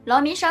劳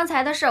民伤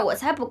财的事我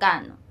才不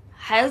干呢，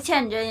还要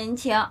欠着人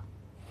情。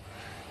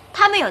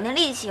他们有那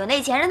力气，有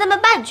那钱，让他们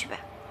办去呗。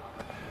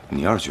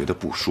你要是觉得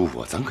不舒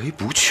服，咱可以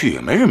不去，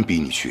没人逼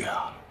你去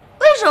啊。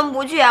为什么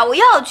不去啊？我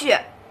要去。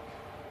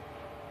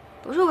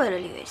不是为了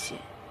李月心，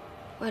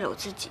为了我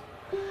自己。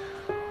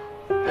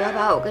我要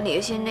把我跟李月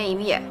心那一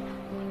面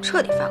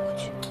彻底翻过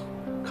去。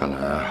看来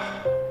啊，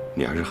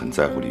你还是很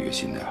在乎李月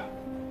心的呀。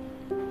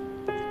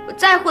我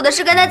在乎的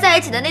是跟他在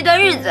一起的那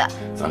段日子。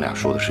咱俩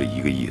说的是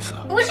一个意思。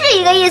不是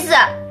一个意思。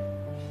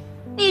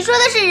你说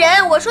的是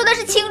人，我说的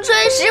是青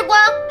春时光，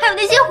还有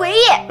那些回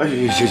忆。哎，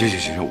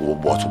行，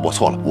我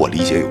错了，我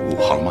理解有误，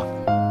好了吗？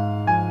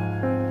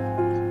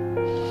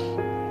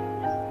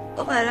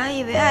我本来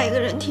以为爱一个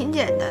人挺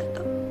简单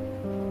的，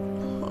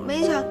我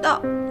没想到，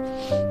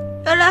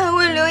原来还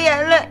会流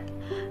眼泪，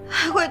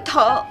还会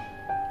疼。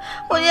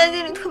我现在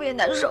心里特别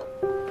难受，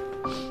我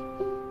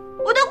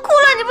都哭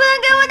了，你不能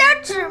给我点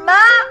纸吗？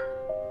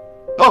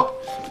哦。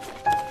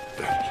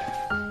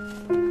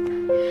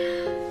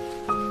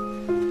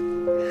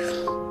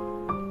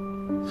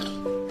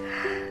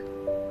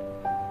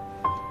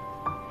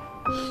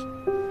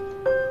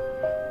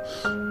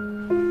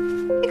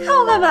你看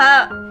我干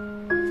嘛？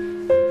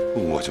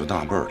我就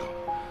纳闷了，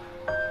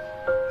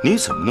你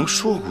怎么能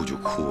说哭就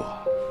哭啊？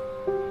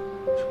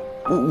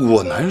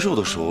我难受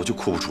的时候就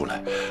哭不出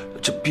来，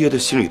这憋在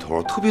心里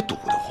头特别堵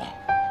得慌。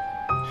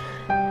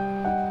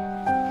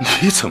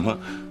你怎么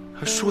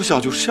还说笑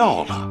就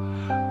笑了？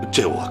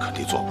这我肯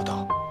定做不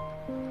到。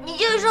你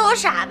就是说我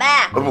傻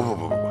呗？不，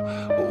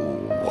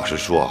我是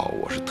说啊，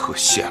我是特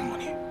羡慕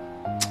你。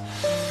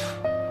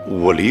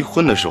我离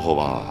婚的时候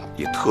吧，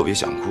也特别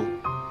想哭，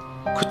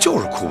可就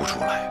是哭不出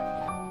来。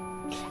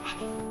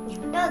你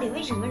们到底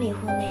为什么离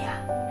婚的呀？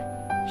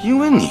因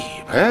为你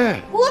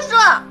呗。胡说！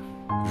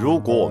如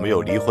果我没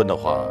有离婚的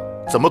话，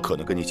怎么可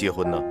能跟你结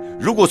婚呢？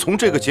如果从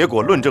这个结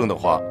果论证的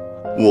话，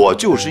我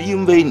就是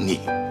因为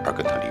你而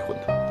跟他离婚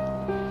的。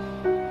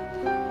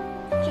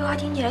这话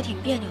听起来挺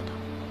别扭的，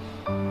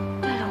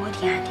但是我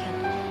挺爱听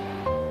的。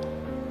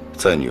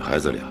在女孩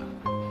子里啊，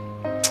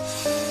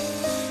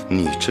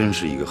你真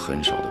是一个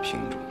很少的品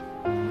种。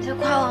你在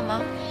夸我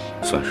吗？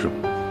算是吧。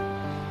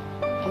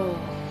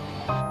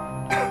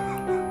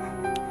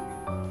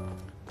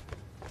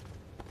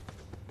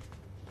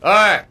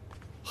哎，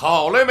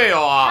好了没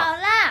有啊？好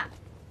啦。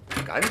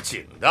赶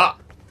紧的。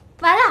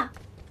完了，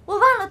我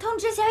忘了通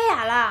知小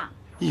雅了。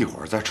一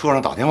会儿在车上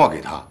打电话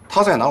给他，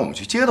他在哪我们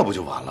去接他不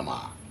就完了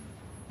吗？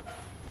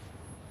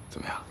怎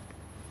么样？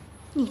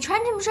你穿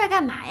这么帅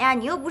干嘛呀？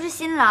你又不是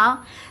新郎。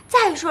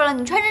再说了，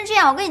你穿成这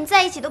样，我跟你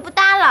在一起都不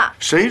搭了。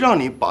谁让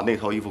你把那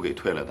套衣服给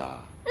退了的？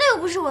那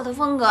又不是我的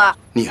风格。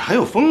你还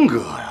有风格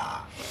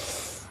呀？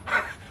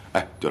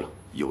哎，对了，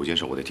有件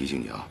事我得提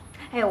醒你啊。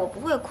哎，我不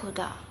会哭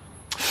的。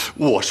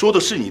我说的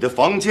是你的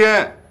房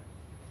间，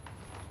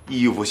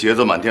衣服鞋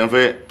子满天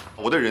飞，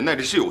我的忍耐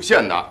力是有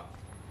限的。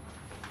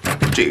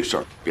这事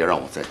儿别让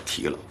我再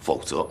提了，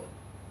否则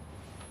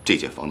这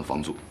间房的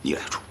房租你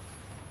来出。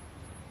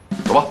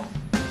走吧。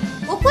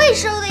我会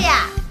收的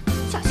呀，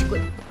小气鬼。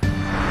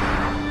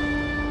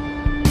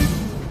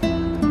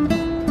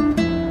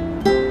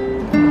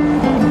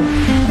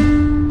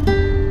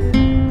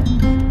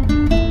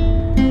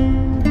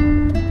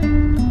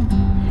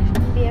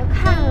别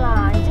看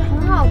了，已经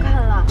很好看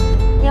了。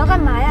你要干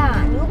嘛呀？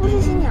你又不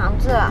是新娘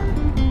子。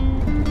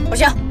不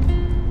行，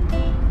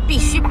必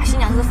须把新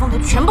娘子的风头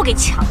全部给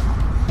抢了，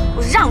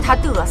我让她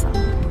嘚瑟。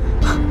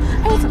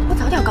哎，你怎么不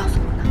早点告诉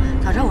我呢？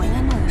早知道我应该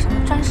弄个什么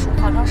专属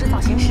化妆师、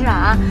造型师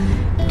啊，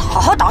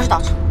好好捯饬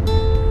捯饬。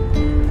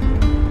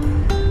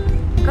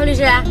高律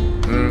师，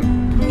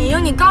你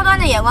用你高端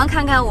的眼光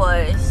看看我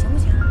行不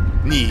行啊？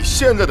你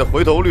现在的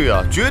回头率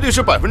啊，绝对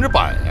是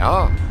100%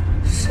呀！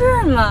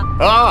是吗？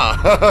啊！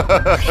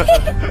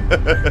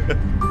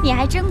你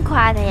还真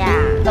夸他呀？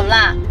怎么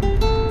了？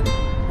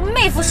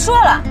妹夫说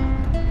了，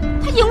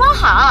他眼光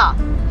好，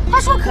他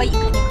说可以，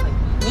肯定可以。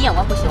你眼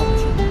光不行，我不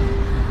行。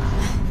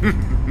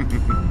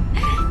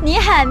你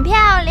很漂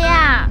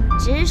亮，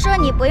只是说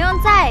你不用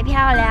再漂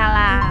亮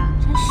啦。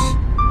真是，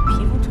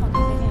皮肤状态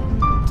最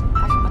近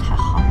还是不太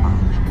好啊。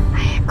哎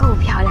呀，够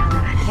漂亮的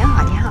了，挺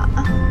好挺好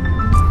啊。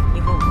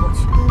一会儿我过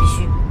去，必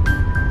须，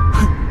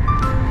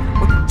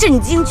我震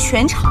惊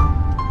全场，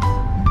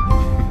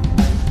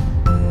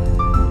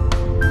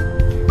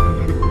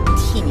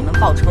替你们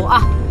报仇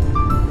啊！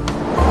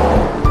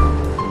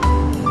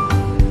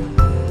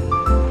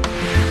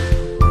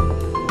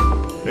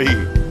哎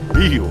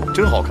呦，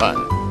真好看，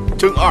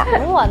真二。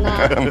哄我呢？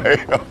没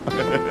有。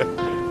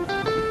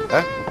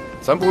哎，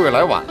咱不会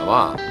来晚了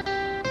吧？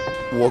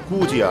我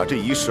估计啊，这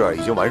仪式啊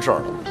已经完事儿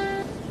了。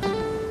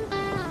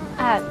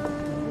哎，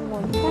我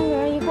们3个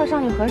人一块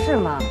上去合适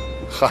吗？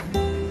嗨，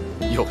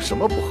有什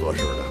么不合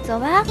适的？走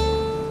吧。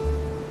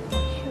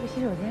去个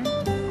洗手间。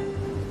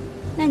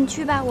那你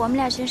去吧，我们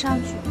俩先上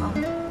去啊。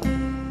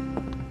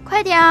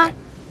快点啊！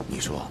你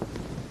说，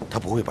他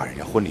不会把人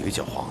家婚礼给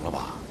搅黄了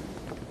吧？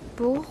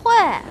不会。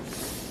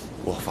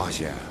我发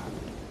现，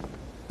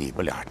你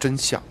们俩真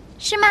像。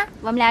是吗？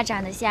我们俩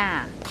长得像？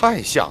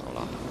太像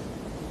了。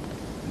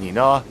你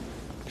呢，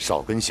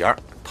少根弦儿；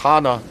他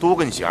呢，多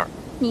根弦儿。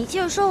你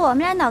就说我们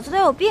俩脑子都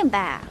有病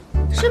呗，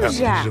是不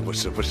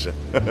是？不是。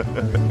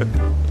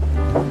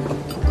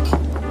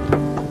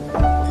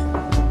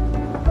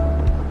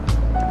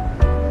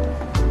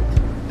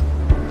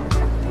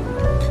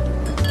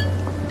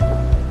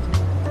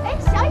哎，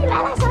小雨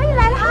来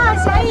了！啊，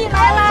小雨来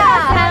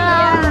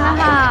了！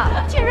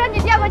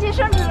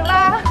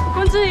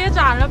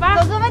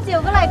说把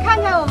酒过来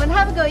看看我们，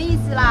太不够意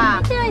思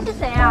啦。这位是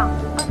谁啊？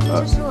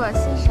这是我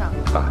先生。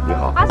你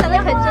好。他长得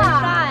可真帅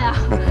呀！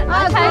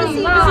啊，开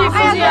心啊！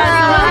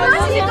恭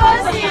喜恭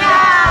喜啊！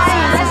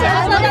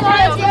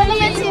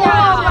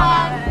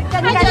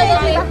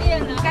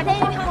改天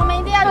我们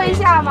一定要对一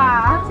下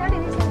嘛。小点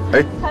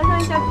哎，传授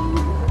一下经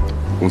验。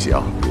恭喜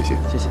啊，别谢，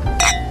谢谢。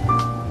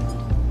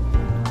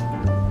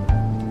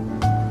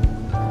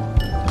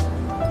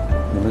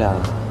你们俩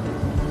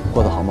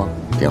过得好吗？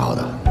挺好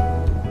的，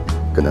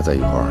跟他在一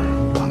块儿，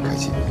我很开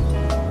心。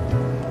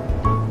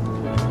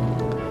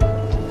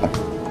哎，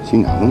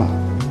新娘子呢？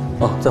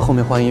哦，在后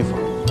面换衣服。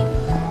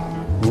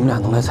你们俩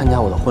能来参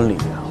加我的婚礼，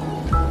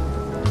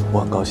我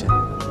很高兴。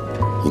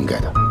应该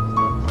的。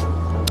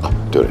啊，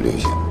对了，刘雨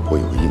欣，我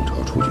有个应酬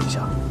要出去一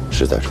下，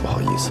实在是不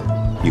好意思，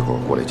一会儿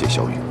过来接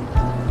小雨。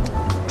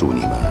祝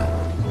你们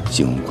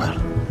新婚快乐！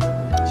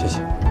谢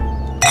谢。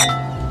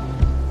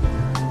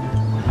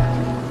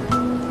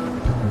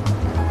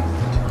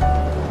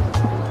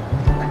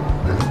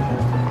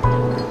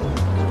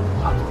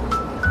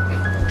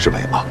失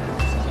陪啊！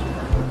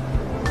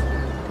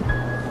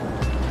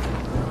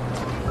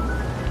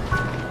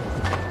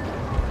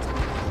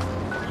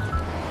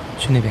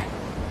去那边。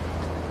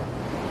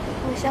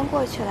我先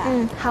过去了。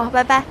嗯，好，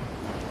拜拜。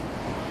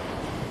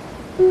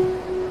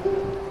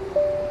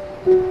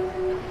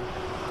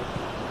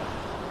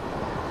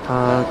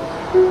他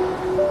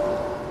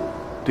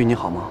对你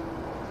好吗？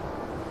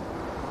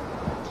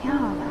挺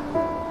好的。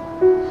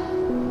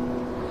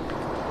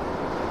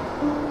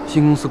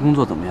新公司工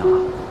作怎么样啊？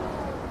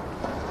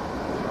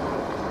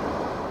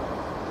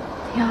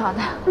挺好的。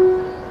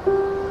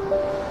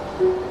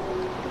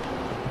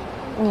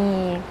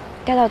你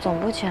调到总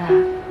部去了？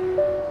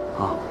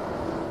啊。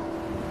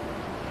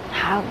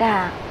好好干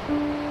啊。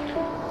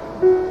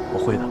我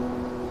会的。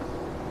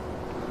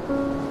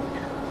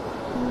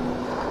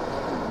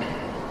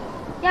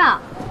呀，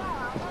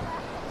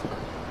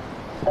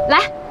来，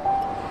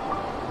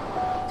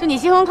祝你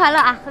新婚快乐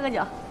啊！喝个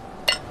酒。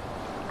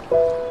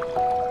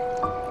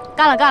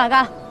干了，干了，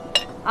干了，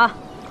啊，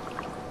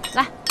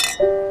来。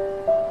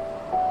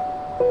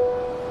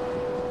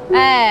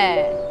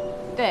哎，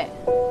对，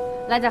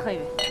来再喝一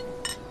杯。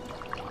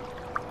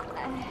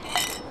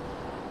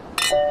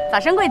早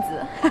生贵子，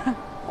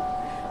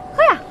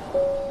喝呀。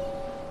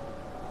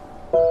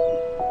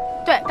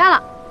对，干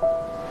了。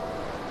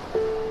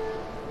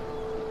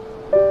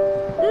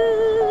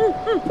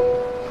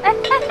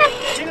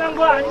新郎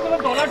官，你怎么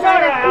走到这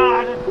儿来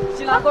啊？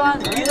新郎官，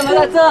你怎么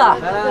在这？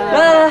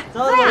来，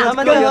咱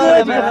们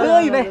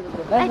喝一杯。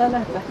来。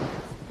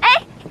哎，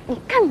你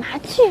干嘛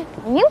去？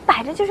你明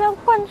摆着就是要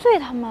灌醉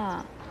他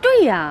嘛。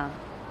对呀，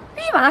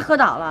必须把他喝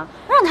倒了，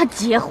让他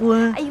结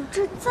婚。哎呦，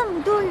这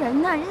么多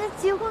人呢，人家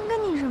结婚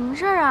跟你什么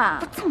事儿啊？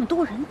不，这么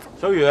多人。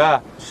小雨，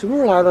什么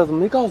时候来的？怎么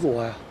没告诉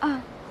我呀？啊，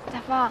大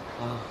方，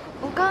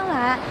我刚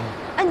来。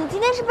哎，你今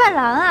天是伴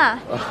郎啊？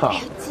哎呦，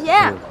姐。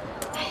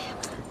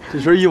这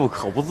身衣服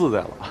可不自在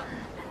了。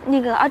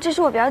那个啊，这是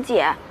我表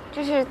姐，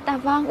这是大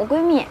方，我闺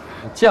蜜。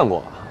见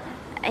过。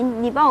哎，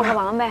你帮我个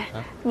忙呗，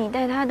你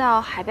带她到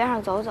海边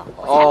上走走。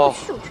哦。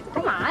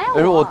干嘛呀？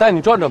哎，我带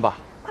你转转吧。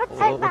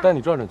快，我带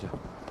你转转去。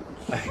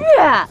去。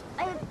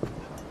哎，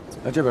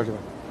来这边。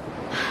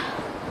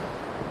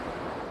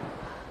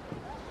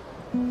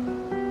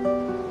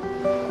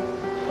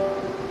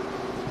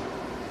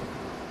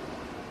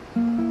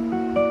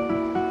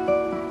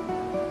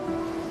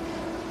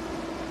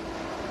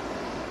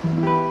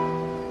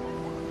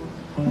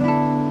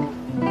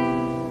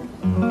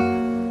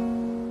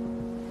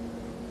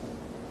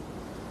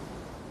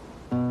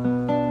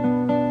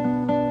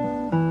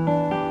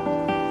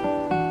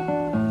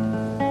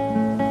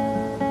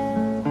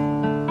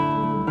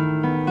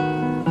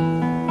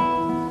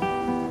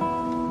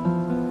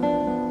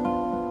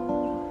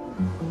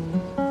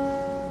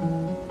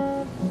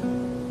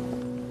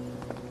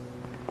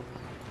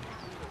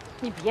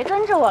别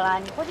跟着我了，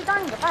你回去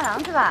当你的伴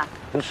郎去吧。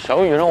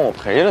小雨让我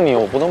陪着你，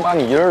我不能把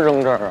你一人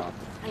扔这儿啊。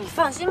你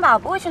放心吧，我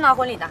不会去闹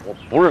婚礼的。我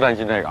不是担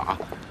心这个啊，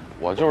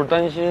我就是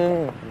担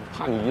心，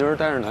怕你一人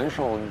待着难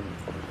受，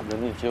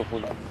人家结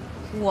婚。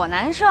我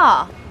难受？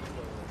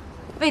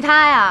为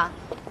他呀？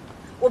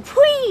我呸！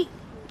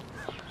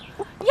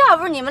要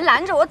不是你们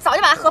拦着我，早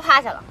就把他喝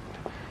趴下了。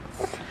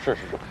是，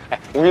哎，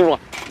我跟你说，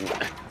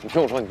你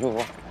听我说，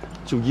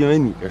就因为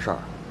你这事儿，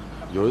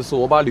有一次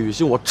我把李玉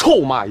欣我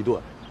臭骂一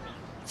顿。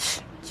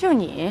就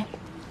你，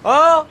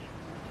啊，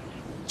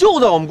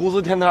就在我们公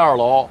司天台2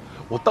楼，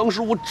我当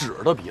时我指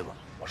着他鼻子，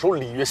我说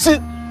李月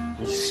新，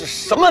你是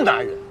什么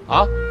男人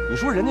啊？你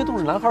说人家都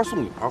是男孩送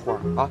女孩花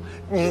啊，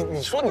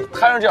你说你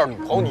摊上这样女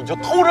朋友，你就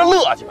偷着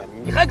乐去吧，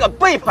你还敢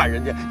背叛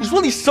人家？你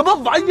说你什么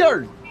玩意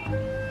儿？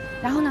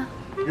然后呢？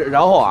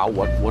然后啊，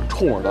我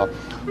冲着他，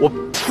我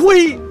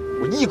呸，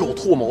我一口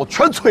唾沫，我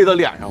全啐他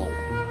脸上了。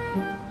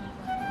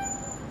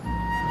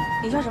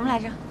你叫什么来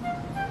着？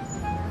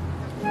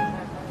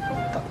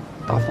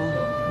大方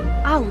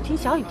啊，我听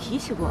小雨提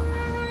起过。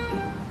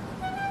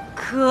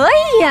可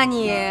以呀，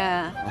你。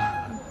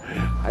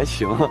还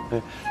行。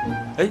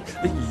哎，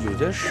有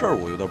件事儿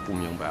我有点不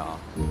明白啊。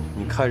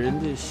你看人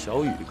家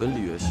小雨跟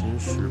李月心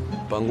是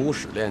办公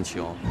室恋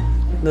情，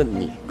那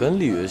你跟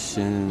李月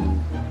心，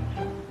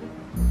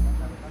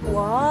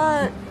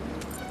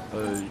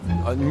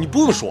你不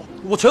用说，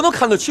我全都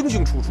看得清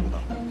清楚楚的。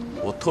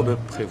我特别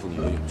佩服你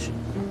的勇气。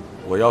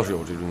我要是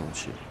有这种勇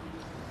气，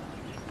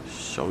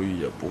小雨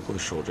也不会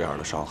受这样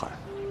的伤害。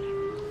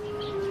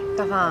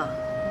大方，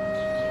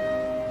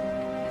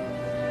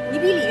你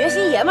比李月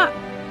心爷们儿。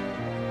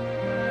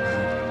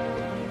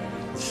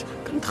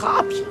跟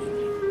他比，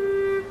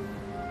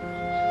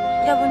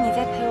要不你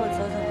再陪我走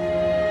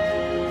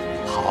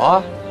走？好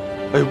啊。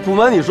哎呦，不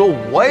瞒你说，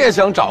我也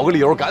想找个理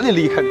由赶紧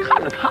离开，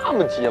看着他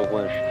们结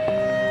婚。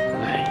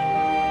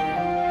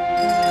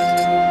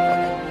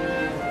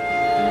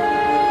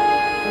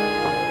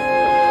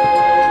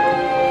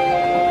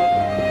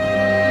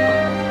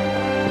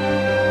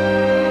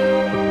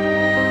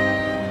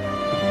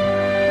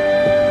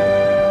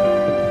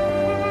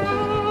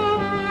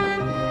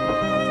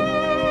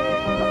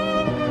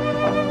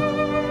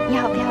你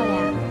好漂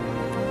亮，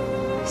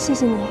谢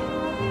谢你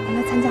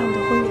来参加我的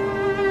婚礼。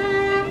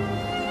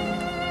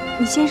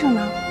你先生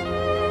呢？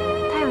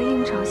他有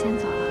应酬，先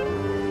走了。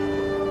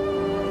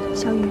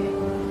小雨，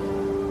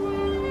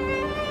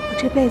我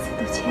这辈子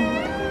都欠你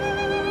的。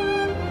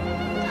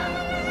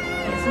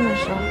别这么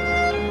说，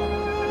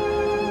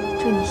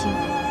祝你幸福。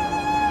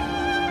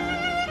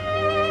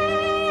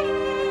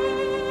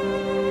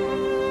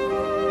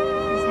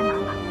你先忙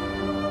吧。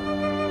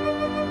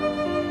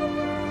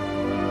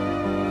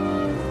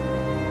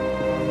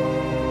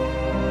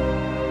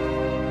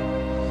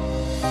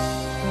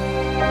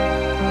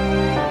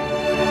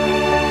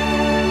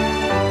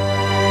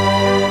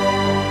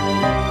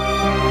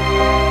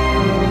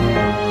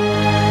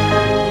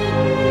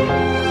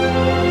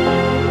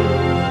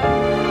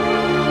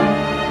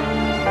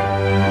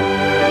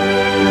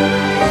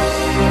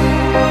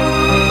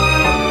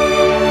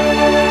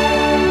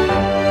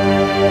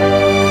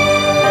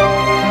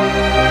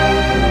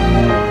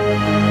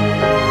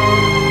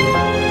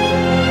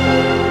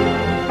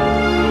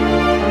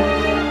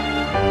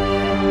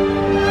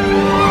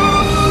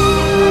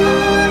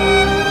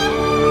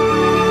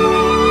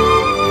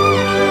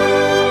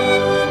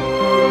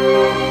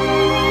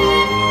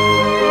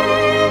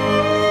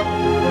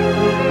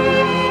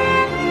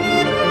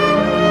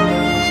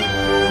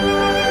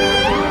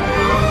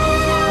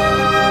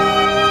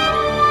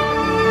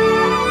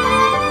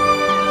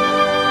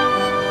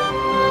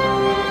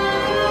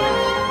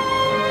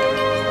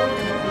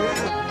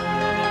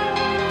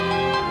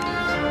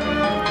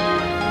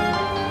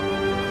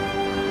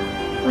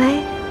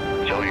喂，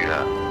小雨，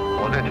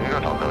我在停车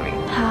场等你。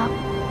好，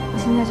我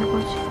现在就过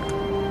去。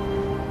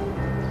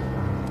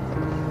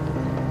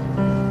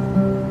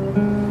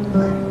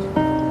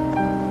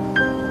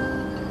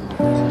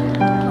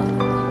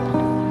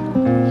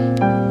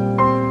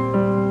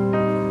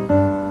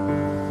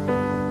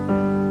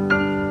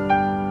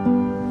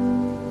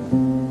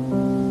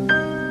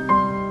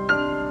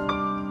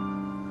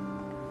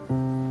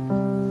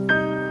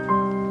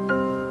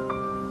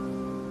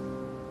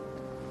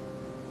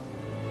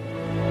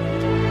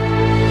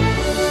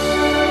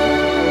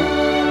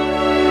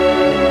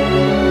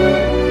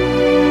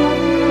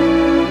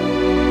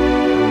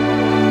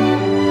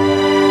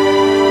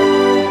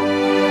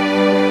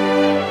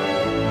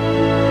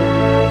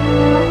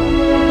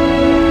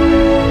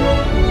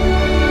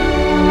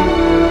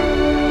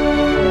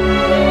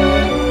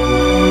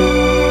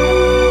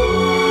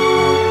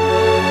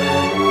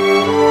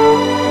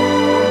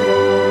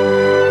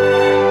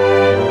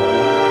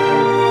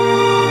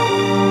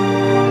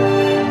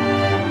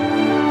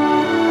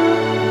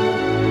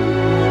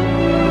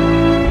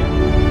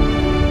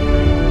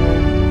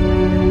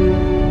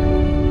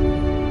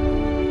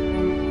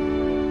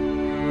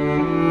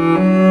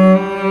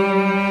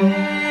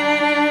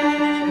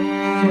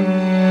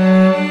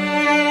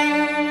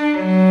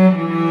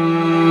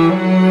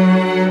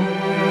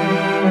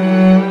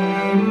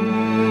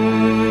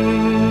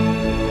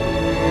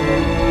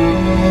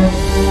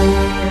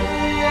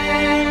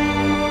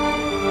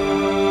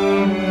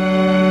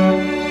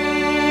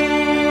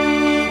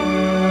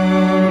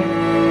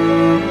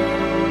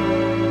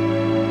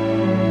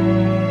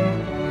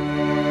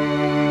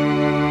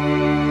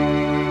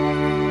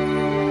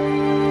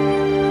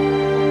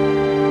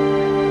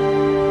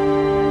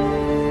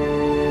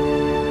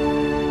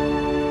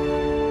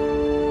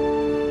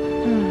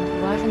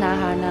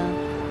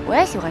我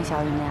也喜欢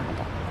小雨那样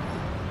的，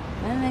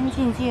文文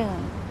静静，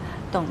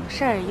懂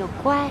事儿又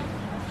乖。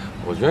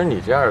我觉得你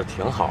这样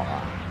挺好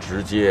啊，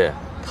直接、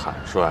坦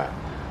率，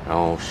然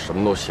后什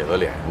么都写在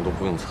脸上，都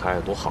不用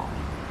猜，多好。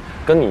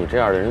跟你这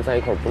样的人在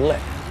一块儿不累。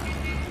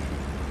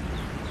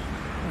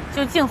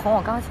就净哄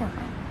我高兴。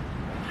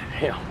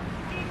没有。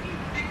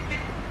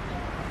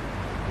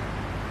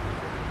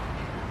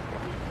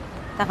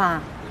大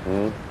方，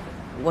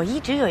我一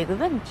直有一个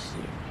问题，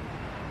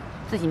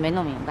自己没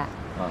弄明白。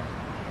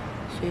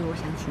所以我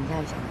想请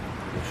教一下你。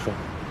你说。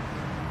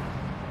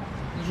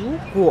如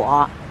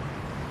果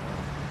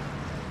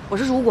我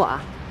说如果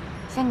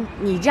像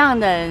你这样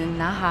的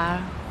男孩，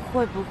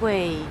会不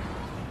会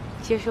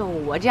接受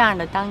我这样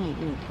的当你的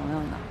女朋友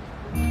呢？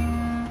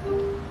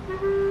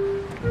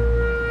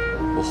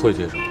我会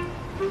接受。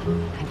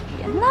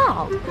别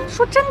闹，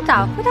说真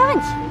的，回答问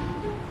题。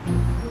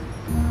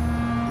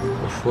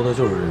我说的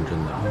就是认真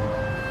的。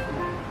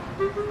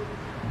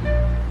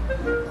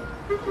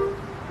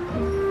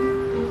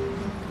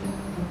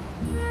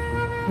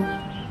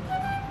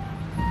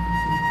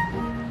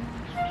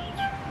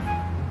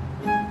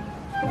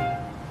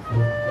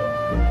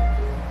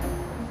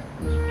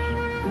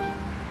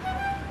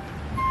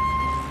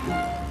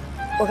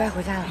我该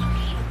回家了。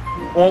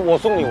我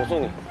送你，我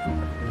送你。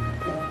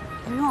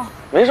不用。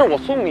没事，我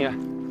送你。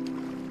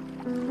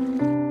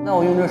那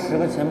我用这10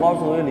个钱包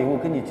作为礼物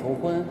跟你求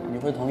婚，你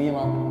会同意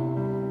吗？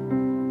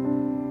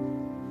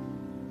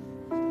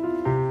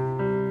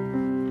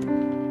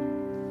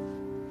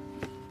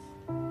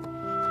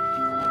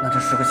那这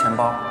10个钱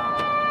包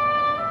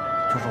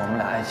就是我们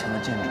俩爱情的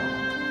见证。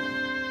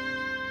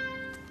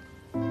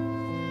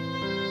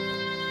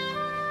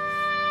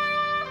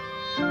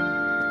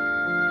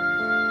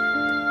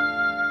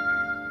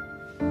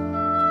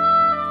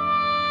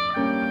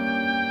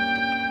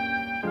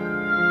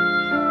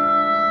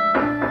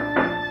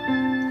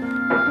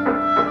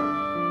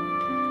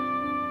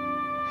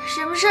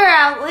什么事儿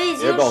啊？我已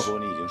经……别告诉我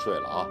你已经睡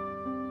了啊！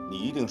你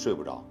一定睡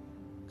不着。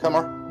开门。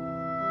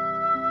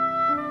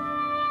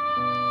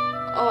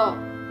哦。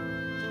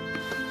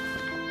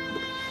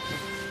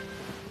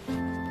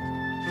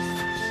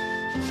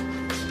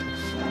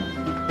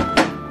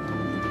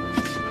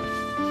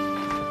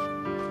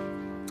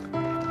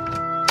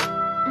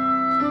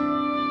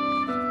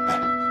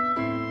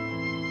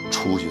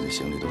出去的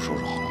行李都收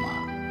拾好了吗？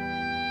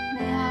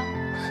没啊。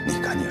你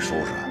赶紧收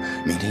拾，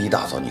明天一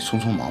大早你匆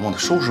匆忙忙的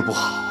收拾不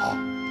好。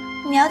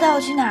你要带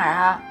我去哪儿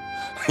啊？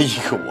一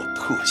个我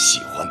特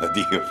喜欢的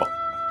地方。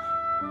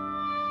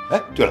哎，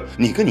对了，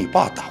你跟你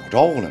爸打过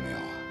招呼了没有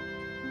啊？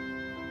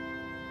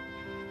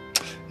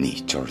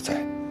你今儿在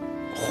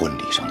婚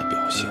礼上的表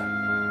现，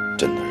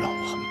真的让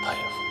我很佩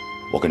服。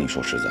我跟你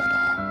说实在的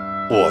啊，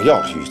我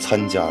要是去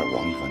参加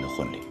王一凡的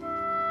婚礼，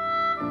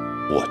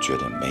我觉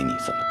得没你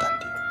这么淡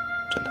定，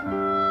真的。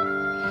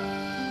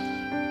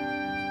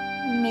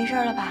你没事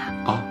了吧？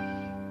啊，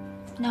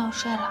那我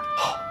睡了。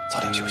好，早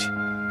点休息。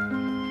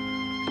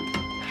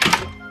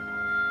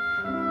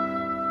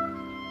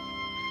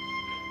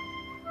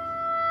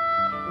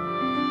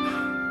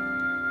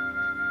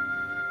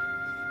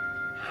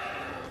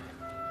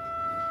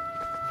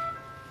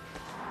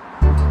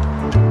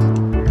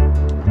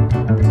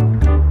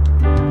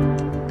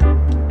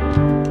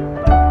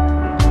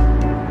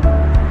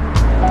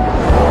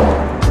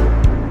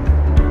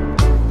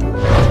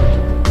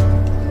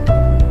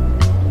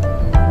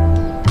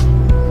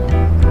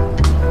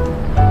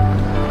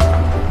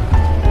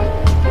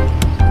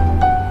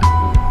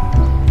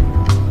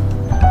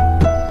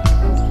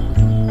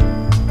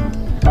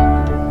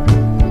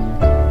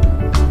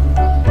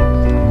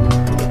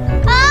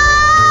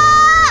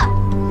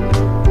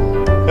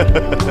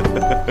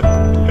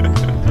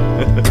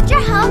这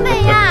好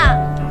美呀！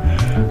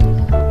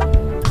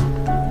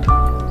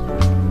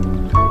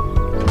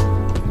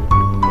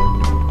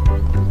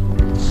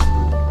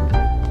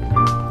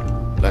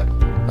来，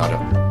拿着。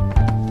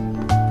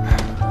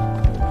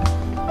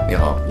你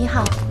好。你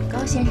好，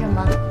高先生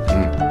吗？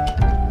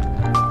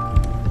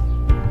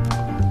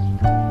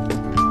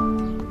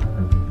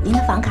您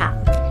的房卡。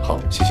好，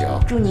谢谢啊。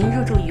祝您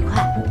入住愉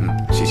快。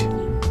谢谢。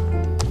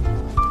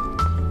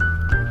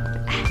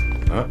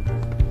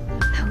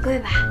很贵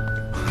吧？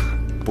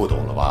不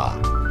懂了吧？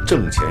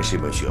挣钱是一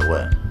门学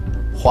问，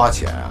花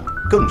钱啊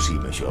更是一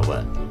门学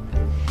问。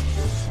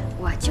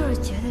我就是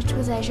觉得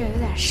住在这儿有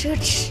点奢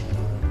侈。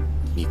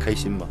你开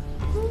心吗？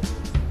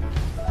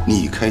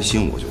你开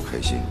心我就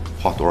开心，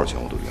花多少钱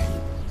我都愿意。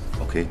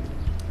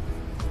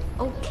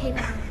OK？OK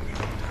吧。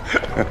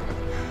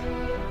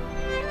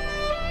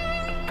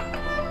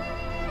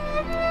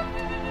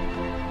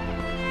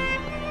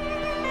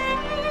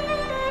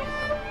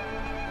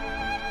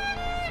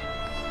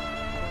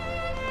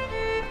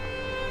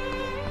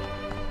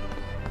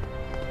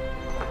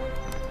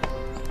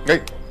哎，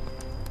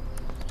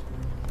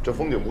这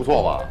风景不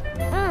错吧？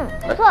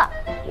不错。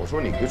我说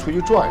你可以出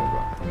去转一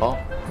转啊。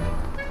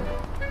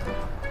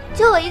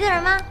就我一个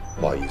人吗？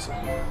不好意思，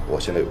我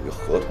现在有一个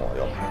合同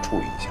要马上处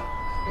理一下，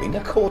明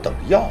天客户等着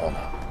要呢。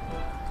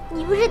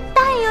你不是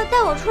答应要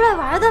带我出来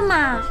玩的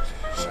吗？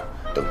是，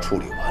等处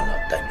理完了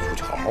带你出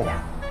去好好玩。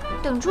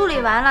等处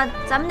理完了，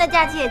咱们的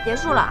假期也结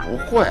束了。不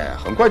会，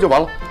很快就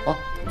完了啊。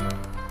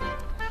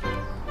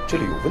这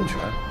里有温泉，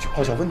去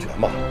泡下温泉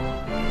吧。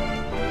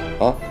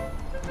啊。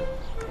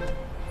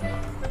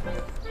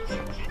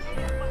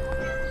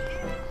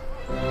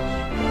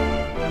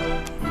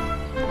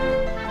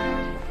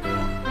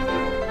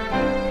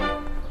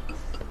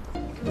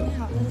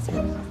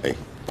哎，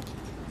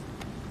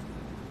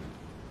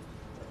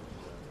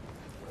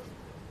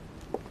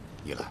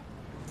你来。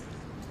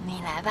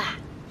你来吧。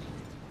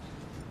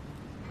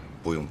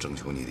不用征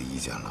求你的意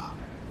见了。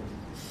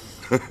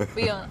不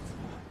用了。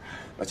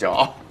那这样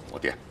啊，我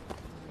点。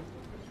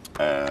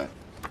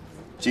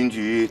金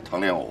桔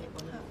糖莲藕，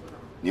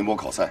宁波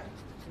烤菜，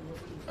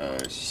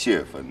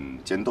蟹粉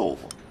煎豆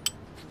腐，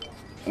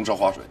红烧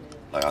花水，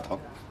老鸭汤。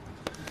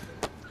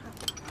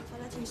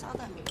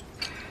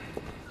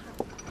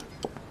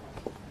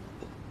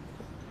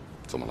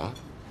怎么了？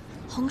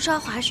红烧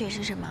滑水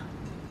是什么？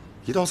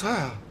一道菜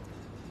啊。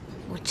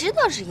我知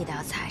道是一道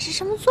菜，是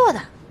什么做的？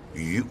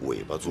鱼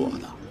尾巴做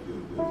的。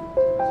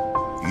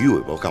鱼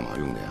尾巴干嘛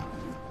用的呀？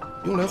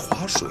用来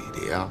划水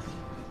的呀。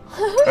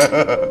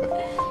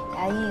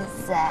有意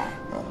思哎。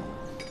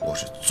我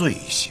是最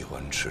喜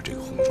欢吃这个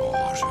红烧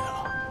滑水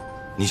了。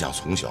你想，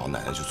从小奶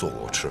奶就做给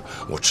我吃，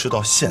我吃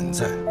到现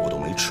在我都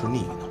没吃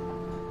腻呢。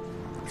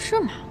是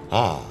吗？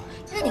啊。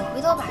那你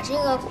回头把这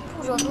个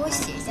步骤给我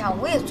写一下，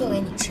我也做给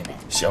你吃呗。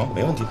行，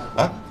没问题。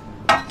啊，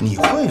你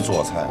会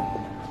做菜吗？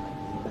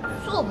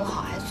做不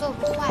好还做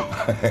不坏。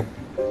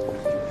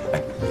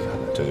哎，你看看，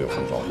这就是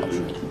红烧滑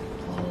水。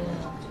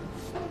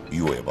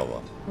鱼尾巴吧。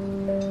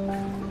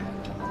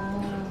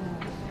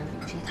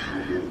知道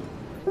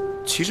了。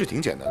其实挺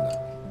简单的，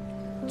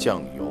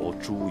酱油、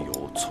猪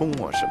油、葱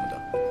啊什么的。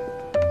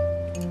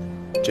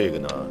这个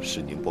呢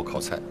是宁波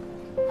烤菜。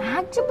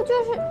啊，这不就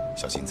是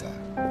小青菜？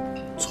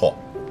错。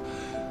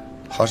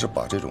它是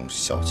把这种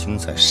小青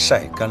菜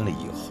晒干了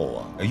以后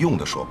啊，用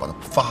的时候把它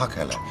发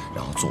开来，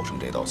然后做成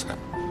这道菜，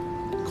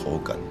口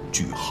感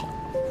巨好。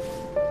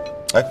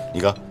哎，你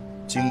看，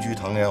金桔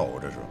糖莲藕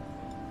这是，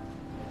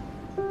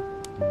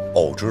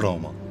藕知道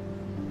吗？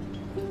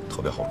特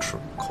别好吃，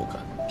口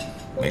感。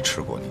没吃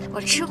过你？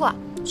我吃过。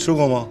吃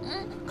过吗？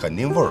肯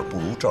定味儿不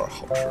如这儿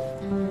好吃。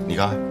你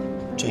看，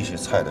这些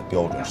菜的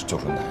标准就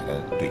是奶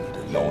奶对你的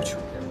要求，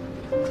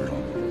知道吗？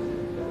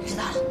知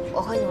道了，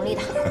我会努力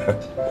的。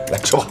来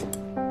吃吧。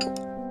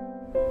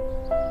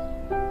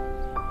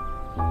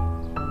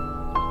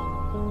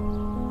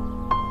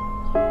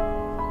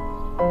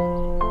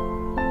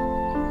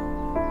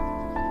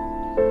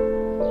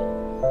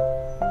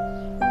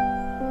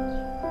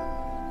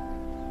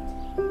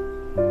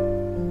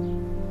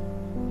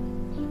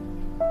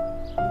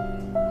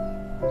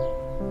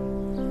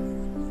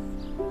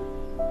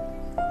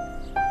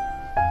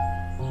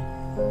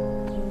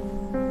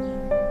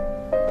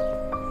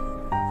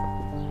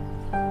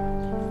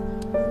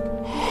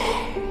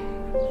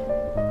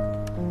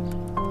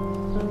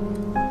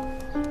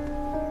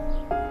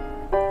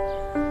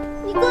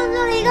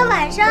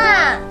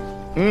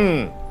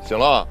醒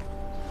了。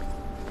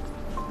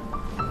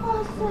哇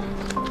塞，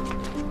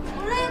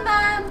不累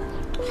吗？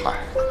嗨，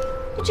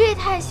你这也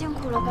太辛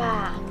苦了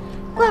吧！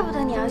怪不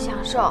得你要享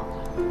受，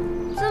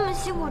这么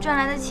辛苦赚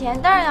来的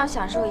钱，当然要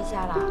享受一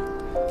下了。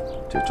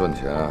这赚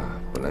钱啊，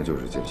本来就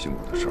是件辛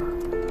苦的事儿。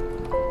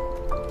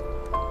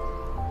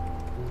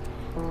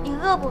你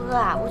饿不饿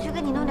啊？我去给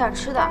你弄点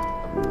吃的。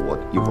我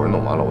一会儿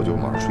弄完了，我就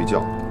马上睡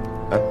觉。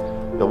哎，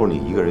要不你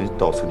一个人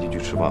到餐厅去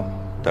吃饭吧，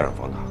带上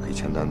房卡可以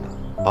签单的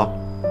啊。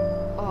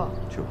哦，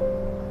去吧。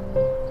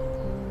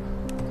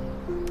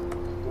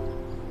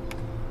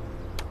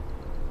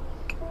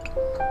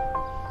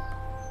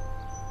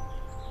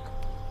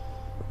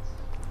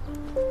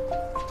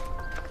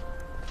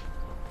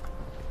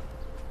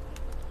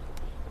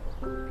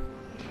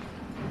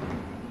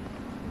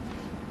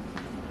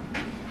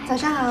早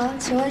上好，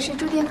请问是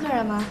住店客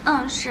人吗？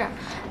嗯，是。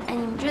哎，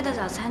你们这的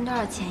早餐多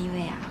少钱一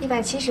位啊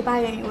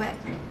？178元一位。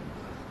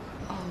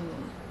哦，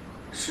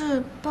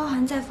是包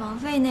含在房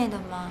费内的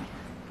吗？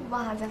不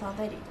包含在房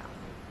费里的。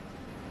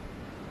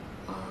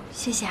哦，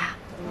谢谢啊。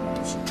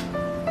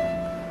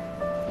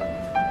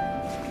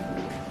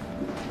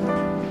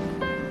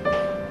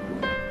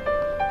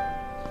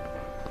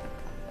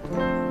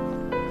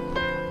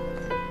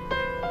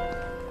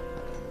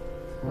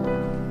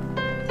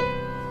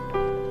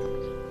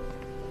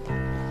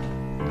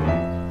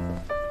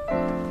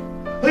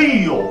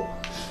哎呦，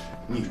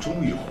你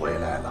终于回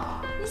来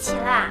了！你起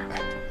啦？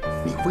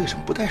你为什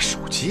么不带手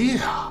机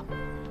呀？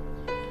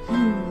我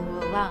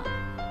忘了。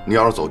你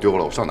要是走丢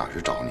了，我上哪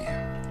去找你？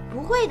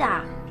不会的，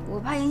我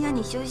怕影响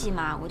你休息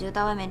嘛，我就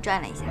到外面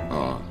转了一下。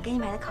啊，给你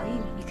买的烤玉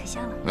米米可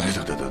香了。哎，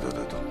对，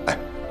哎，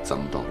咱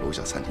们到楼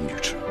下餐厅去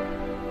吃。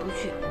不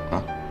去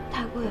啊，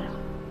太贵了。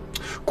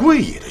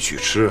贵也得去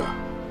吃啊，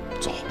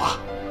走吧。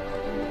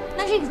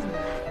那这个怎么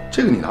办？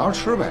这个你拿着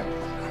吃呗。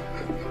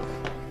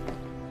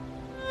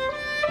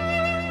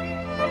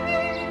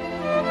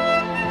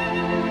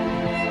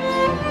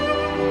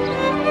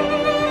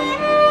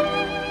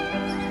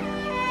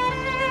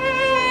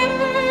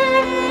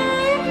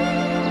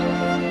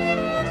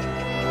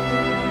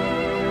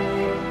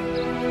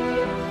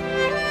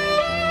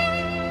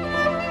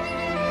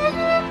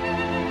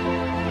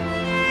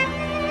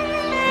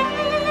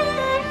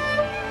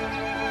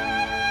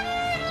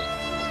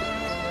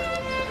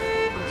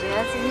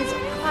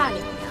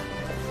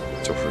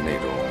就是那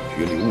种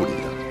云里雾里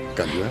的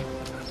感觉。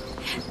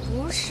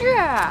不是，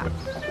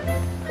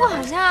我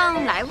好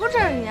像来过这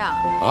儿一样。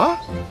啊，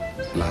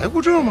来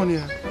过这儿吗你？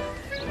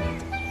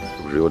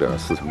是不是有点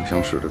似曾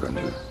相识的感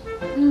觉？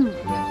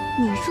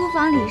你书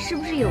房里是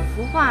不是有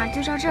幅画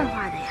就照这儿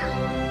画的呀？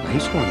没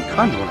错，你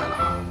看出来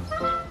了。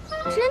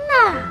真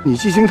的？你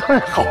记性太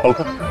好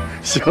了。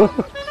行。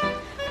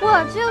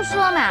我就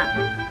说嘛，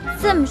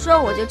这么说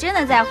我就真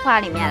的在画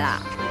里面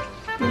了。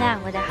那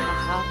我得好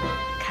好